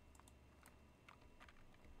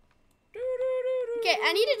 Okay,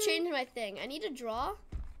 I need to change my thing. I need to draw.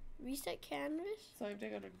 Reset canvas. So I have to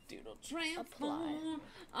go to Doodle Transform. Apply.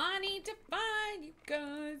 I need to find you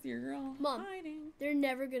guys. You're all Mom. hiding. They're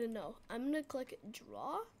never gonna know. I'm gonna click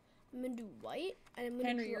draw. I'm gonna do white, and I'm gonna.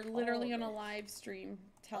 Henry, draw you're literally all on of a live stream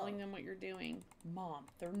telling them what you're doing. Mom,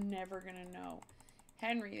 they're never gonna know.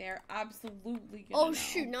 Henry, they're absolutely gonna Oh know.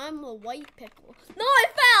 shoot, now I'm a white pickle. No, I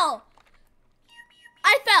fell!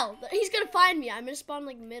 I fell. He's gonna find me. I'm gonna spawn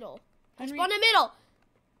like middle. I Henry, spawned in middle.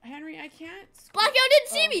 Henry, I can't. Blackout didn't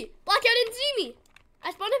see Oh. me. Blackout didn't see me.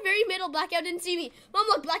 I spawned in very middle. Blackout didn't see me. Mom,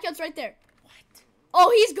 look, Blackout's right there. What? Oh,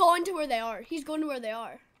 he's going to where they are. He's going to where they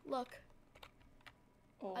are. Look.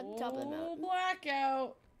 Oh, At the top of the mountain.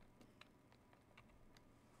 Blackout.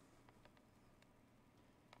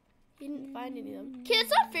 He didn't find any of them. Okay, it's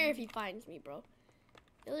not fair if he finds me, bro.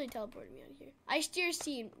 He literally teleported me out of here. I see your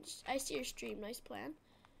stream. I see your stream. Nice plan.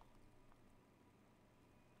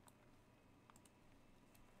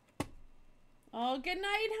 Oh, good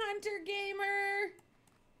night, Hunter Gamer.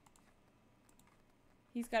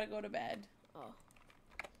 He's got to go to bed. Oh.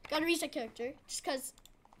 Gotta reset character. Just because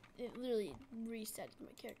it literally reset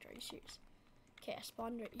my character. Are you serious? Okay, I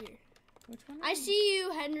spawned right here. Which one? I see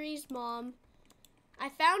you, Henry's mom. I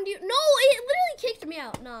found you. No, it literally kicked me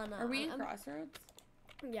out. No. Are we in Crossroads?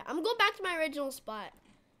 Yeah, I'm gonna go back to my original spot.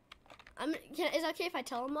 Is it okay if I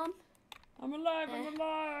tell him, Mom? I'm alive. I'm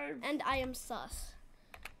alive. And I am sus.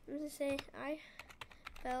 I'm gonna say I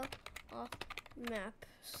fell off map,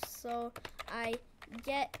 so I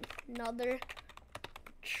get another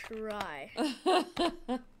try.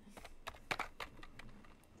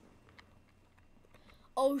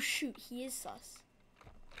 Oh shoot, he is sus.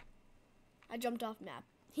 I jumped off map.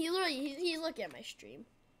 He's looking at my stream.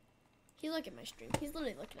 He's looking at my stream. He's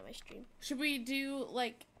literally looking at my stream. Should we do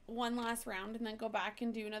like one last round and then go back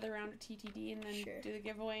and do another round of TTD and then Sure. do the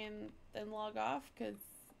giveaway and then log off? Because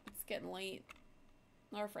it's getting late.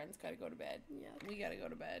 Our friends got to go to bed. Yeah. We got to go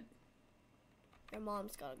to bed. Your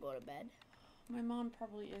mom's gotta go to bed. My mom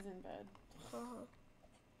probably is in bed. Uh-huh.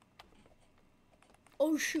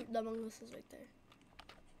 Oh shoot, the Among Us is right there.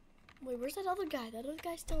 Wait, where's that other guy? That other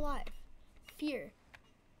guy's still alive. Fear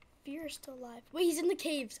is still alive. Wait, he's in the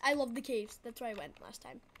caves. I love the caves. That's where I went last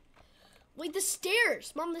time. Wait, the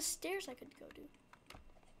stairs. Mom, the stairs I could go to.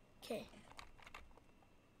 Okay.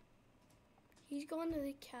 He's going to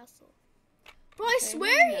the castle. Bro, I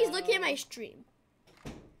swear he's looking at my stream.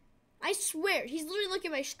 I swear, he's literally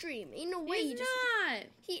looking at my stream. Ain't no way He's not.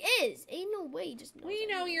 He is. Ain't no way he just knows. We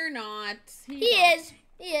know you're not. He is.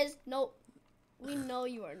 He is. Nope. We know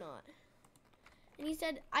you are not. And he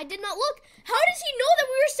said, I did not look. How does he know that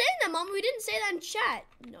we were saying that, Mom? We didn't say that in chat.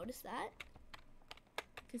 Notice that?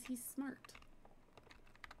 Because he's smart.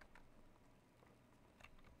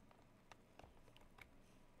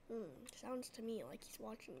 Sounds to me like he's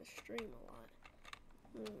watching the stream a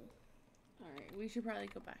lot. Alright, we should probably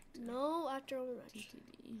go back to No, after all the match.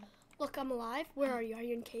 TTD. Look, I'm alive. Where are you? Are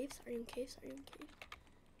you in caves? Are you in caves? Are you in caves?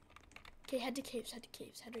 Okay, head to caves. Head to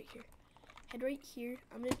caves. Head right here. Head right here.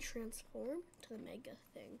 I'm gonna transform to the mega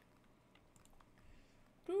thing.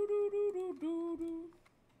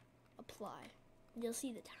 Apply. You'll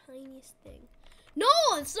see the tiniest thing. No,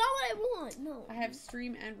 it's not what I want. No. I have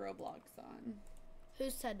stream and Roblox on. Who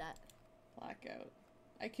said that? Blackout.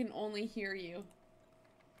 I can only hear you.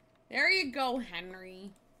 There you go,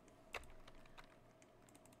 Henry.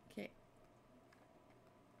 Okay.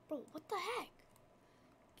 Bro, what the heck?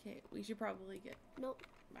 Okay, we should probably get Nope.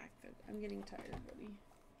 back there. I'm getting tired, buddy.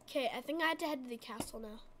 Okay, I think I had to head to the castle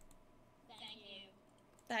now.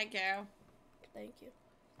 Thank you. Thank you.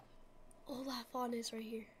 Oh, that fawn is right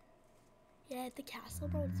here. Yeah, at the castle,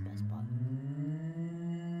 bro. It's the best spot.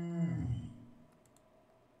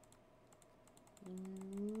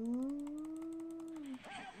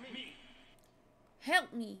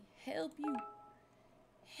 Help me. Help you.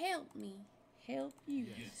 Help me. Help you.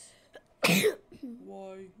 Yes.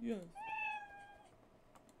 Why, yes.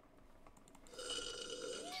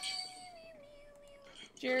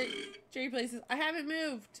 Jerry places. I haven't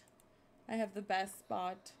moved. I have the best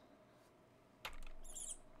spot.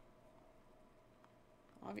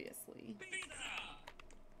 Obviously.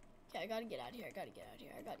 Okay, I gotta get out of here. I gotta get out of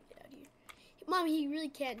here. I gotta get out of here. Mom, he really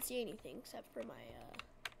can't see anything except for my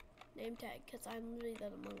name tag, because I'm literally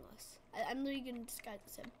that Among Us. I'm literally gonna disguise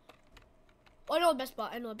as him. Oh, I know the best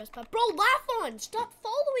spot. I know the best spot. Bro, laugh on! Stop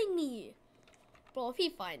following me! Bro, if he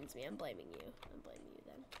finds me, I'm blaming you. I'm blaming you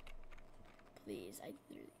then. Please, I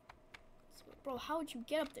literally... Bro, how would you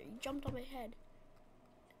get up there? You jumped on my head.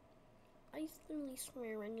 I literally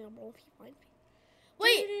swear right now, bro, if he finds me.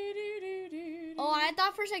 Wait! Oh, I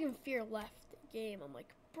thought for a second Fear left the game. I'm like,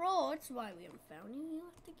 bro, that's why we haven't found you. You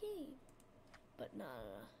left the game. But nah.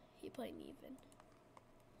 He playing even.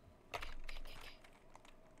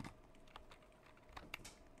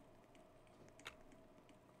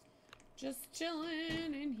 Just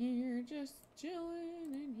chillin' in here, just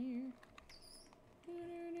chillin' in here.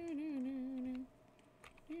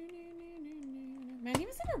 Man,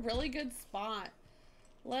 a really good spot.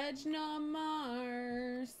 Legend of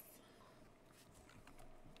Mars.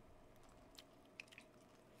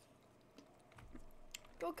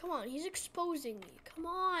 Bro, come on. He's exposing me. Come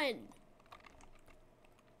on.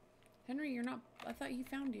 Henry, you're not... I thought he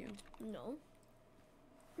found you. No.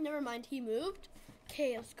 Never mind. He moved.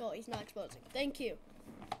 Okay, let's go. He's not exposing. Thank you.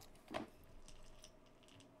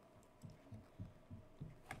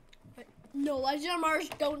 No, Legend of Mars,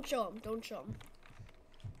 don't show him. Don't show him.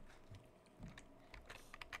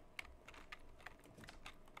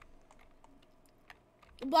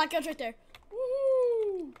 Blackout's right there.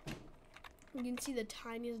 Woohoo! You can see the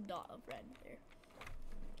tiniest dot of red there.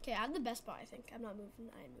 Okay, I have the best spot, I think. I'm not moving.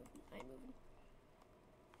 I am moving. I am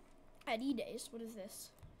moving. Adidas. What is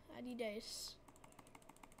this? Adidas.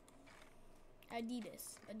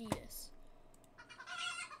 Adidas. Adidas.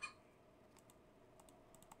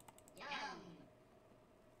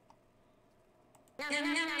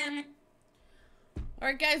 All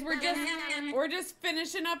right, guys, we're just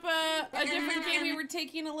finishing up a different game. We were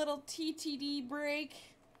taking a little TTD break.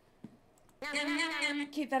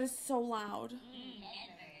 Okay, that is so loud.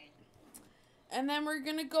 And then we're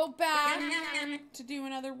gonna go back to do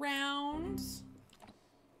another round.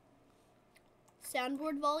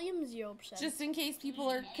 Soundboard volume 0%. Just in case people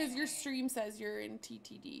are, because your stream says you're in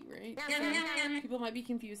TTD, right? So people might be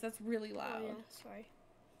confused. That's really loud. Oh, yeah, sorry.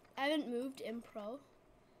 I haven't moved in Pro.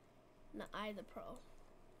 Not I the Pro.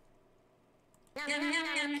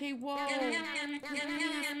 Okay, whoa.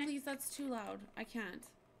 Please, that's too loud. I can't.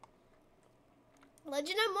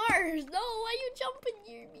 Legend of Mars! No, why you jumping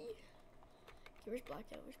near me? Okay, where's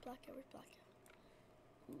Blackout? Where's Blackout? Where's Blackout?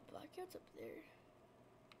 Ooh, Blackout's up there.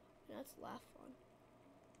 That's laugh fun.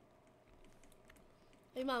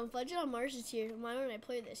 Hey mom, if Legend of Mars is here, why don't I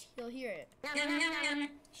play this? He'll hear it.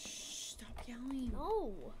 Shh, stop yelling.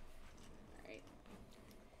 No. Alright.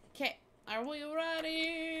 Okay, are we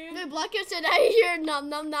ready? No, Blackout said I hear nom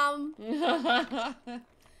nom nom.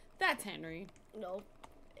 That's Henry. No.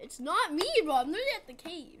 It's not me, bro. I'm literally at the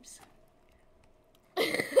caves.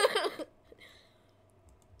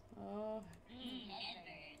 Oh.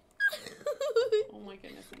 Oh my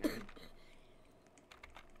goodness, Henry.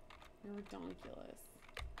 You're ridiculous.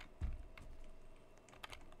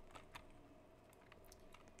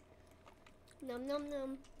 Nom nom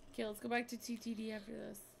nom. Okay, let's go back to TTD after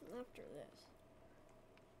this. After this.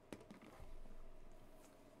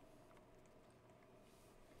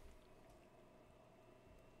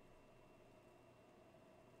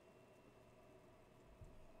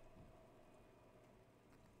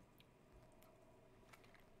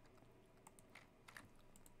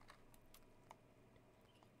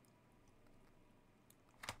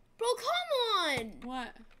 Bro, come on!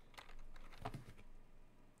 What?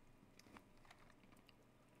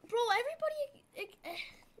 Bro, everybody...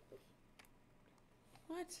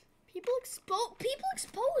 What? People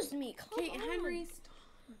exposed me. Come Okay, on. Henry,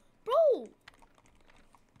 stop. Bro!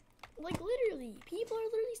 Like, literally. People are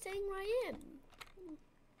literally saying where I am.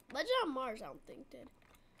 Legend of Mars, I don't think, did.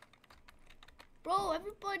 Bro,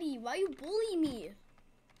 everybody, why you bully me?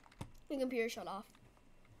 The computer shut off.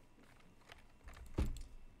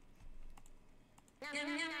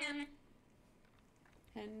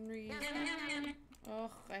 Henry.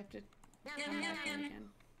 Oh, I have to come back in again.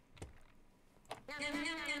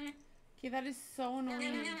 Okay, that is so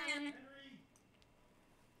annoying.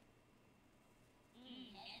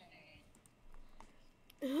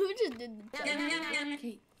 Who just did the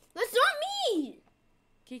Okay. That's not me!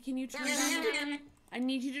 Okay, can you turn down? I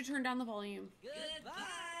need you to turn down the volume. Goodbye.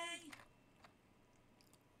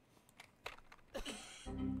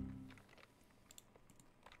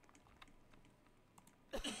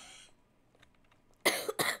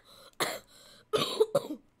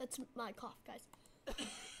 That's my cough, guys.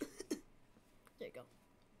 There you go.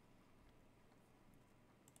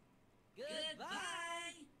 Goodbye.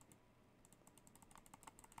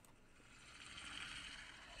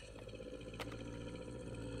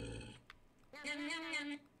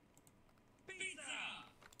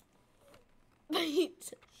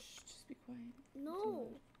 Pizza. Shh, just be quiet. No.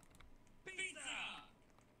 Pizza.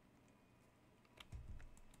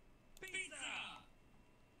 Pizza.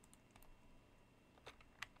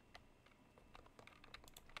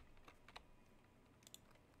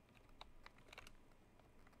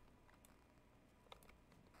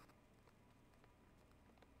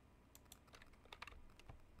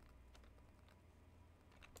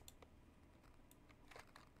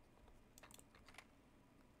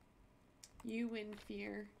 You win,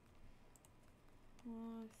 fear.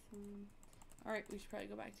 Awesome. Alright, we should probably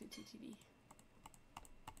go back to TTD. .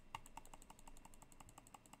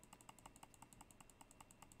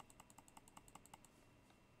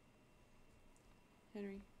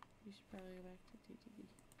 Henry, we should probably go back to TTV.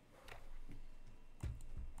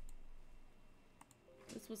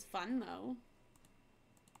 This was fun though.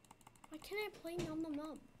 Why can't I play Nom Nom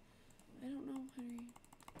Nom? I don't know, Henry.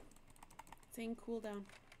 It's saying cooldown.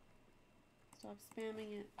 Stop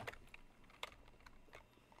spamming it.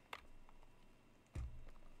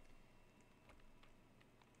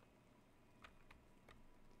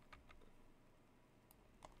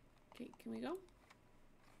 Okay, can we go?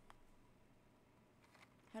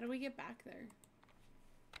 How do we get back there?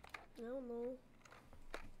 I don't know.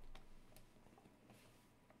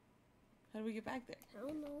 How do we get back there? I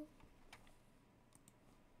don't know.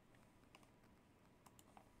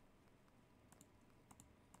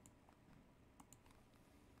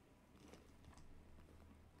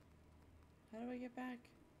 How do I get back?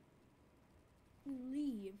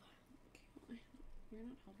 Leave. Okay, you're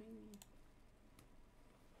not helping me.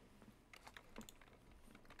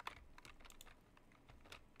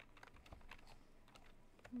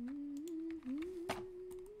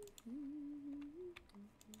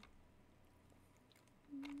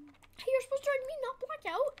 Hey, you're supposed to join me, not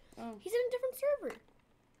Blackout. Oh, He's in a different server.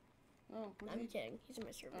 oh, what I'm did kidding. He's in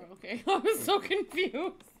my server. Oh, okay. I was so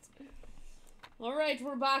confused. All right,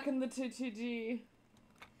 we're back in the TTG.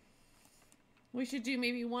 We should do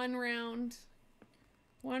maybe one round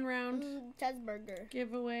Cheeseburger.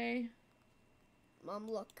 giveaway. Mom,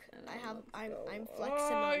 look. And I then have. let's I'm go.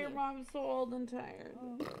 flexing Oh, on your you. mom's so old and tired.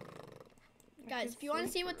 Guys, if you want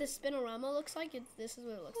to see what the spinorama looks like, this is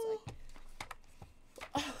what it looks like.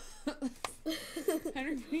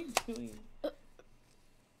 Henry, what are you doing?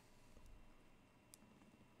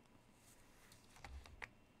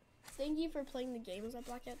 Thank you for playing the games that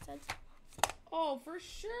Blackout said. Oh, for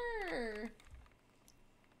sure.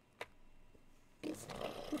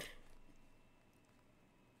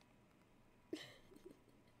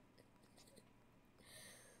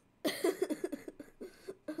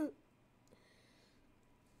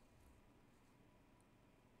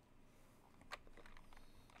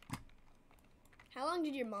 How long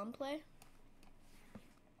did your mom play?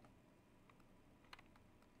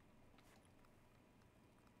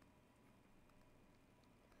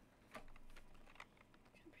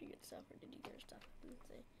 Pretty good stuff, or did you get her stuff? Let's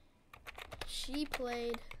see. She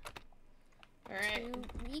played All right.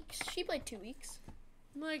 2 weeks. She played 2 weeks.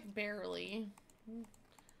 Like barely.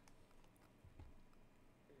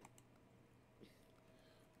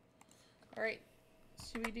 All right.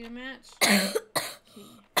 Should we do a match?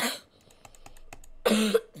 Why are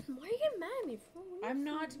you getting mad at me for? I'm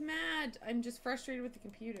not mad. I'm just frustrated with the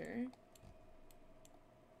computer.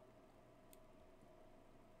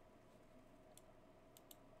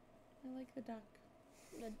 I like the duck.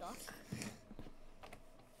 The duck.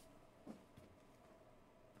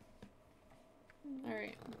 All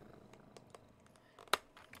right.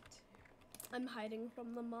 I'm hiding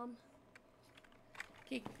from the mom.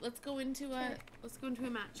 Okay, let's go into a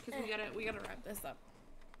match because we gotta wrap this up.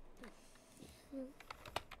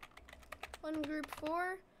 One group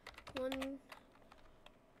 4, one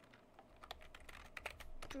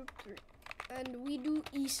group 3, and we do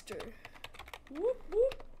Easter. Whoop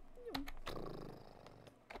whoop.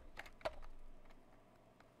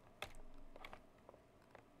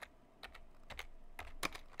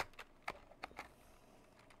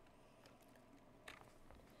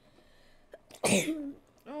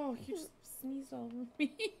 Oh, you just sneezed all over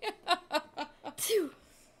me.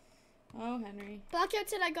 Oh, Henry. Blackout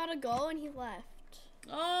said I gotta go, and he left.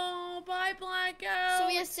 Oh, bye, Blackout. So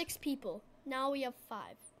we have 6 people. Now we have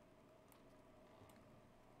 5.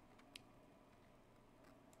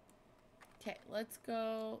 Okay, let's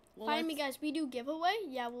go. Well, Find me, guys. We do giveaway?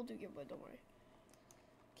 Yeah, we'll do giveaway. Don't worry.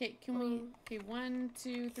 Okay, can we? Okay, 1,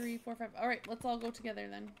 2, 3, 4, 5. All right, let's all go together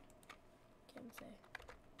then. Can't say.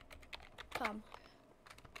 Come.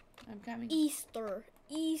 I'm coming. Easter.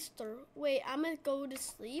 Easter. Wait, I'm gonna go to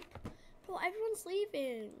sleep. Bro, everyone's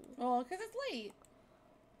leaving. Oh, because it's late.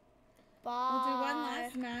 Bye. We'll do one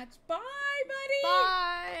last match. Bye, buddy.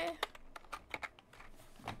 Bye.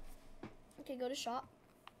 Okay, go to shop.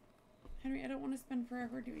 Henry, I don't want to spend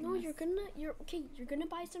forever doing No, this. you're gonna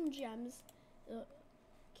buy some gems.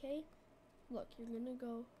 Okay? Look, you're gonna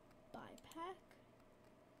go buy pack.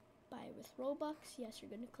 Buy with Robux. Yes,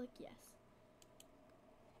 you're gonna click yes.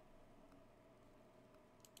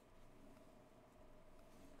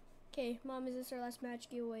 Okay, Mom, is this our last match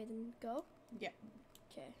giveaway? Then go. Yeah.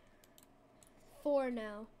 Okay. 4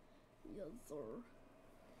 now. Yes, sir.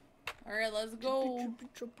 All right, let's go.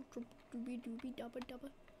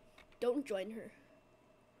 Don't join her.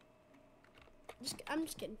 I'm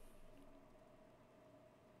just kidding.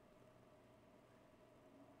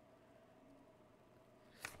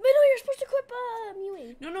 Wait, no, you're supposed to equip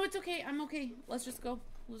Mewing. No, it's okay. I'm okay. Let's just go.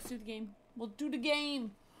 Let's do the game. We'll do the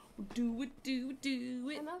game. We'll do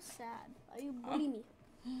it. I'm not sad. Are you bullying me?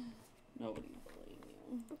 Nobody bullying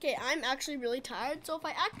you. Okay, I'm actually really tired. So if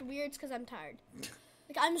I act weird, it's because I'm tired.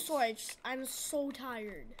 Like, I'm sorry. I'm so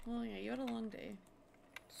tired. Oh yeah, you had a long day.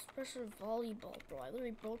 Especially volleyball, bro. I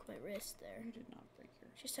literally broke my wrist there. You did not break your.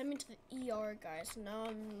 She sent me to the ER, guys. Now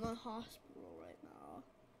I'm in the hospital right now.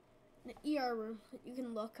 In the ER room. You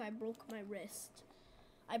can look. I broke my wrist.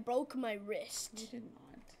 I broke my wrist. You did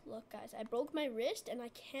not. Look, guys. I broke my wrist, and I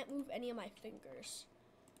can't move any of my fingers.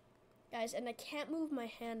 Guys, and I can't move my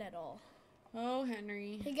hand at all. Oh,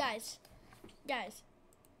 Henry. Hey, guys. Guys.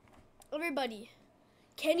 Everybody.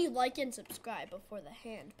 Can you like and subscribe before the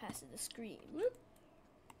hand passes the screen? Whoop.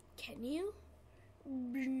 Can you?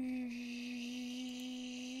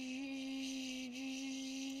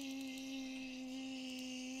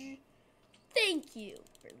 Thank you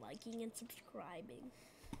for liking and subscribing.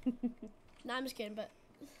 No, I'm just kidding, but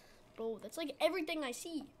bro, that's like everything I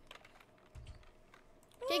see.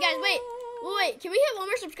 Okay, guys, wait. Can we hit one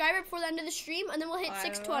more subscriber before the end of the stream, and then we'll hit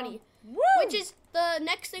 620, which is the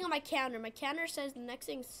next thing on my counter. My counter says the next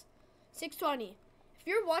thing's 620. If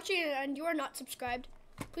you're watching and you are not subscribed,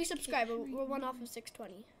 please subscribe. We're one off of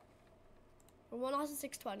 620. We're one off of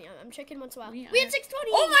 620. I'm checking once in a while. We had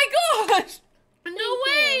 620. Oh my gosh! No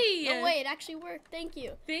way! No way, it actually worked. Thank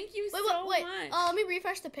you. Thank you Wait, so wait. much. Let me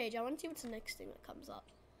refresh the page. I want to see what's the next thing that comes up.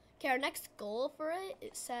 Okay, our next goal for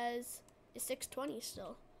it says is 620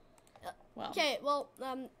 still. Well, Okay, well,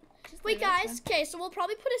 just wait, leave it, it's guys. Okay, so we'll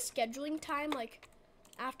probably put a scheduling time like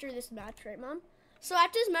after this match, right, Mom? So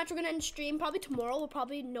after this match, we're gonna end stream. Probably tomorrow. We'll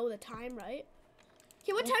probably know the time, right?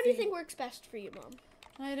 Okay, what We'll time do you see. think works best for you, Mom?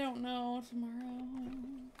 I don't know. Tomorrow.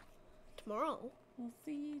 Tomorrow. We'll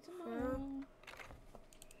see tomorrow.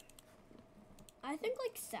 I think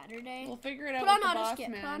like Saturday. We'll figure it out Put on with the auto boss skip.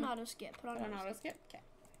 man. Put on auto skip. Put on Put on auto auto skip. skip. Okay.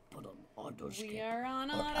 Put on auto skip. We are on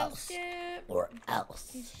Or auto else. skip. Or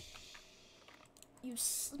else. You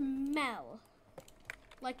smell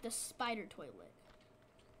like the spider toilet.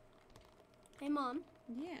 Hey, Mom.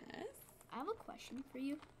 Yes. I have a question for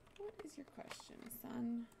you. What is your question,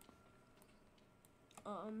 son?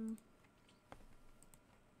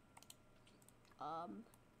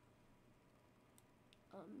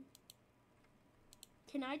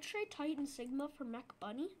 Can I trade Titan Sigma for Mech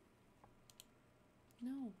Bunny?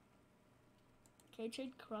 No. Can I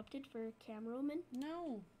trade Corrupted for Cameraman?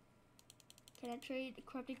 No. Can I trade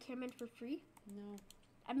Corrupted Cameraman for free? No.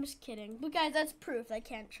 I'm just kidding. But guys, that's proof I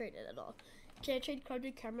can't trade it at all. Can I trade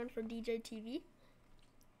Corrupted Cameraman for DJ TV?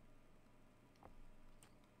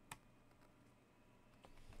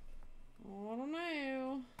 I don't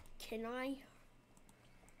know. Can I?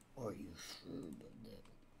 Are you sure about that?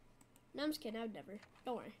 No, I'm just kidding. I would never.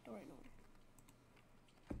 Don't worry. Don't worry.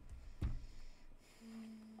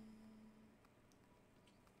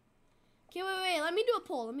 Okay, wait. Let me do a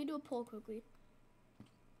poll. Quickly.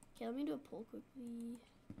 Okay, let me do a poll quickly.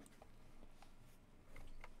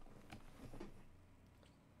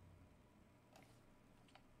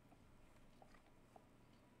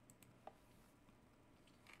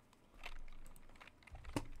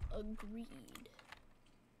 Agreed.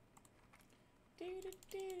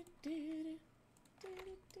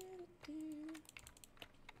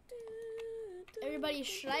 Everybody,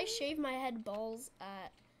 should I shave my head balls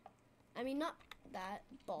at... I mean, not that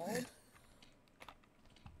bald.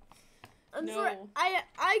 I'm No. sorry.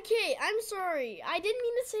 Okay, I'm sorry. I didn't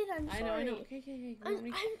mean to say that. I'm sorry. I know. Okay.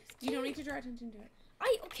 You don't need to draw attention to it.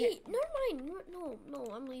 Okay, never mind. No,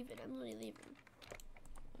 I'm leaving. I'm really leaving.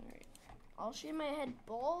 Alright. I'll shave my head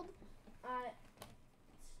bald at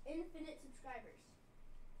infinite subscribers.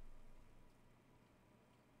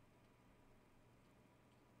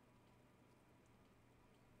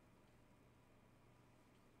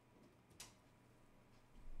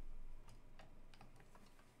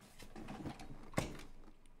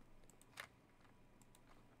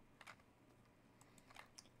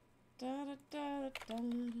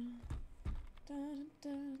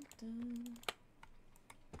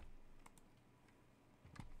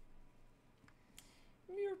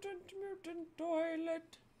 Mutant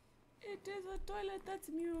toilet. It is a toilet that's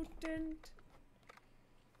mutant.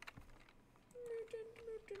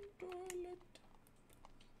 Mutant toilet.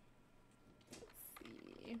 Let's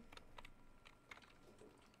see.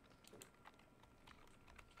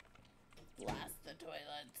 Blast the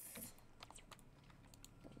toilets.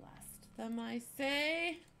 Blast them, I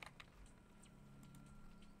say.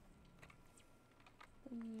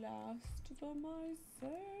 Blast them, I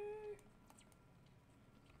say.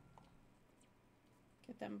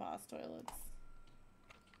 Get them boss toilets.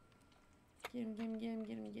 Get him, get him, get him,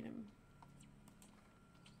 get him, get him.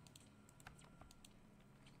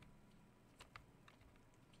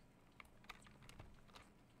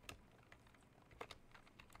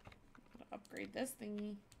 Gotta upgrade this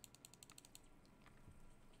thingy.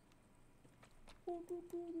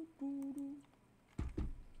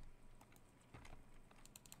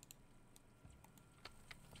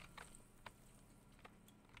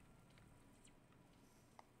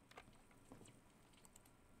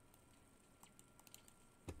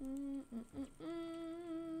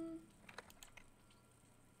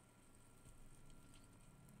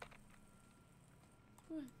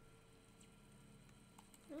 What?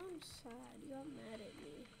 I'm sad. You got mad at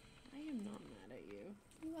me. I am not mad at you.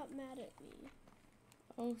 You got mad at me.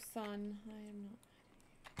 Oh, son, I am not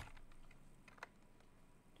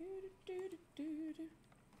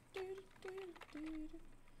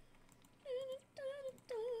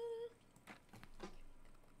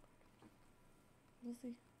We'll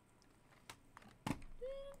see.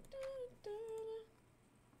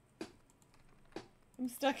 I'm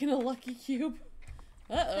stuck in a lucky cube.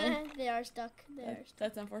 Uh-oh. They are stuck. They are stuck.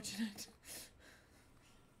 That's unfortunate.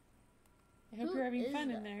 I hope Who you're having is fun in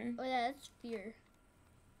that? there. Oh yeah, that's Fear.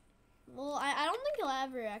 Well, I don't think he'll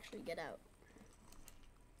ever actually get out.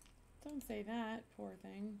 Don't say that, poor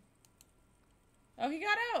thing. Oh, he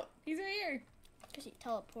got out! He's right here! Because he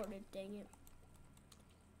teleported, dang it.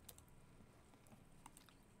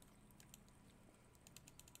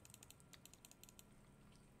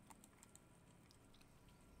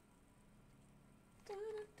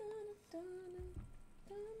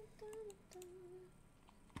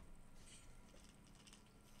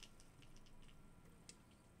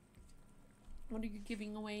 What are you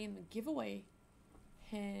giving away in the giveaway,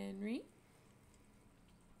 Henry?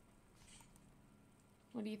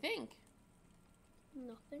 What do you think?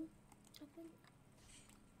 Nothing. Nothing.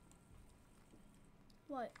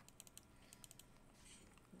 What?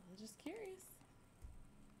 I'm just curious.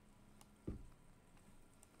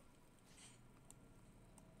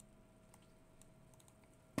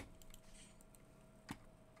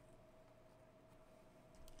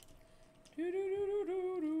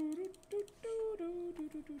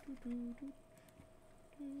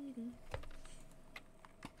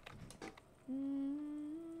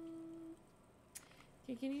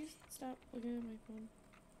 Okay, can you stop looking at my phone?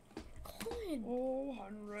 Colin. Oh,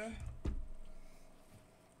 Henry.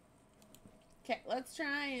 Okay, let's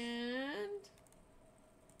try and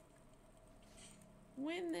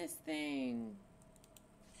win this thing.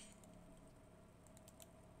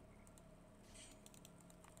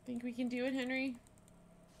 Think we can do it, Henry?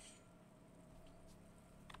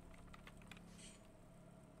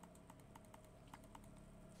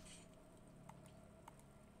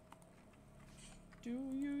 Do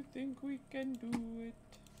you think we can do it?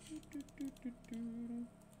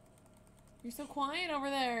 You're so quiet over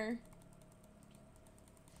there.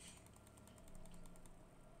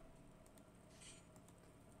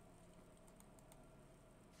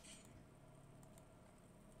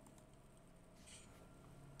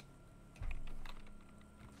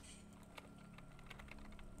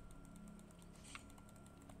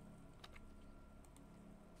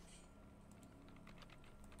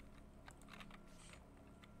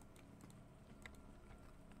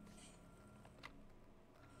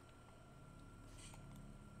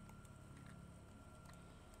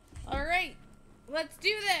 All right, let's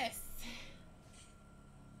do this.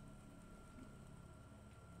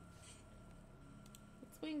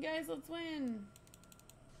 Let's win, guys. Let's win.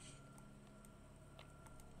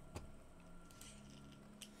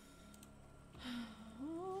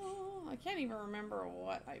 Oh, I can't even remember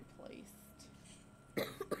what I placed.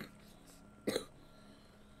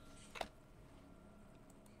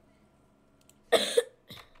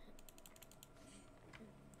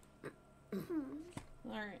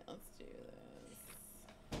 All right, let's do this.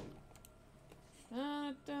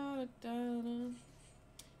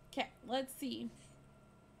 Okay, let's see.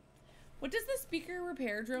 What does the speaker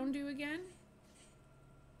repair drone do again?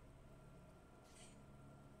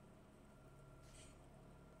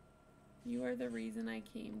 You are the reason I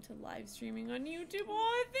came to live streaming on YouTube.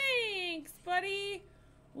 Oh, thanks, buddy.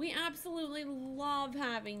 We absolutely love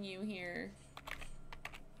having you here.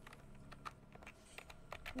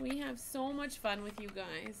 We have so much fun with you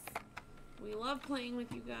guys. We love playing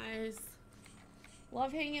with you guys.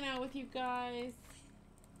 Love hanging out with you guys.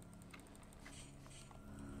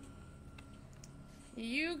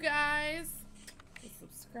 You guys, the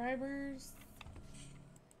subscribers,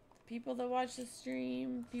 the people that watch the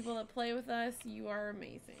stream, people that play with us, you are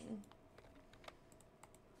amazing.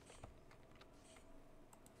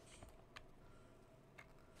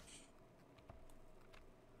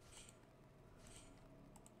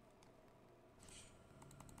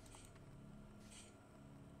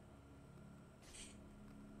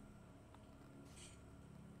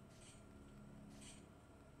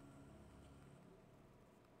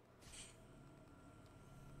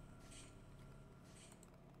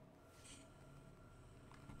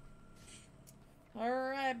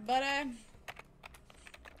 but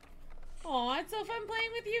oh, it's so fun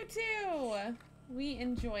playing with you too. We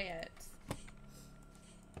enjoy it.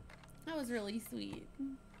 That was really sweet.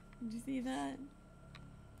 Did you see that?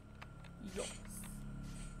 Yes.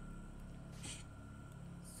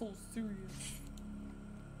 So serious.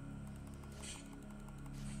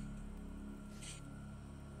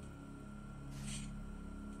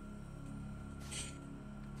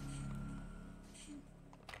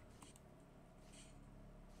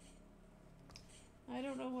 I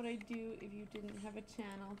don't know what I'd do if you didn't have a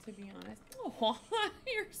channel, to be honest. Oh,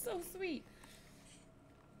 you're so sweet.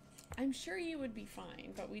 I'm sure you would be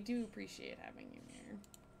fine, but we do appreciate having you here.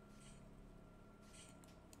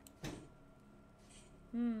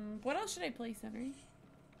 What else should I play, Henry?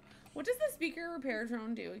 What does the speaker repair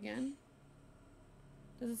drone do again?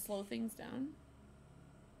 Does it slow things down?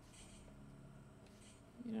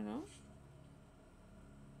 You don't know?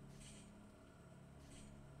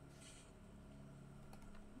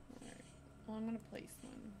 Alright. Well, I'm gonna place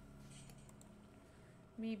one.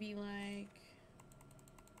 Maybe like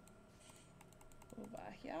over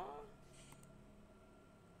here,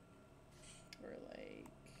 or like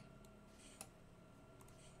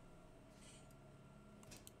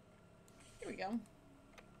here we go.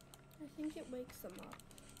 I think it wakes them up.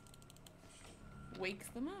 Wakes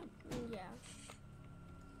them up. Yeah.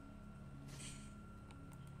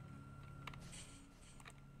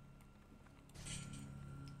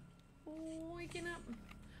 Waking up.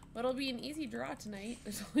 Well, it'll be an easy draw tonight.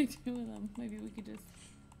 There's only 2 of them. Maybe we could just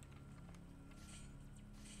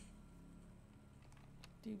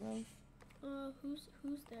do both.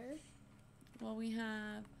 Who's there? Well, we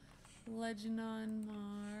have Legend on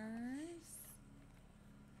Mars.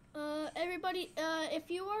 Everybody,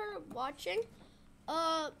 if you are watching,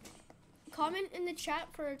 comment in the chat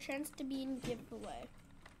for a chance to be in giveaway.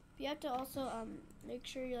 You have to also make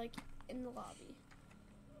sure you're like in the lobby.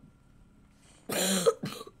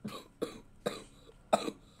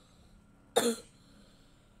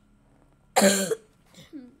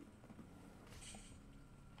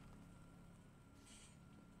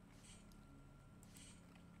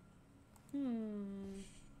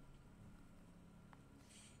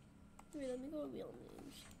 Wait, let me go to real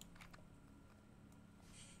names.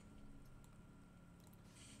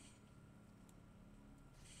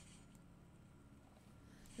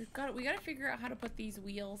 We gotta figure out how to put these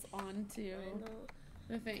wheels onto I know.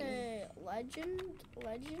 the thing. Okay, legend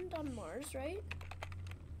on Mars, right?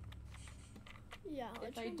 Yeah.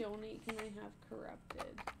 If I donate, can I have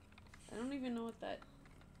corrupted? I don't even know what that.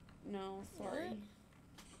 No, sorry. What?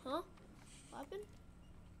 Huh? What happened?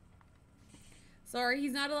 Sorry,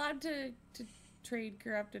 he's not allowed to trade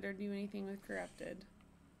corrupted or do anything with corrupted.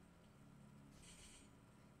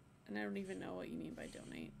 And I don't even know what you mean by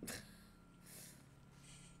donate.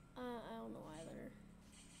 I don't know either.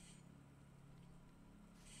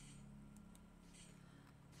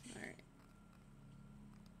 Alright.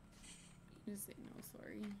 You just say no,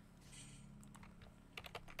 sorry.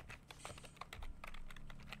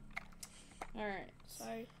 Alright.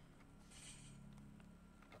 Sorry.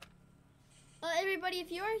 Everybody,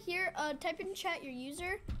 if you are here, type in chat your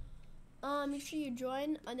user. Make sure you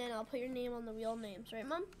join, and then I'll put your name on the real names, right,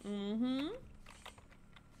 Mom? Mm-hmm.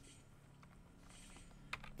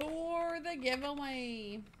 For the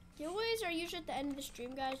giveaway. Giveaways are usually at the end of the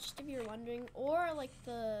stream, guys, just if you're wondering. Or, like,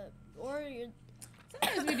 you're...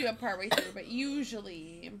 Sometimes we do it partway through, but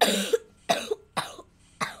usually at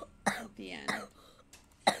the end.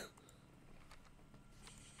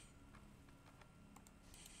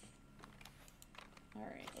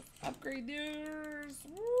 Alright, let's upgrade yours.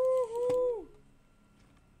 Woohoo!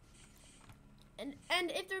 And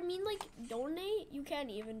if they mean, like, donate, you can't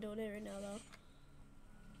even donate right now, though.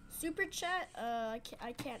 Super chat, I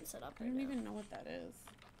can't set up I right don't now. even know what that is.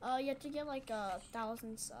 You have to get, like,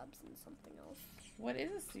 1,000 subs and something else. What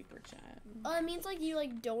is a super chat? It means, like, you,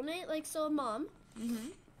 like, donate, like, so, Mom.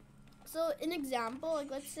 Mm-hmm. So, an example,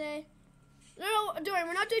 like, let's say... No, don't worry,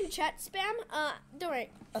 we're not doing chat spam. Don't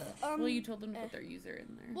worry. Well, you told them to put their user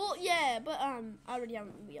in there. Well, yeah, but, I already have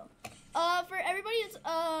a wheel. For everybody, it's,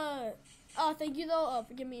 thank you, though,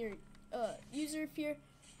 for giving me your, user here.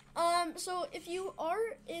 So, if you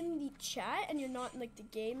are in the chat and you're not in, like, the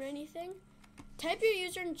game or anything, type your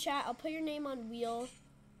user in chat. I'll put your name on wheel.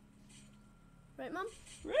 Right, Mom?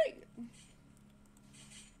 Right.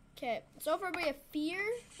 Okay, so for everybody, Fear,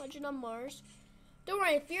 Legend on Mars. Don't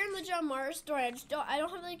worry, Fear and Legend on Mars. Don't worry, I don't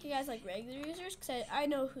have like you guys like regular users because I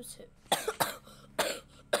know who's who.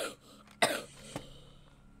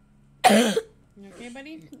 You okay,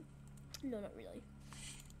 buddy? No, not really.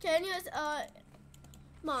 Okay, anyways,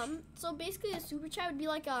 Mom, so basically a super chat would be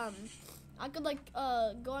like, I could like,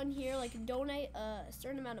 go on here, like donate a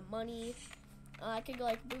certain amount of money. I could go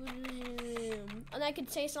like, boom, and I could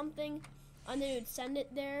say something, and they would send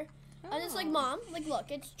it there. And it's like, Oh. Mom, like, look,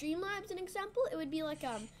 it's Streamlabs, an example. It would be like,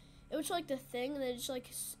 it would show like the thing, and then it's like,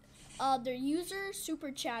 their user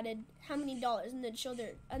super chatted how many dollars, and then show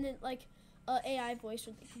their, and then like, AI voice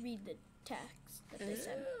would like, read the text that they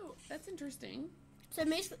sent. Ooh, that's interesting. So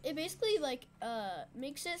it basically like,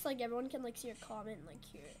 makes it so like everyone can like see your comment and like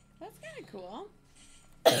hear it. That's kind of cool.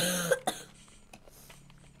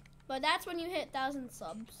 But that's when you hit 1,000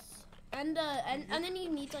 subs, and then you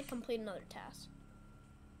need to like complete another task.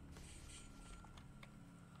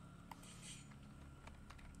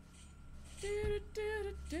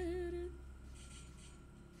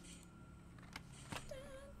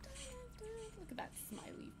 Look at that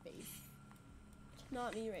smiley face.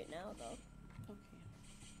 Not me right now though. Okay.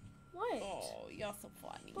 What? Oh, you're so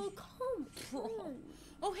funny. Oh, come on.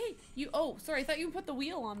 Oh, hey, you. Oh, sorry. I thought you put the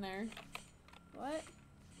wheel on there. What?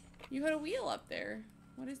 You had a wheel up there.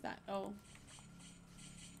 What is that? Oh.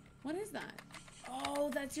 What is that? Oh,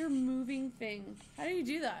 that's your moving thing. How do you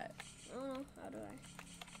do that? I don't know. How do I?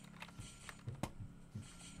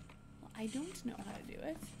 Well, I don't know how to do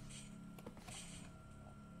it.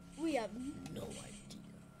 We have. No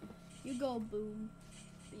idea. You go boom.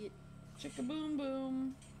 Chicka boom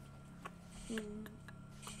boom. Boom.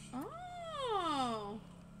 Oh.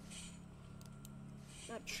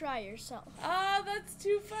 Now try yourself. Oh, that's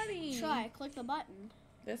too funny. Try. Click the button.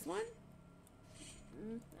 This one?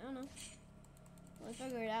 I don't know. We'll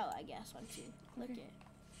figure it out, I guess, once you click Okay. it.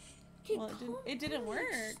 Okay, Well, it didn't come on,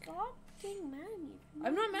 work. Stop getting mad at me.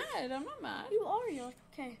 I'm not mad. I'm not mad. You are. You're like,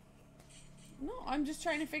 okay. No, I'm just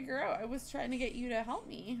trying to figure out. I was trying to get you to help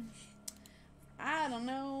me. I don't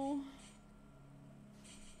know.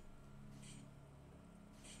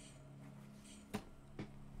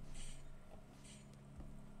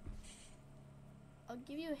 I'll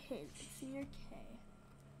give you a hint. It's near K.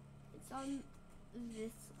 It's on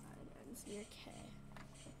this side, and it's near K.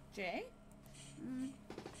 J?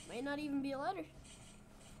 Might not even be a letter.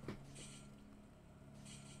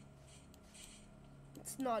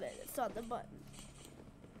 It's not it. It's on the button.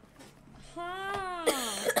 Huh.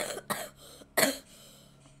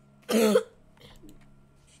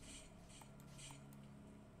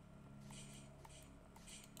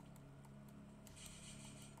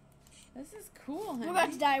 This is cool, honey. We're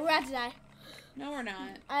about to die. We're about to die. No, we're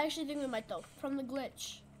not. I actually think we might though. From the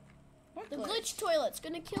glitch. What The glitch toilet's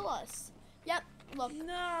gonna kill us. Yep. Look.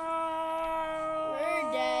 No.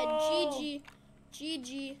 We're dead. GG.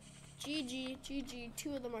 GG. GG. GG.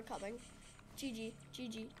 Two of them are coming. GG.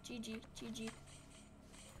 GG. GG. GG.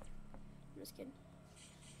 I'm just kidding.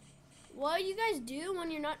 What you guys do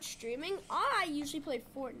when you're not streaming? I usually play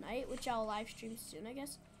Fortnite, which I'll live stream soon, I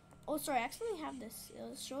guess. Oh, sorry, I accidentally have this.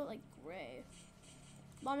 It'll show it like gray.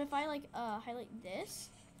 Mom, if I like highlight this,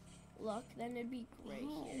 look, then it'd be gray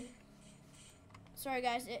Oh. here. Sorry,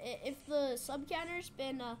 guys. If the sub counter's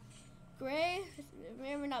been gray,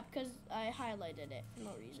 remember not because I highlighted it for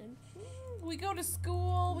no reason. We go to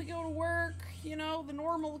school. We go to work. You know, the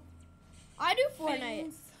normal I do Fortnite.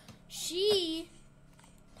 things. She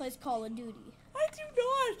plays Call of Duty. I do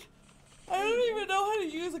not. I don't even know how to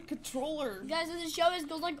use a controller. Guys, as the show is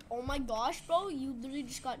goes like, oh my gosh, bro, you literally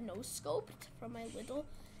just got no scoped from my little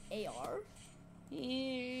AR.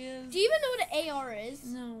 Yes. Do you even know what an AR is?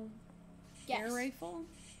 No. Guess. Air rifle?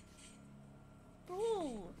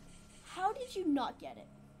 Bro, how did you not get it?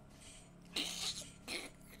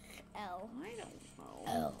 L. I don't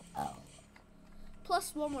know. L.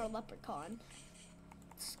 Plus one more leprechaun.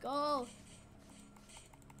 Let's go.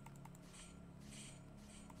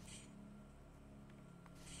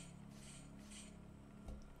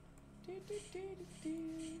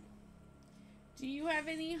 Do you have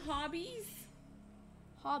any hobbies,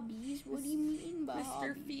 Hobbies? What do you mean by Mr.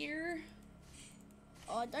 hobbies? Fear?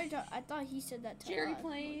 Oh, I thought he said that to Jerry us.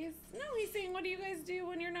 plays. No, he's saying, what do you guys do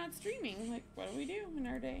when you're not streaming? Like, what do we do in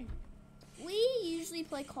our day? We usually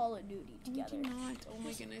play Call of Duty together. We do not. Oh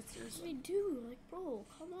my goodness, you're so... We do. Like, bro,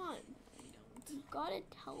 come on. I don't. You gotta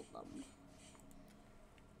tell them.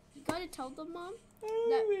 You gotta tell them, Mom, I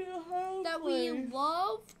don't know how to that play. we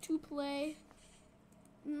love to play.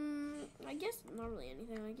 I guess not really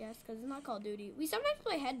anything. I guess because it's not Call of Duty. We sometimes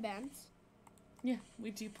play headbands, Yeah,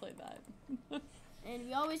 we do play that. and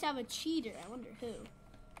we always have a cheater. I wonder who.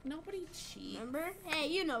 Nobody cheats. Remember? Hey,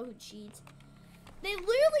 you know who cheats. They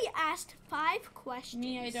literally asked 5 questions.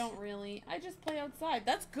 Me, I don't really. I just play outside.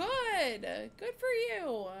 That's good. Good for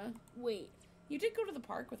you. Wait. You did go to the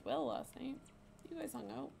park with Will last night. You guys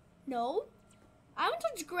hung out. No. I haven't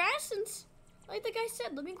touched grass since, like the guy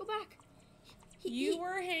said. Let me go back. You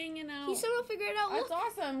were hanging out. He somehow figured it out. That's Look.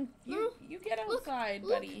 awesome. You get Look, outside,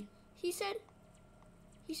 look. buddy. He said,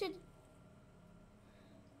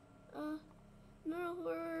 no,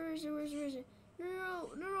 where is it? No,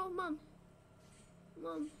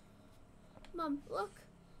 Mom, look.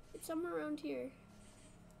 It's somewhere around here.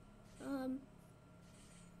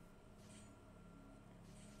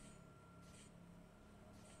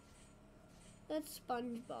 That's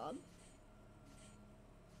SpongeBob.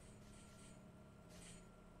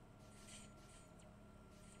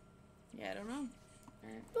 Yeah, I don't know.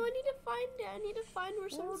 Alright. No, I need to find it. I need to find where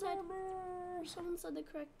someone said the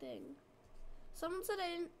correct thing. Someone said I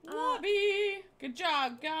didn't. Lobby! Good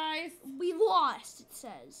job, guys. We lost, it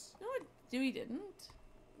says. No, we didn't.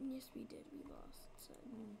 Yes, we did. We lost, it said.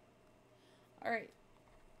 Alright.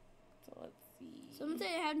 So let's see. Someone said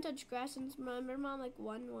I haven't touched grass since, remember, Mom, like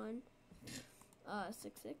 1-1. 6-6.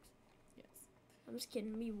 Yes. I'm just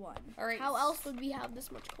kidding. We won. All right. How else would we have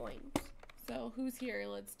this much coins? So who's here?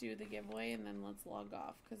 Let's do the giveaway and then let's log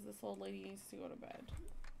off because this old lady needs to go to bed.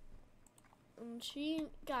 She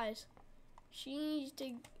needs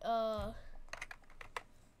to,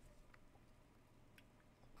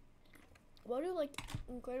 what do, like,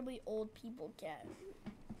 incredibly old people get?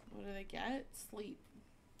 What do they get? Sleep.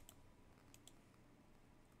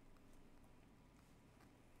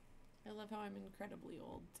 I love how I'm incredibly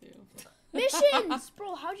old too. Missions!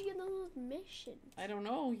 Bro, how'd you get those missions? I don't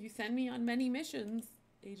know. You send me on many missions,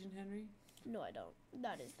 Agent Henry. No, I don't.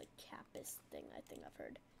 That is the cappest thing I think I've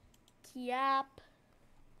heard. Cap.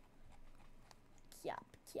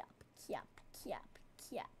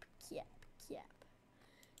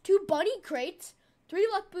 2 bunny crates. 3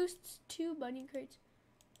 luck boosts. 2 bunny crates.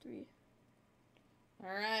 3.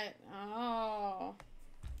 Alright. Oh.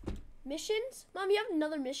 Missions? Mom, you have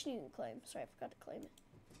another mission you can claim. Sorry, I forgot to claim it.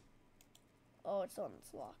 Oh, it's the one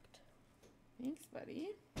that's locked. Thanks, buddy.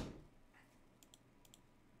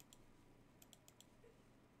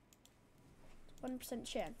 It's 1%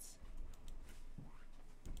 chance.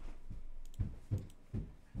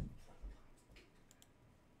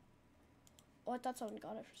 Oh, I thought someone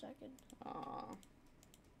got it for a second. Aw.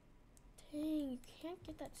 Dang, you can't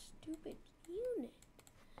get that stupid unit.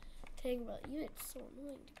 Dang, bro, that unit's so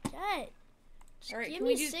annoying to get. Just Alright, give can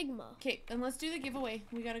me we do Sigma. Okay, then let's do the giveaway.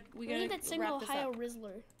 We gotta We need that Sigma wrap this Ohio up.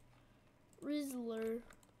 Rizzler.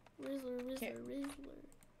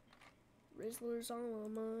 Rizzler's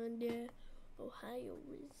on Monday. Ohio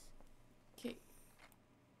Riz. Okay.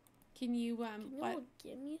 Can you Can you what? all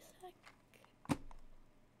give me a sec?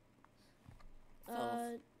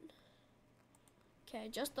 Okay,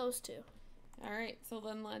 just those 2. Alright, so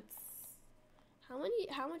then let's How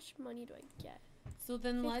much money do I get? 50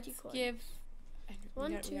 let's coins. give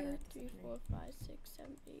 1, we gotta 2, write this 3, up, 4, Henry. 5, 6,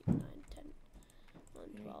 7, 8, 9, 10,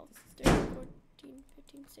 11, Henry, 12, this is 13, 14,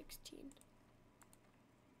 15, 16.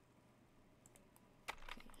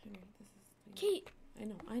 Okay, Henry, this is Kate!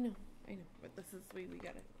 I know. But this is we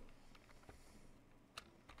got it.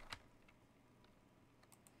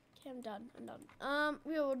 Okay, I'm done.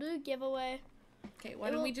 We will do a giveaway. Okay, why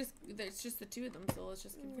don't we just there's just the 2 of them, so let's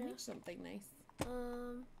just give them Yeah. each something nice.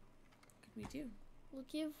 Um, What could we do? we'll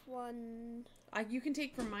give one. You can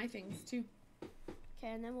take from my things too.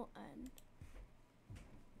 Okay, and then we'll end.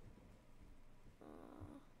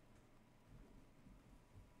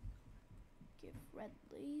 Give red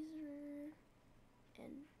laser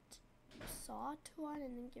and saw to one,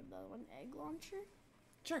 and then give the other one egg launcher.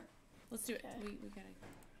 Sure. Let's do it. Okay. We gotta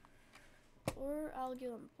Or I'll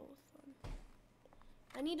give them both one.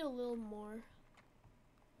 I need a little more.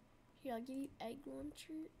 Here, I'll give you egg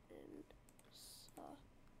launcher and saw.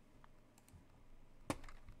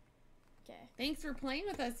 Okay. Thanks for playing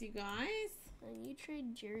with us, you guys. And you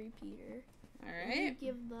trade Jerry Peter. All And you right.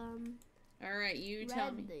 give them All right, you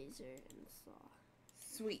tell me. red laser and saw.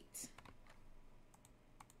 Sweet.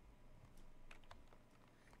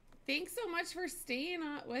 Thanks so much for staying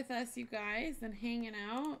with us, you guys, and hanging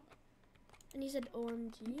out. And he said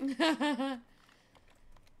OMG.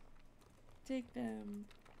 Take them.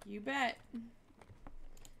 You bet.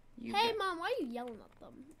 You Hey bet. Mom, why are you yelling at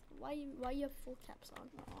them? Why you have full caps on?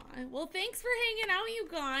 Aw, well, thanks for hanging out, you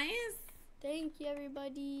guys. Thank you,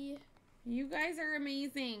 everybody. You guys are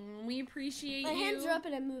amazing. We appreciate My you. hands are up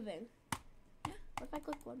and I'm moving. Yeah. What if I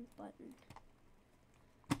click one button?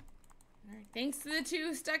 All right. Thanks to the 2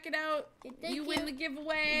 who stuck it out. Okay, thank You win the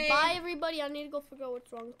giveaway. Bye, everybody. I need to go figure out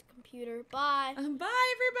what's wrong with the computer. Bye.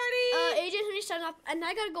 Bye, everybody. Agent Henry signed up, and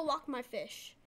I gotta go walk my fish.